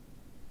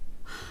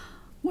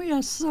 We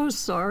are so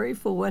sorry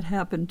for what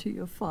happened to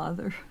your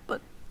father,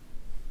 but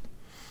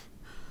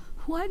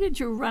why did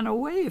you run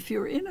away if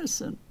you're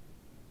innocent?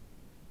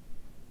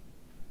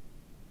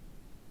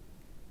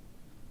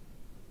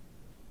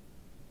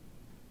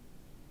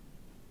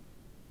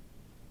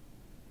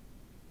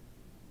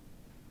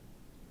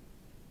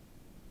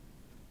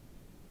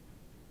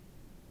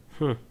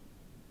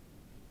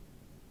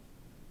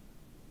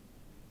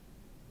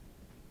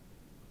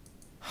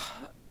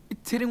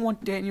 I didn't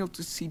want Daniel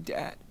to see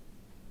Dad.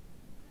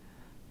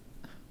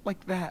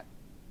 Like that.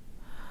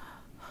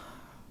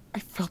 I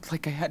felt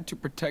like I had to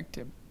protect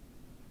him.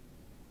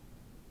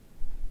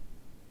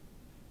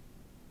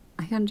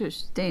 I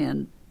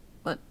understand,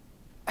 but...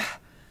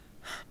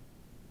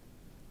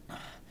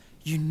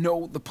 You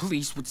know the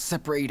police would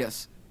separate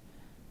us.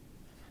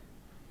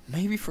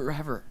 Maybe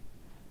forever.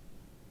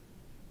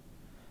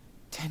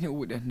 Daniel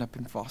would end up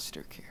in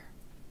foster care.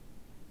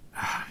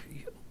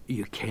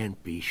 You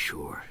can't be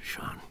sure,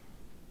 Sean.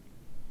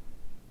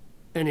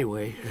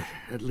 Anyway,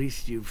 at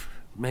least you've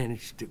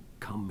managed to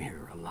come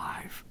here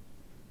alive.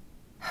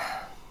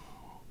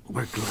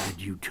 We're glad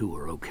you two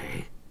are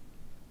okay.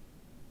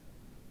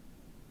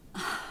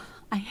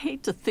 I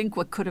hate to think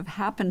what could have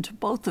happened to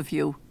both of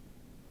you.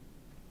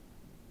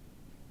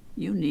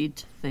 You need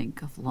to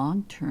think of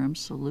long-term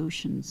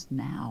solutions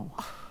now.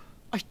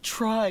 I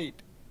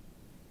tried.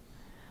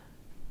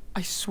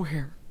 I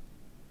swear.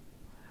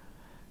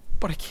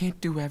 But I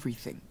can't do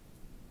everything.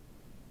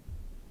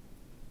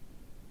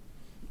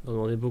 On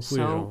demandait beaucoup,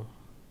 les gens.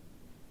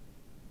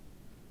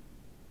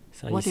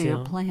 C'est un What are your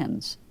lycéen.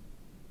 plans?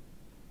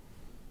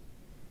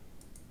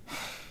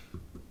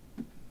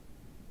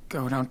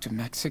 Go down to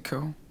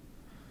Mexico,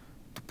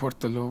 to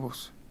Puerto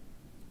Lobos.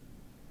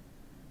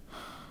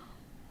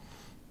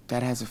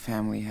 Dad has a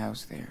family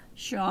house there.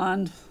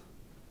 Sean,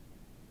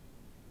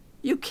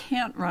 you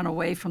can't run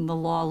away from the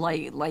law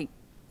like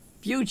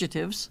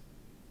fugitives.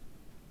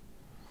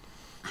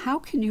 How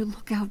can you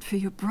look out for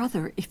your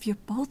brother if you're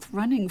both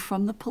running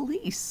from the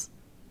police?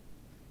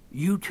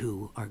 You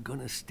two are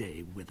gonna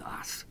stay with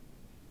us.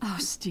 Oh,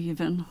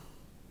 Stephen.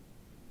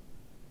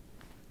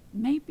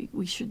 Maybe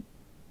we should...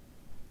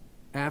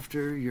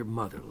 After your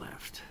mother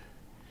left,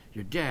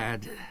 your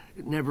dad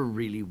never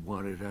really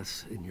wanted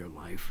us in your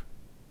life.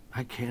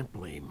 I can't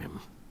blame him.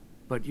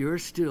 But you're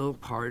still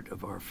part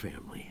of our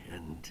family,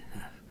 and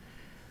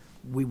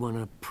we want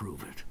to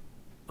prove it,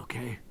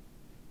 okay?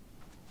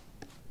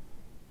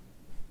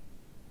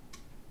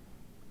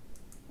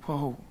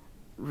 Whoa,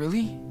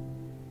 really?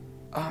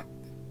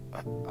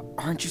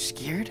 Aren't you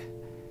scared?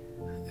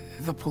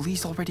 The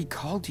police already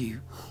called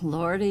you.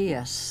 Lordy,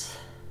 yes.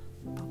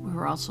 But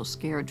we're also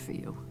scared for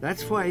you.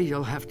 That's why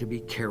you'll have to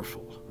be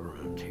careful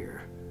around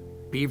here.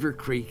 Beaver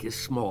Creek is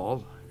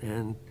small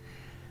and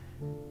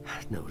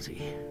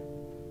nosy.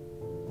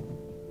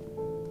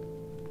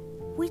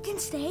 We can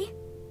stay?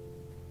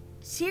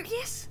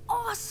 Serious?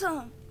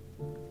 Awesome!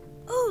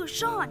 Ooh,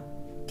 Sean,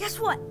 guess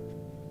what?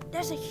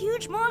 There's a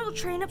huge model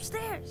train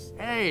upstairs.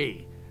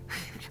 Hey,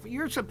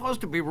 you're supposed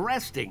to be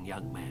resting,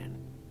 young man.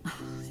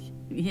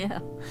 Yeah,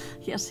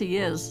 yes he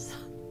is.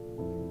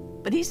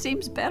 But he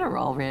seems better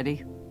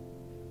already.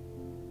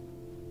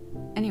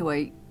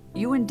 Anyway,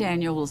 you and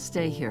Daniel will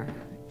stay here.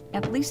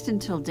 At least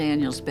until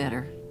Daniel's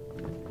better.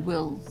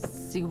 We'll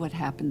see what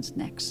happens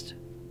next.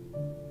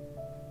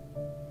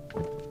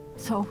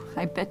 So,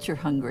 I bet you're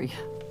hungry.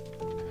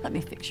 Let me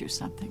fix you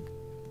something.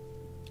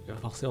 Il va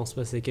forcément se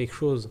passer quelque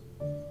chose.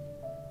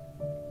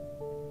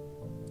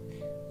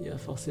 Il va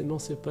forcément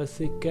se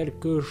passer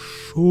quelque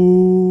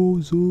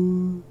chose.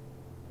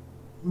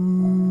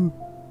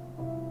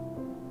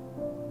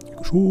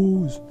 Quelque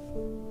chose.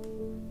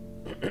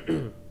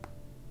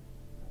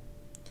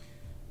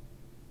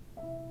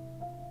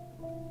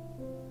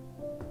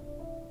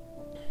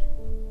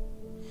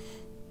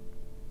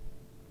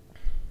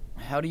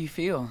 How do you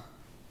feel,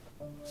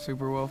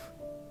 Superwolf?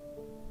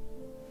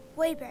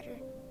 Way better.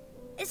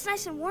 It's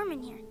nice and warm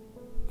in here.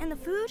 And the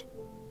food?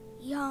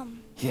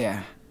 Yum.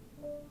 Yeah,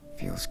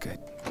 feels good.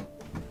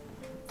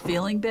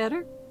 Feeling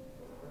better?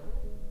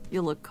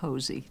 You look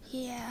cozy.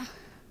 Yeah.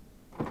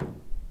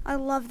 I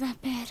love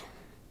that bed.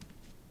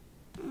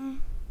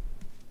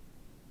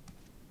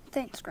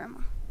 Thanks, Grandma.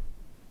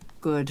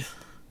 Good.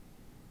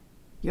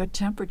 Your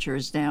temperature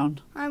is down.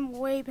 I'm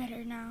way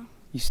better now.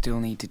 You still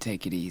need to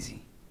take it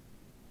easy.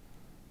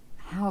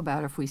 How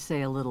about if we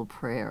say a little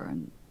prayer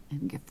and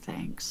give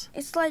thanks?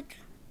 It's like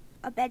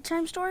a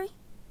bedtime story,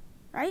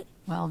 right?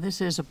 Well, this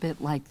is a bit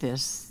like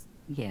this,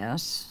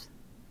 yes.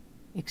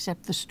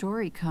 Except the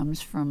story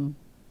comes from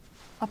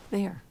up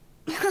there.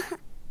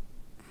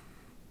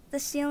 The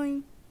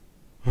ceiling.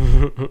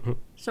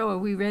 So are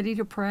we ready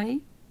to pray?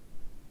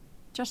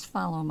 Just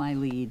follow my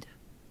lead.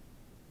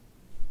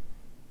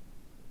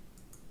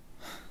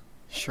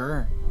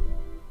 Sure.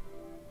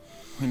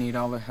 We need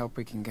all the help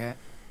we can get.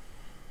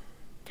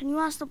 Can you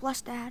ask the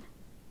blessed Dad?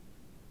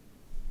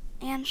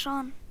 And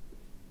Sean.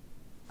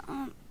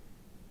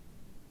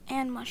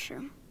 And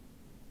Mushroom.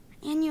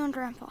 And you and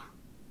Grandpa.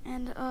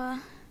 And,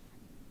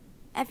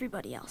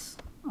 everybody else.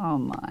 Oh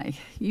my,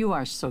 you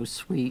are so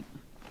sweet.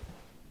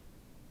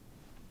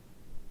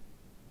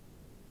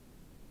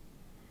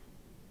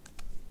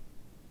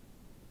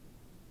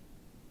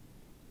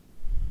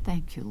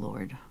 Thank you,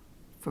 Lord,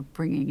 for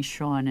bringing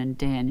Sean and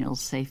Daniel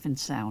safe and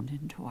sound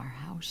into our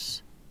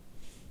house.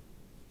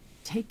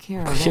 Take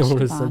care of Prions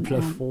le Esteban saint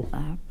plafond.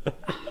 and,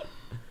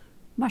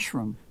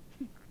 Mushroom,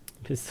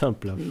 Le saint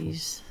plafond.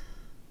 please.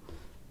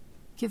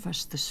 Give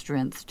us the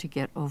strength to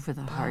get over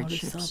the Par le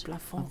hardships saint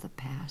plafond. of the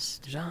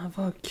past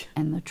J'invoque.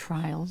 and the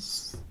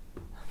trials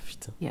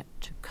Putain. yet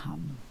to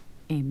come.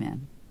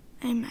 Amen.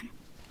 Amen.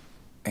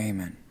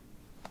 Amen.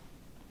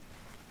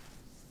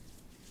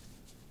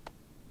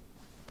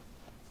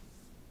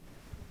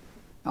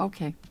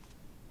 Okay.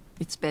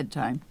 It's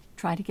bedtime.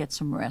 Try to get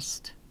some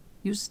rest.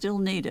 You still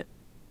need it.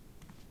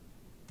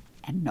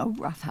 And no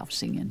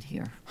roughhousing in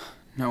here.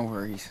 No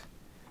worries.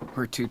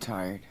 We're too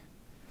tired.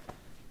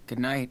 Good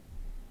night.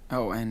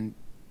 Oh, and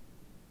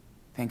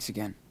thanks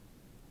again.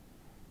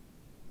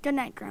 Good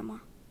night, Grandma.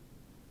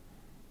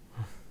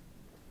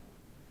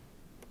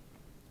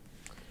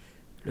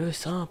 Le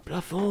saint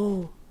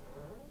plafond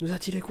nous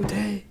a-t-il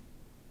écoutés?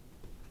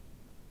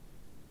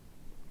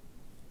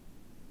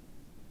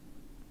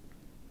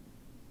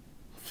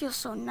 Feels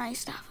so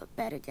nice to have a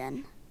bed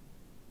again.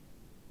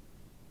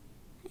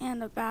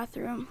 And a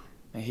bathroom.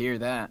 I hear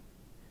that.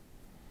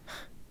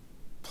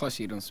 Plus,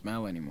 you don't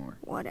smell anymore.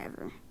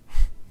 Whatever.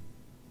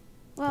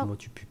 Well, Comment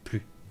tu pues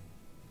plus?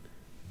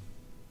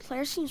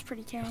 Claire seems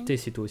pretty caring. Arte,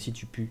 c'est toi aussi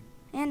tu pues.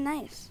 And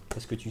nice.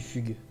 Parce que tu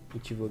fugues et que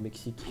tu vas au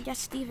Mexique. I guess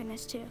Steven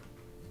is too.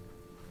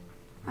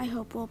 I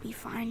hope we'll be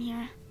fine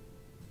here.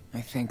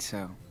 I think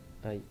so.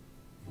 Aïe.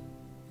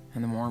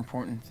 And the more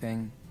important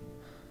thing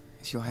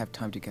is you'll have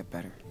time to get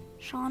better.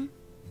 Sean?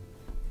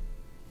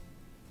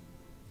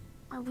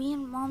 Are we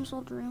in Mom's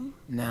old room?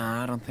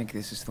 Nah, I don't think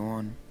this is the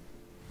one.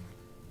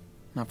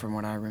 Not from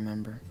what I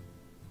remember.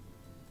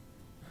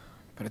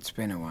 But it's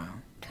been a while.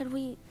 Could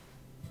we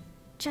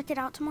check it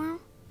out tomorrow?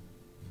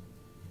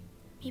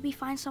 Maybe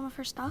find some of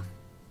her stuff?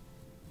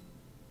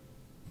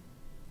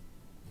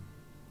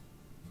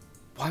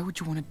 Why would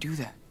you want to do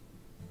that?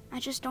 I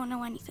just don't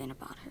know anything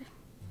about her.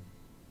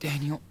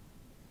 Daniel,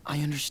 I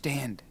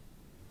understand.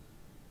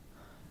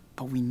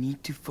 But we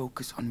need to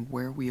focus on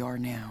where we are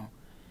now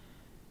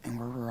and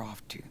where we're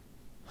off to.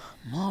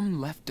 Mom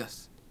left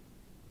us.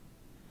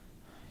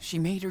 She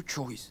made her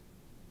choice.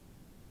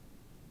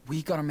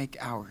 We gotta make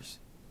ours.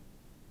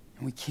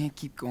 And we can't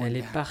keep going Elle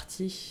est back.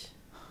 partie.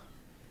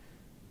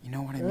 You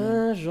know what I mean?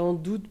 Ah, j'en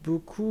doute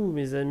beaucoup,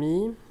 mes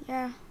amis.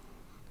 Yeah,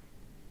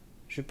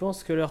 Je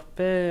pense que leur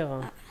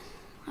père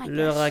I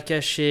leur guess. a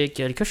caché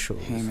quelque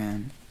chose. Hey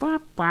man,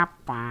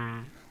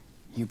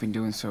 you've been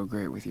doing so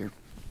great with your...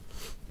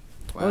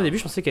 Ouais, au début,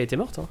 je pensais qu'elle était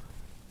morte. Hein.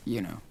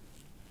 You know.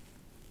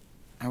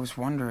 I was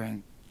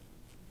wondering...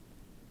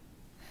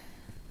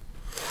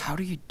 How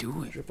do you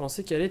do it? Je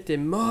pensais qu'elle était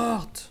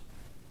morte.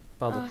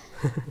 Pardon.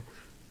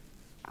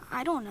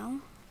 I don't know.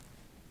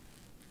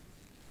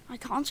 I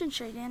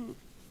concentrate and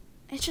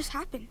it just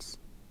happens.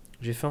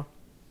 J'ai faim.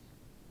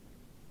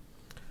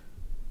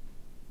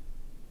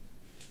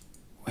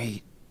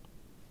 Wait.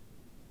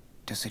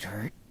 Does it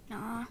hurt?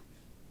 Nah.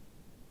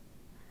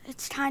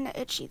 It's kinda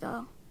itchy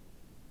though.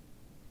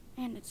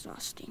 And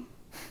exhausting.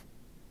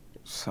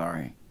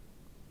 Sorry.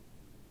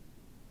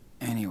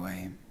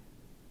 Anyway,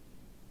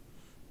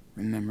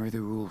 Remember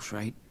the rules,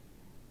 right?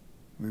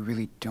 We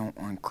really don't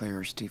want Claire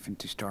or Stephen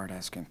to start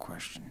asking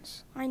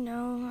questions. I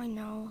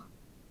know.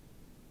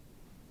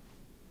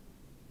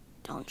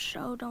 Don't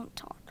show, don't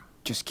talk.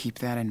 Just keep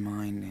that in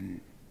mind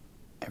and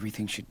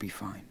everything should be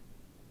fine.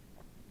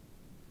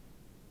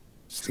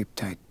 Sleep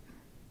tight,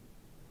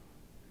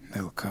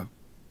 little cub.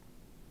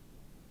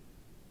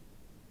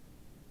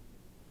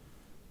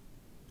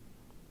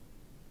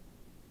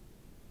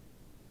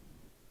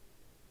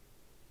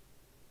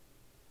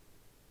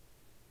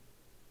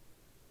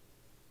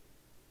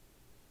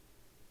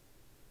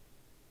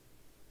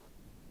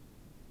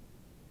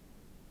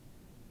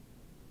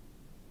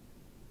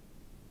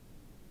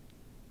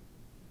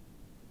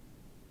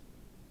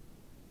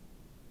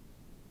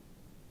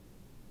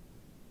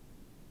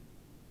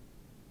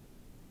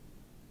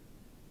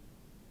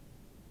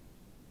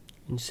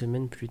 Une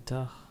semaine plus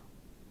tard.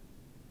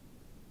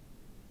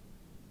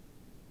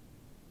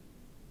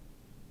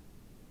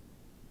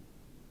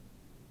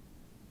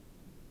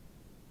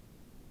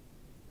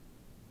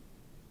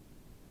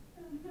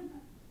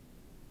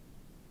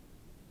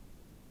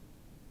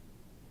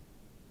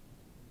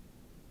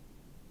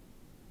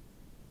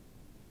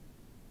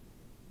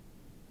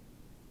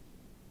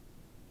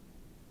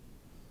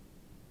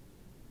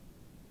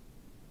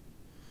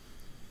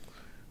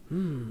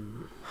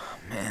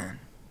 Man,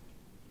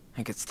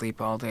 I could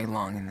sleep all day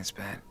long in this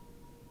bed.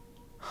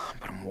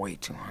 But I'm way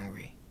too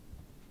hungry.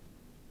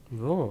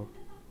 Bon.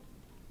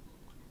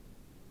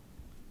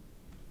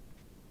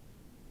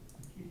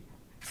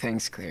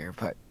 Thanks, Claire,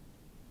 but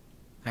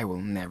I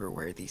will never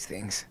wear these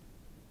things.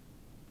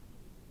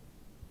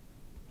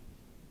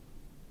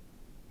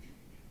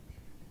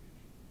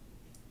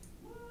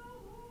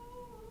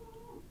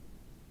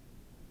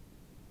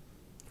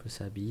 Faut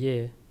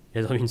s'habiller.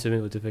 Il a dormi une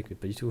semaine, what the fuck, mais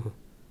pas du tout.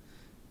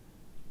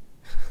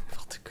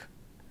 N'importe quoi.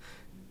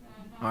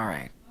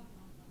 Alright.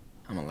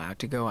 I'm allowed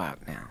to go out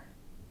now.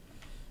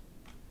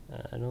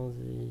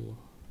 Allons-y.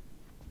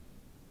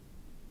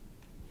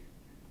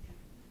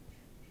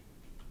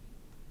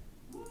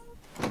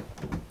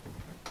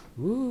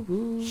 Woo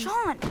woo.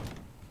 Sean!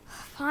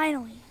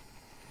 Finally.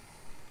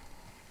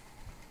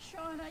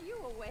 Sean, are you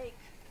awake?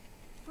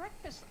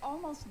 Breakfast's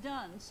almost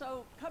done,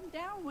 so come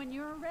down when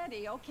you're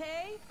ready,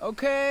 okay?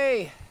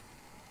 Okay.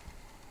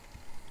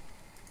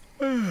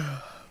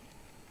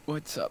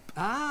 What's up?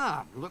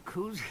 Ah, look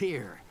who's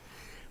here.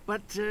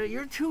 But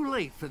you're too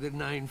late for the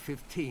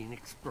 9:15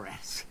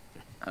 express.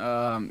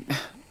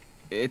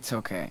 It's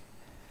okay.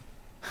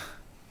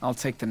 I'll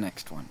take the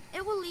next one.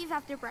 It will leave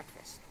after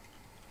breakfast.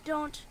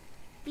 Don't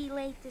be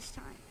late this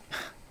time.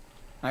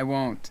 I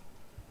won't.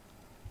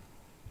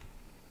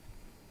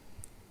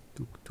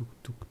 Touk touk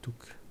touk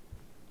touk.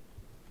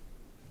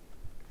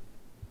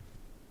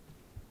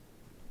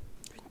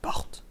 Une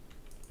porte.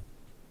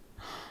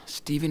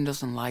 Stephen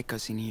doesn't like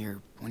us in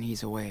here when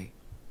he's away.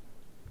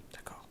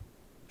 D'accord.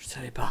 Je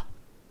savais pas.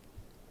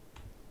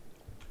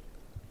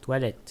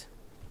 Toilette.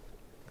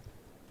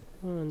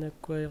 Oh, un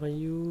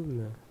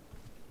aquarium.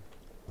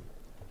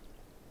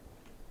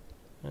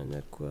 Un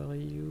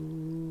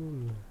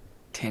aquarium.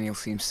 Daniel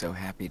seems so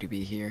happy to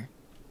be here.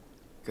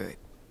 Good.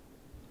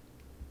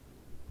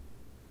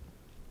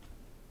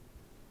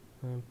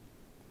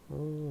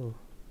 Oh.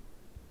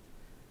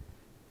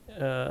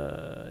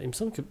 Il me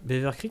semble que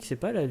Beaver Creek, c'est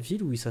pas la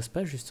ville où ça se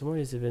passe justement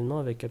les événements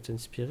avec Captain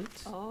Spirit.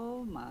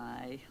 Oh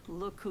my,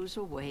 look who's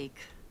awake.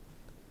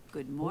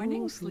 Good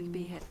morning,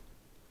 sleepyhead.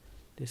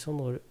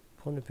 Descendre,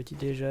 prendre le petit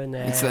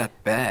déjeuner. It's that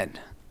bad.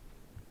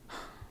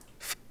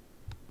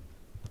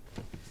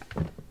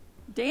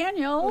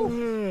 Daniel,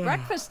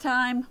 breakfast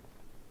time.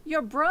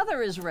 Your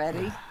brother is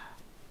ready.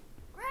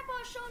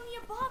 Grandpa showed me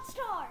a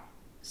boxcar.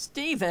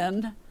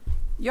 Stephen,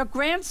 your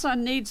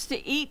grandson needs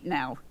to eat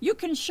now. You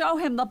can show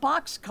him the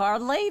boxcar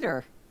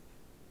later.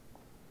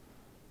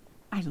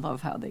 I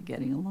love how they're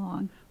getting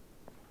along.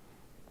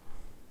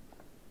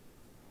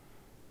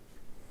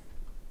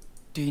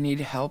 Do you need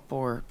help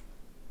or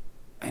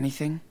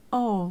anything?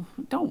 Oh,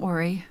 don't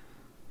worry.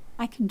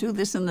 I can do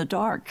this in the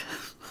dark.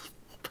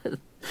 But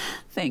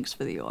thanks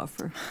for the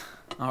offer.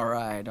 All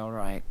right, all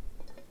right.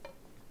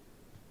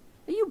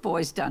 Are you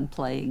boys done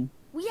playing?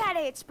 We had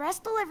an express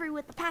delivery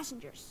with the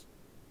passengers,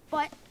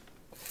 but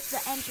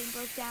the engine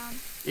broke down.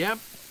 Yep,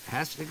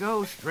 has to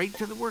go straight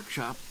to the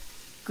workshop.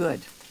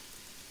 Good.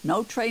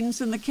 No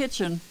trains in the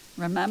kitchen,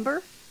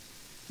 remember?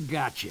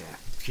 Gotcha,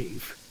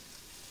 Chief.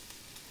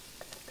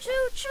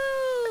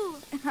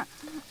 Choo-choo!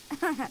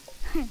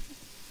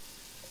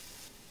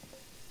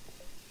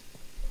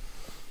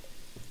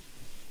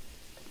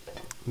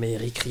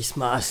 Merry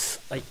Christmas.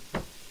 Aïe.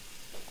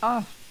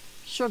 Ah,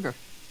 sugar.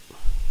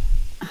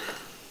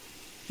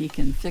 He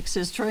can fix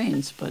his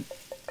trains, but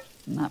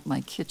not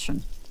my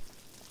kitchen.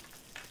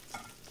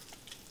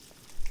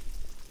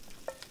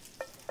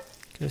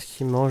 Qu'est-ce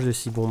qu'il mange de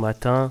si bon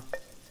matin?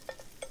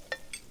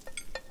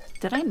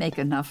 Did I make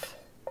enough?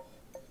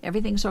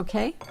 Everything's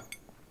okay?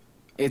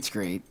 It's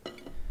great.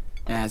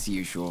 As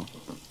usual.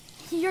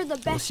 You're the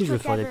Moi best aussi je veux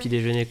cook faire des ever. petits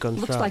déjeuners comme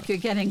Looks ça. like you're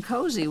getting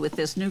cozy with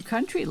this new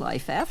country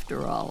life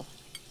after all.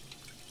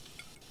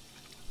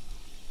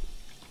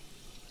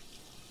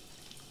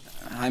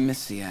 I miss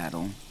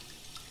Seattle.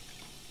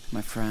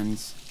 My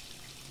friends.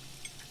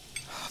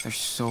 There's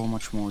so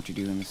much more to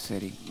do in the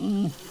city.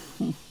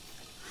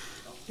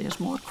 There's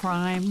more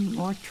crime,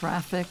 more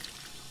traffic.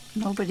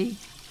 Nobody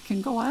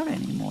can go out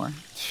anymore.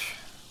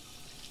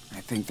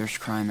 I think there's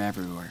crime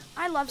everywhere.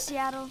 I love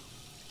Seattle.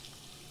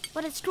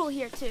 But it's cool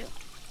here, too.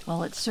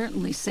 Well, it's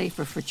certainly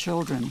safer for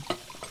children.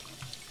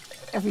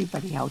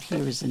 Everybody out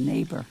here is a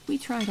neighbor. We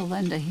try to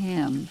lend a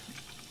hand.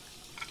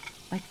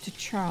 Like to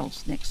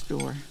Charles next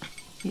door.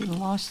 He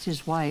lost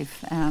his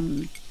wife,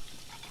 and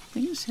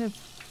things have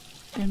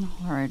been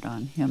hard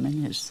on him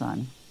and his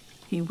son.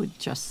 He would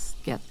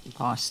just get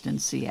lost in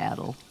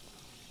Seattle.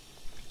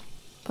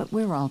 But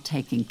we're all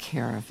taking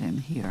care of him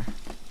here.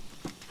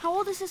 How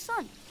old is his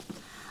son?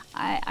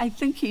 I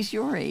think he's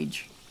your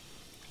age.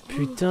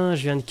 Putain,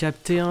 je viens de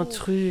capter un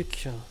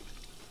truc.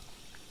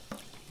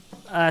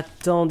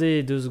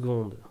 Attendez 2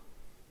 secondes.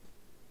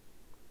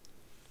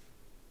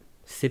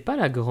 C'est pas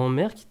la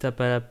grand-mère qui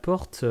tape à la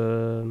porte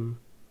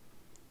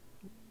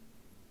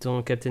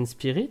dans Captain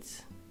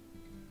Spirit?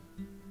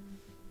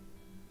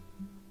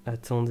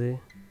 Attendez.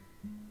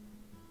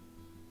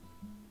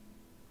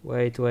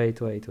 Wait.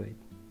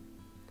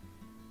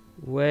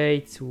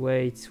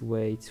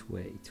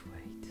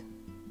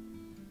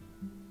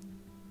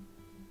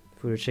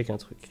 Faut le check un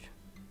truc.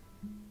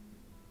 On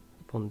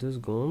va prendre 2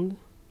 secondes.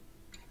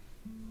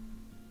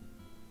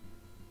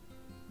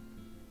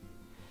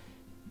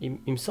 Il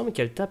me semble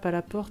qu'elle tape à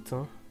la porte.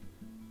 Hein.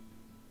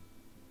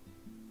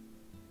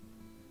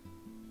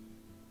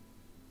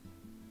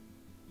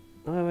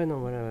 Ouais, non,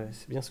 voilà, ouais,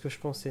 c'est bien ce que je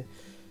pensais.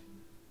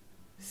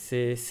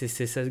 C'est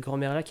cette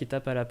grand-mère-là qui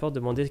tape à la porte,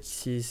 demander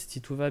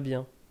si tout va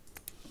bien.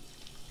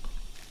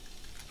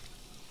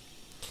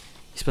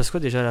 Il se passe quoi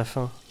déjà à la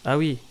fin? Ah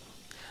oui.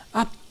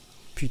 Ah,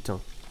 putain.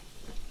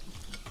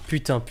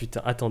 Putain,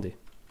 attendez.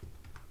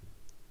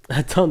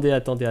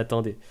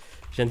 Attendez.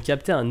 Je viens de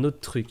capter un autre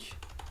truc.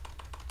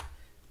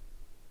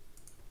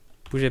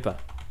 Bougez pas.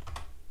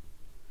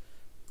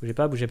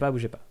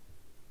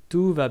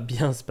 Tout va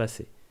bien se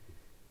passer.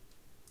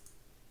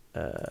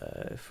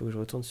 Faut que je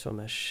retourne sur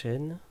ma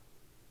chaîne.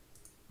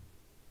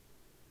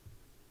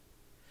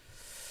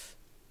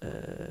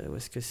 Où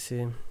est-ce que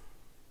c'est?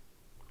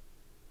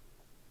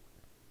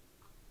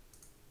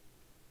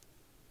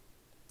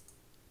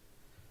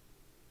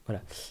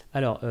 Voilà.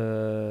 Alors,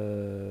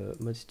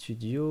 mode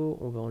studio,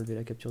 on va enlever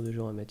la capture de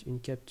jeu, on va mettre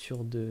une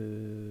capture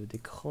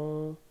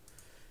d'écran.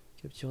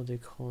 Capture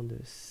d'écran de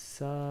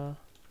ça.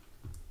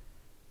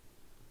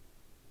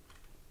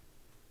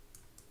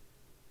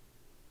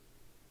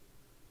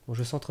 Bon,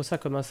 je centre ça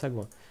comme un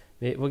sagouin.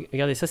 Mais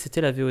regardez, ça c'était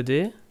la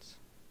VOD.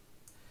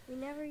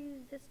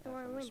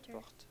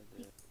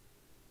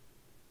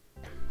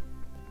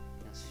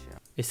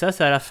 Et ça,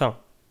 c'est à la fin.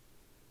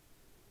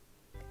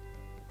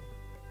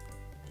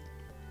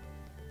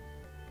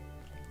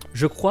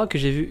 Je crois que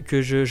j'ai vu,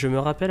 que je me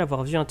rappelle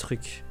avoir vu un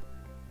truc.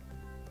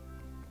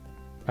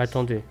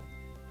 Attendez.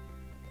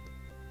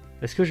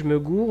 Est-ce que je me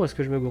gourre ou est-ce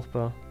que je me gourre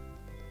pas?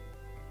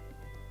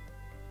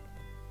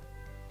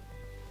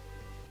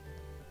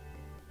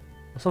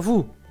 On s'en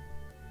fout.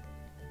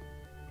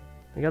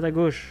 Regarde à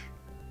gauche.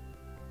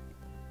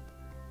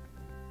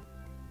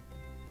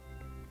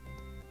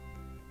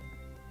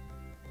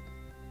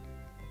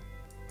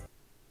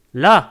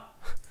 Là!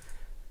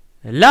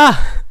 Là!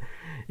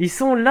 Ils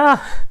sont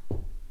là!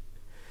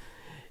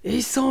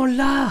 Ils sont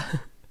là!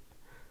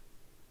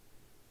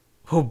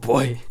 Oh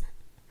boy!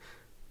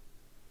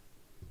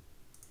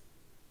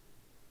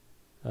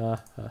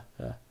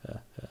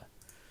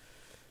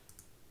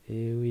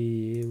 Eh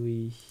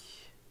oui.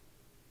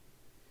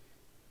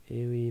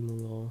 Eh oui, mon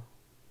grand.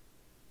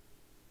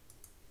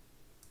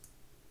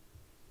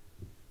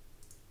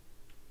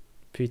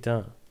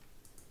 Putain.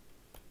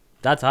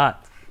 That's hot.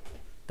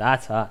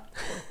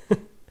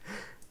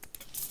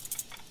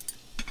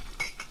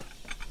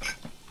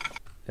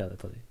 Merde,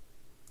 attendez.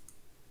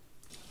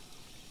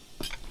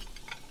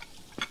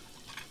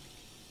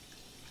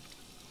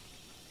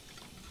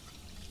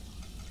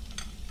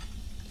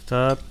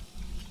 Stop.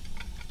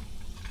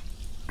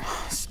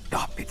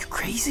 Stop, are you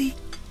crazy?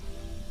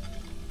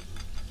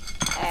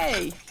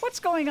 Hey, what's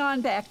going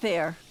on back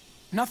there?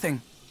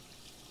 Nothing.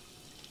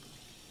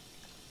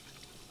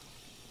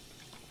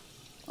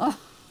 Oh,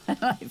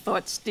 I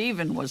thought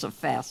Stephen was a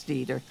fast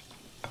eater.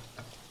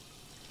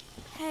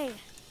 Hey,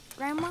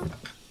 Grandma,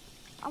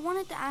 I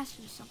wanted to ask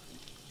you something.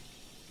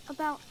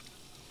 About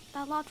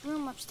that locked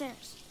room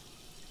upstairs.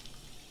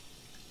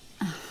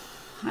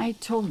 I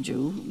told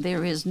you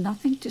there is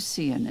nothing to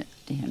see in it,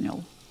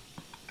 Daniel.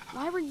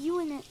 Why were you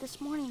in it this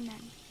morning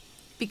then?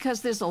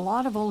 Because there's a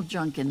lot of old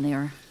junk in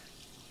there.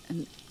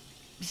 And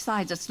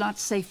besides, it's not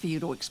safe for you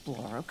to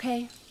explore,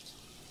 okay?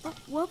 But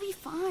we'll be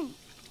fine.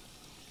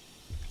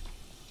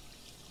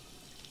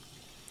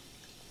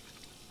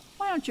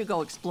 Why don't you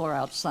go explore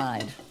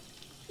outside?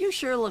 You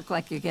sure look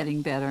like you're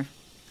getting better.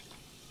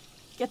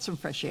 Get some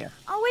fresh air.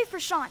 I'll wait for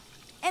Sean,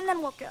 and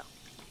then we'll go.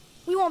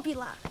 We won't be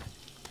loud.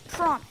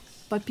 Promise.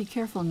 But be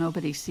careful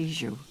nobody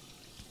sees you.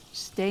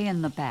 Stay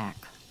in the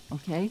back,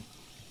 okay?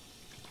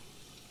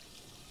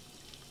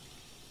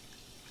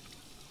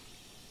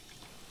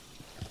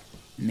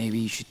 Maybe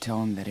you should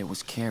tell him that it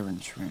was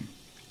Karen's room.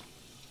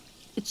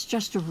 It's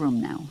just a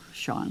room now,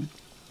 Sean.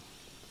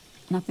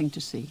 Nothing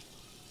to see.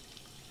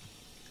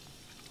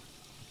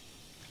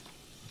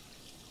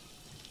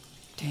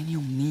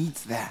 Daniel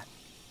needs that.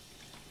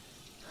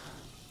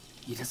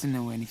 He doesn't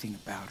know anything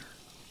about her.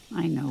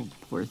 I know,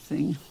 poor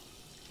thing.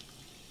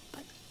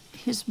 But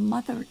his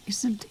mother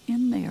isn't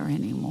in there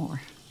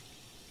anymore.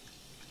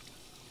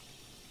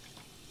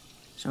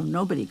 So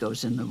nobody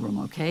goes in the room,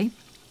 okay?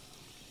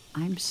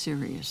 I'm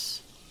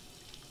serious.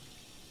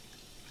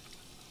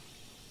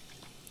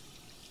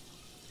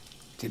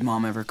 Did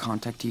Mom ever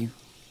contact you?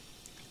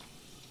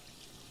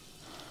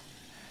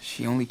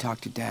 She only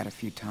talked to Dad a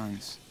few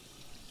times.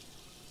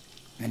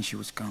 Then she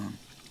was gone.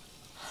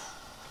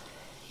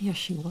 Yes,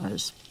 she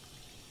was.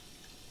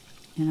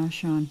 You know,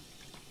 Sean,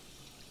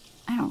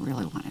 I don't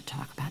really want to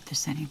talk about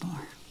this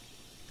anymore.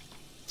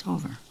 It's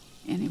over.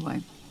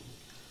 Anyway,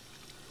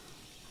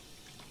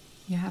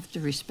 you have to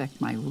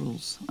respect my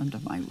rules under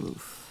my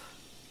roof.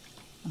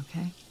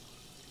 Okay?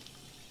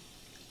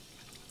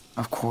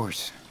 Of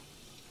course.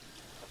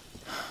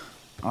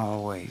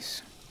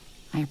 Always.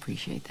 I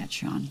appreciate that,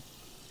 Sean.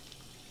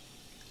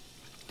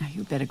 Now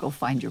you better go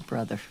find your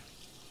brother.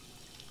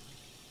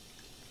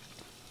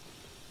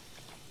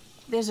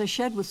 There's a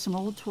shed with some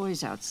old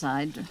toys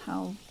outside.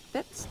 I'll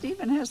bet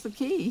Stephen has the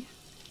key.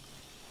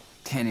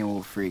 Daniel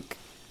will freak.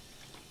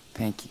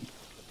 Thank you.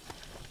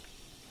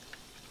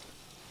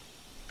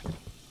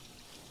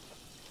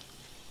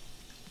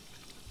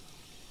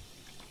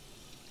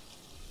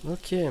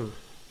 Ok.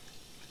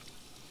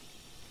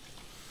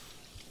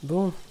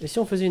 Bon, et si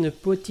on faisait une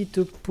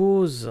petite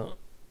pause?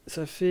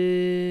 Ça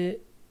fait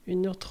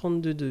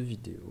 1h32 de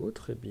vidéo,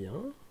 très bien.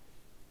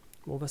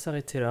 Bon, on va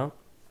s'arrêter là.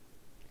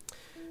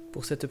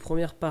 Pour cette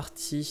première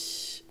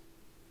partie.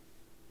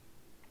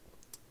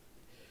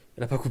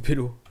 Elle a pas coupé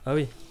l'eau. Ah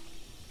oui.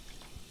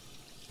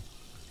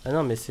 Ah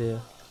non, mais c'est...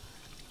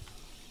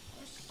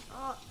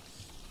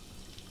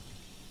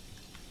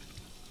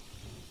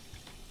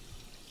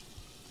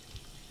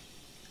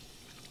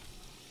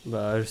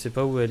 Bah, je sais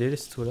pas où elle est,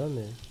 cette eau-là,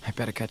 mais... I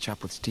better catch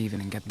up with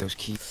Steven and get those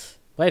keys.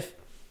 Bref.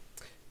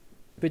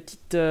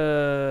 Petite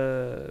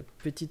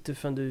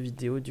fin de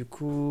vidéo, du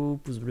coup.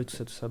 Pouce bleu,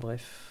 tout ça,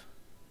 bref.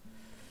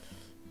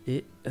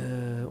 Et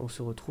on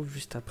se retrouve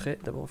juste après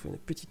d'avoir fait une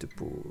petite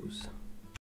pause.